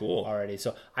 series. Cool. Already.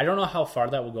 So I don't know how far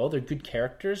that will go. They're good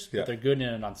characters, but they're good in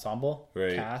an ensemble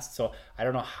cast. So I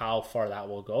don't know how far that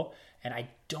will go. And I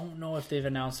don't know if they've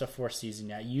announced a fourth season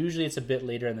yet. Usually it's a bit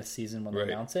later in the season when they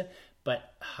announce it.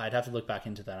 But I'd have to look back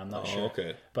into that. I'm not sure.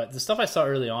 Okay. But the stuff I saw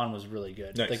early on was really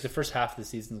good. Nice. Like the first half of the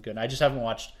season is good. I just haven't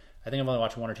watched... I think I've only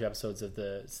watched 1 or 2 episodes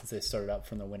since they started up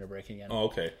from the winter break again. Oh,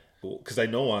 okay. Cool. Because I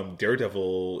know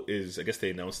Daredevil is... I guess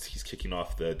they announced he's kicking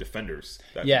off the Defenders.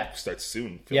 That starts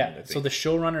soon. Filming, I think. So the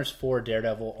showrunners for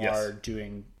Daredevil are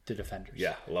doing the Defenders.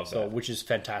 Yeah, love that. Which is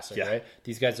fantastic, right?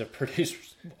 These guys have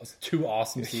produced 2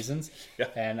 awesome seasons,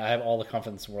 and I have all the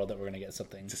confidence in the world that we're going to get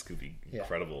something. This could be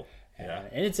incredible. Yeah.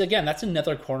 And it's, again, that's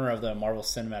another corner of the Marvel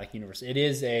Cinematic Universe. It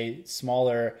is a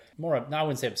smaller, more, I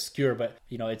wouldn't say obscure, but,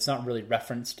 it's not really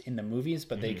referenced in the movies,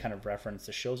 but they kind of reference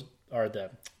the shows, or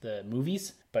the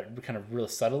movies, but kind of real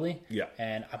subtly. Yeah.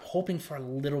 And I'm hoping for a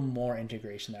little more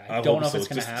integration there. I don't know if it's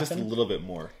going to happen. Just a little bit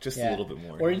more. Just a little bit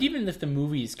more. Or even if the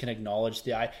movies can acknowledge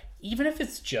even if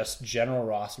it's just General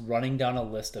Ross running down a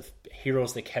list of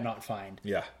heroes they cannot find.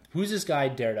 Yeah. Who's this guy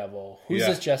Daredevil? Who's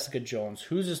this Jessica Jones?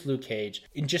 Who's this Luke Cage?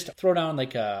 And just throw down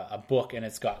like a book and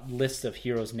it's got lists of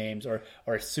heroes' names or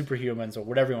superhumans or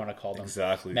whatever you want to call them.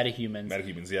 Exactly.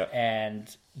 Metahumans, yeah.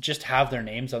 And just have their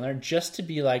names on there just to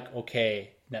be like,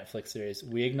 okay, Netflix series,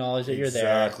 we acknowledge that you're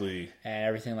there. Exactly. And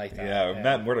everything like that. Yeah,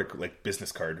 Matt Murdock, like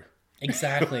business card.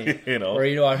 Exactly. Or,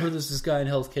 I heard there's this guy in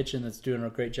Hell's Kitchen that's doing a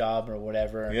great job or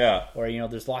whatever. Yeah. Or,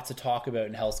 there's lots of talk about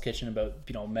in Hell's Kitchen about,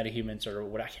 metahumans or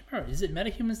what. I can't remember. Is it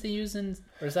metahumans they use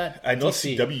or is that I know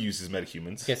DC? CW uses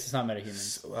metahumans. Yes, it's not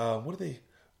metahumans. What are they?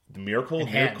 The Miracle?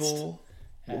 Enhanced. Miracle?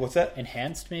 What's that?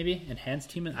 Enhanced, maybe?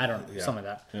 Enhanced human? I don't know. Yeah. Something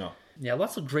like that. Yeah. Yeah,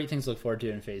 lots of great things to look forward to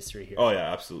in Phase 3 here. Oh,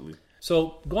 yeah, absolutely.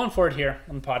 So going forward here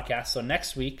on the podcast, so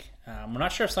next week, we're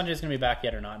not sure if Sanjay's going to be back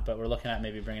yet or not, but we're looking at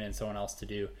maybe bringing in someone else to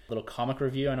do a little comic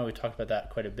review. I know we talked about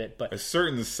that quite a bit, but a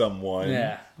certain someone.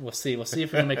 Yeah, we'll see. We'll see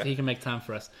if he can make time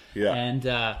for us. Yeah.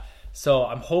 And so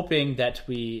I'm hoping that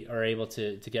we are able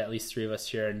to get at least 3 of us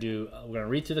here and we're going to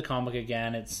read through the comic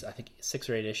again. It's, I think, 6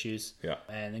 or 8 issues. Yeah.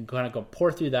 And then kind of go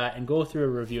pour through that and go through a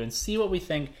review and see what we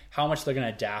think, how much they're going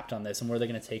to adapt on this and where they're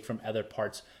going to take from other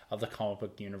parts of the comic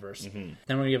book universe. Mm-hmm.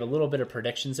 Then we're going to give a little bit of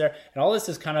predictions there. And all this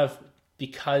is kind of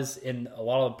because in a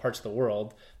lot of parts of the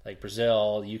world, like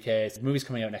Brazil, the UK, the movie's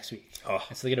coming out next week. Oh.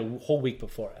 And so they get a whole week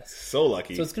before us. So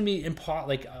lucky. So it's going to be we're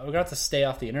going to have to stay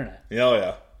off the internet. Oh,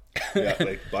 yeah. Yeah,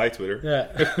 like bye Twitter.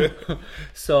 Yeah.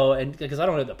 So, and because I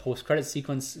don't have the post-credit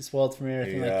sequence spoiled for me or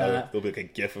anything like that. There'll be like a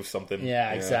GIF of something.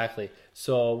 Yeah, exactly.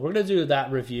 So we're going to do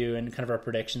that review and kind of our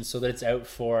predictions so that it's out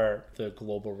for the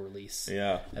global release.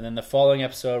 Yeah. And then the following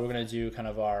episode, we're going to do kind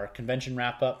of our convention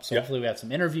wrap-up. So hopefully we have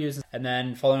some interviews. And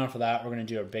then following on for that, we're going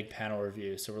to do our big panel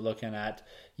review. So we're looking at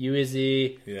you,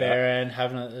 Izzy, Baron,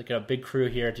 having a big crew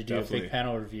here to do a big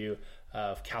panel review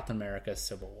of Captain America's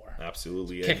Civil War.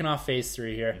 Absolutely. Kicking off Phase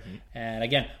 3 here. Mm-hmm. And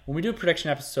again, when we do a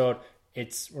prediction episode,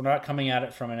 we're not coming at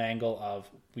it from an angle of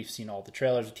we've seen all the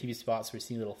trailers, the TV spots, we've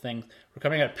seen little things. We're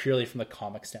coming at it purely from the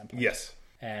comic standpoint. Yes.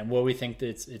 And what we think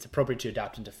that it's appropriate to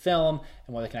adapt into film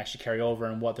and what they can actually carry over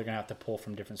and what they're going to have to pull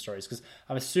from different stories. Because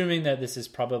I'm assuming that this is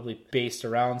probably based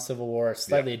around Civil War,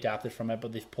 slightly adapted from it,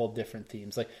 but they've pulled different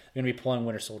themes. Like they're going to be pulling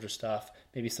Winter Soldier stuff,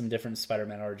 maybe some different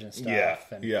Spider-Man origin stuff.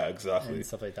 Exactly. And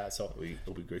stuff like that. So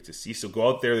it'll be great to see. So go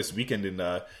out there this weekend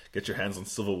and get your hands on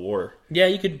Civil War. Yeah,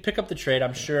 you could pick up the trade.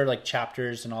 I'm sure like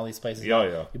Chapters and all these places. Yeah.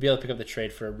 You'll be able to pick up the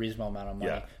trade for a reasonable amount of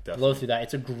money. Yeah, definitely. Blow through that.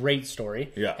 It's a great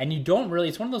story. Yeah. And you don't really,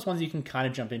 it's one of those ones you can kind of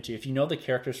of jump into. If you know the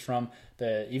characters from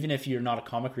even if you're not a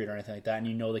comic reader or anything like that, and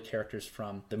you know the characters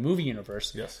from the movie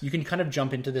universe, yes, you can kind of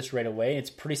jump into this right away. It's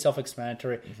pretty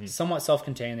self-explanatory, somewhat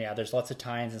self-contained. Yeah, there's lots of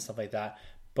tie-ins and stuff like that.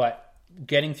 But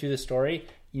getting through the story,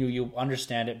 you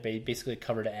understand it basically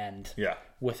cover to end. Yeah.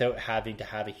 Without having to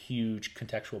have a huge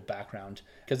contextual background,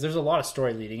 because there's a lot of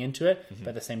story leading into it, but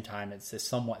at the same time it's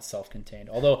somewhat self-contained.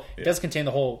 Although it does contain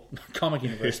the whole comic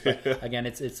universe, but again,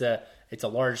 it's a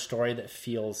large story that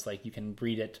feels like you can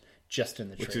read it just in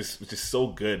the trade. Which is so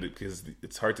good, because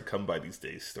it's hard to come by these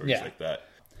days, stories like that.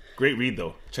 Great read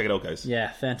though. Check it out, guys.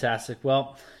 Yeah, fantastic.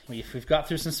 Well, we've got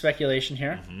through some speculation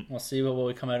here. We'll see what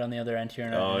will come out on the other end here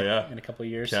in a couple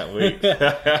of years. Can't wait.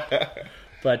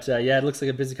 But it looks like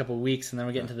a busy couple of weeks, and then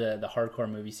we get into the hardcore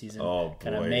movie season. Oh boy.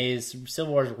 Kind of May's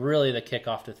Civil War is really the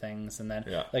kickoff to things, and then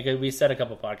like we said a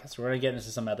couple of podcasts, we're going to get into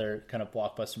some other kind of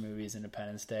blockbuster movies,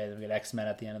 Independence Day. Then we get X-Men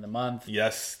at the end of the month.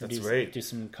 Yes, that's right. Do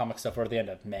some comic stuff or at the end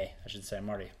of May, I should say. I'm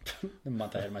already a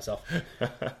month ahead of myself.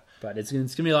 But it's going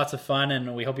to be lots of fun,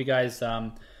 and we hope you guys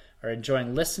are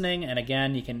enjoying listening. And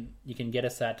again, you can get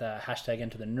us at hashtag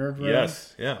Into the Nerd Room.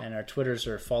 Yes, yeah. And our Twitters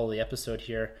or follow the episode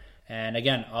here. And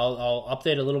again, I'll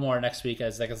update a little more next week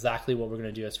as like exactly what we're going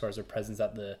to do as far as our presence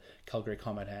at the Calgary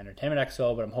Comic and Entertainment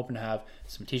Expo. But I'm hoping to have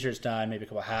some t-shirts done, maybe a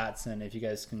couple hats, and if you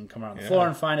guys can come around the floor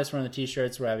and find us wearing the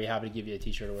t-shirts, we'll be happy to give you a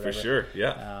t-shirt or whatever. For sure,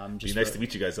 yeah. Be nice to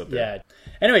meet you guys out there. Yeah.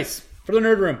 Anyways, for the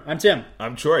Nerd Room, I'm Tim.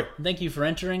 I'm Troy. Thank you for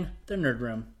entering the Nerd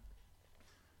Room.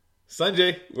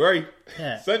 Sanjay, where are you?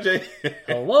 Yeah. Sanjay.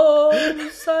 Hello,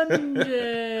 Sanjay.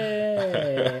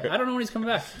 I don't know when he's coming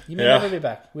back. He may never be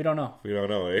back. We don't know. We don't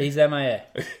know, eh? He's MIA.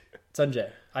 Sanjay.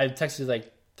 I texted you like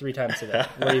 3 times today.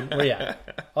 Where you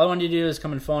at? All I want you to do is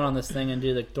come and phone on this thing and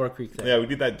do the Door Creek thing. Yeah, we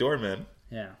need that door, man.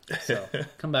 Yeah. So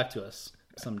come back to us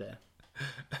someday.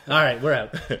 All right, we're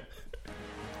out.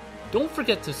 Don't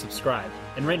forget to subscribe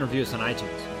and rate and review us on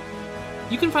iTunes.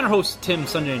 You can find our hosts Tim,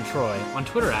 Sanjay, and Troy on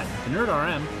Twitter at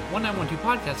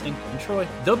TheNerdRM1912Podcasting and Troy,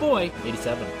 the boy,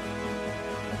 87.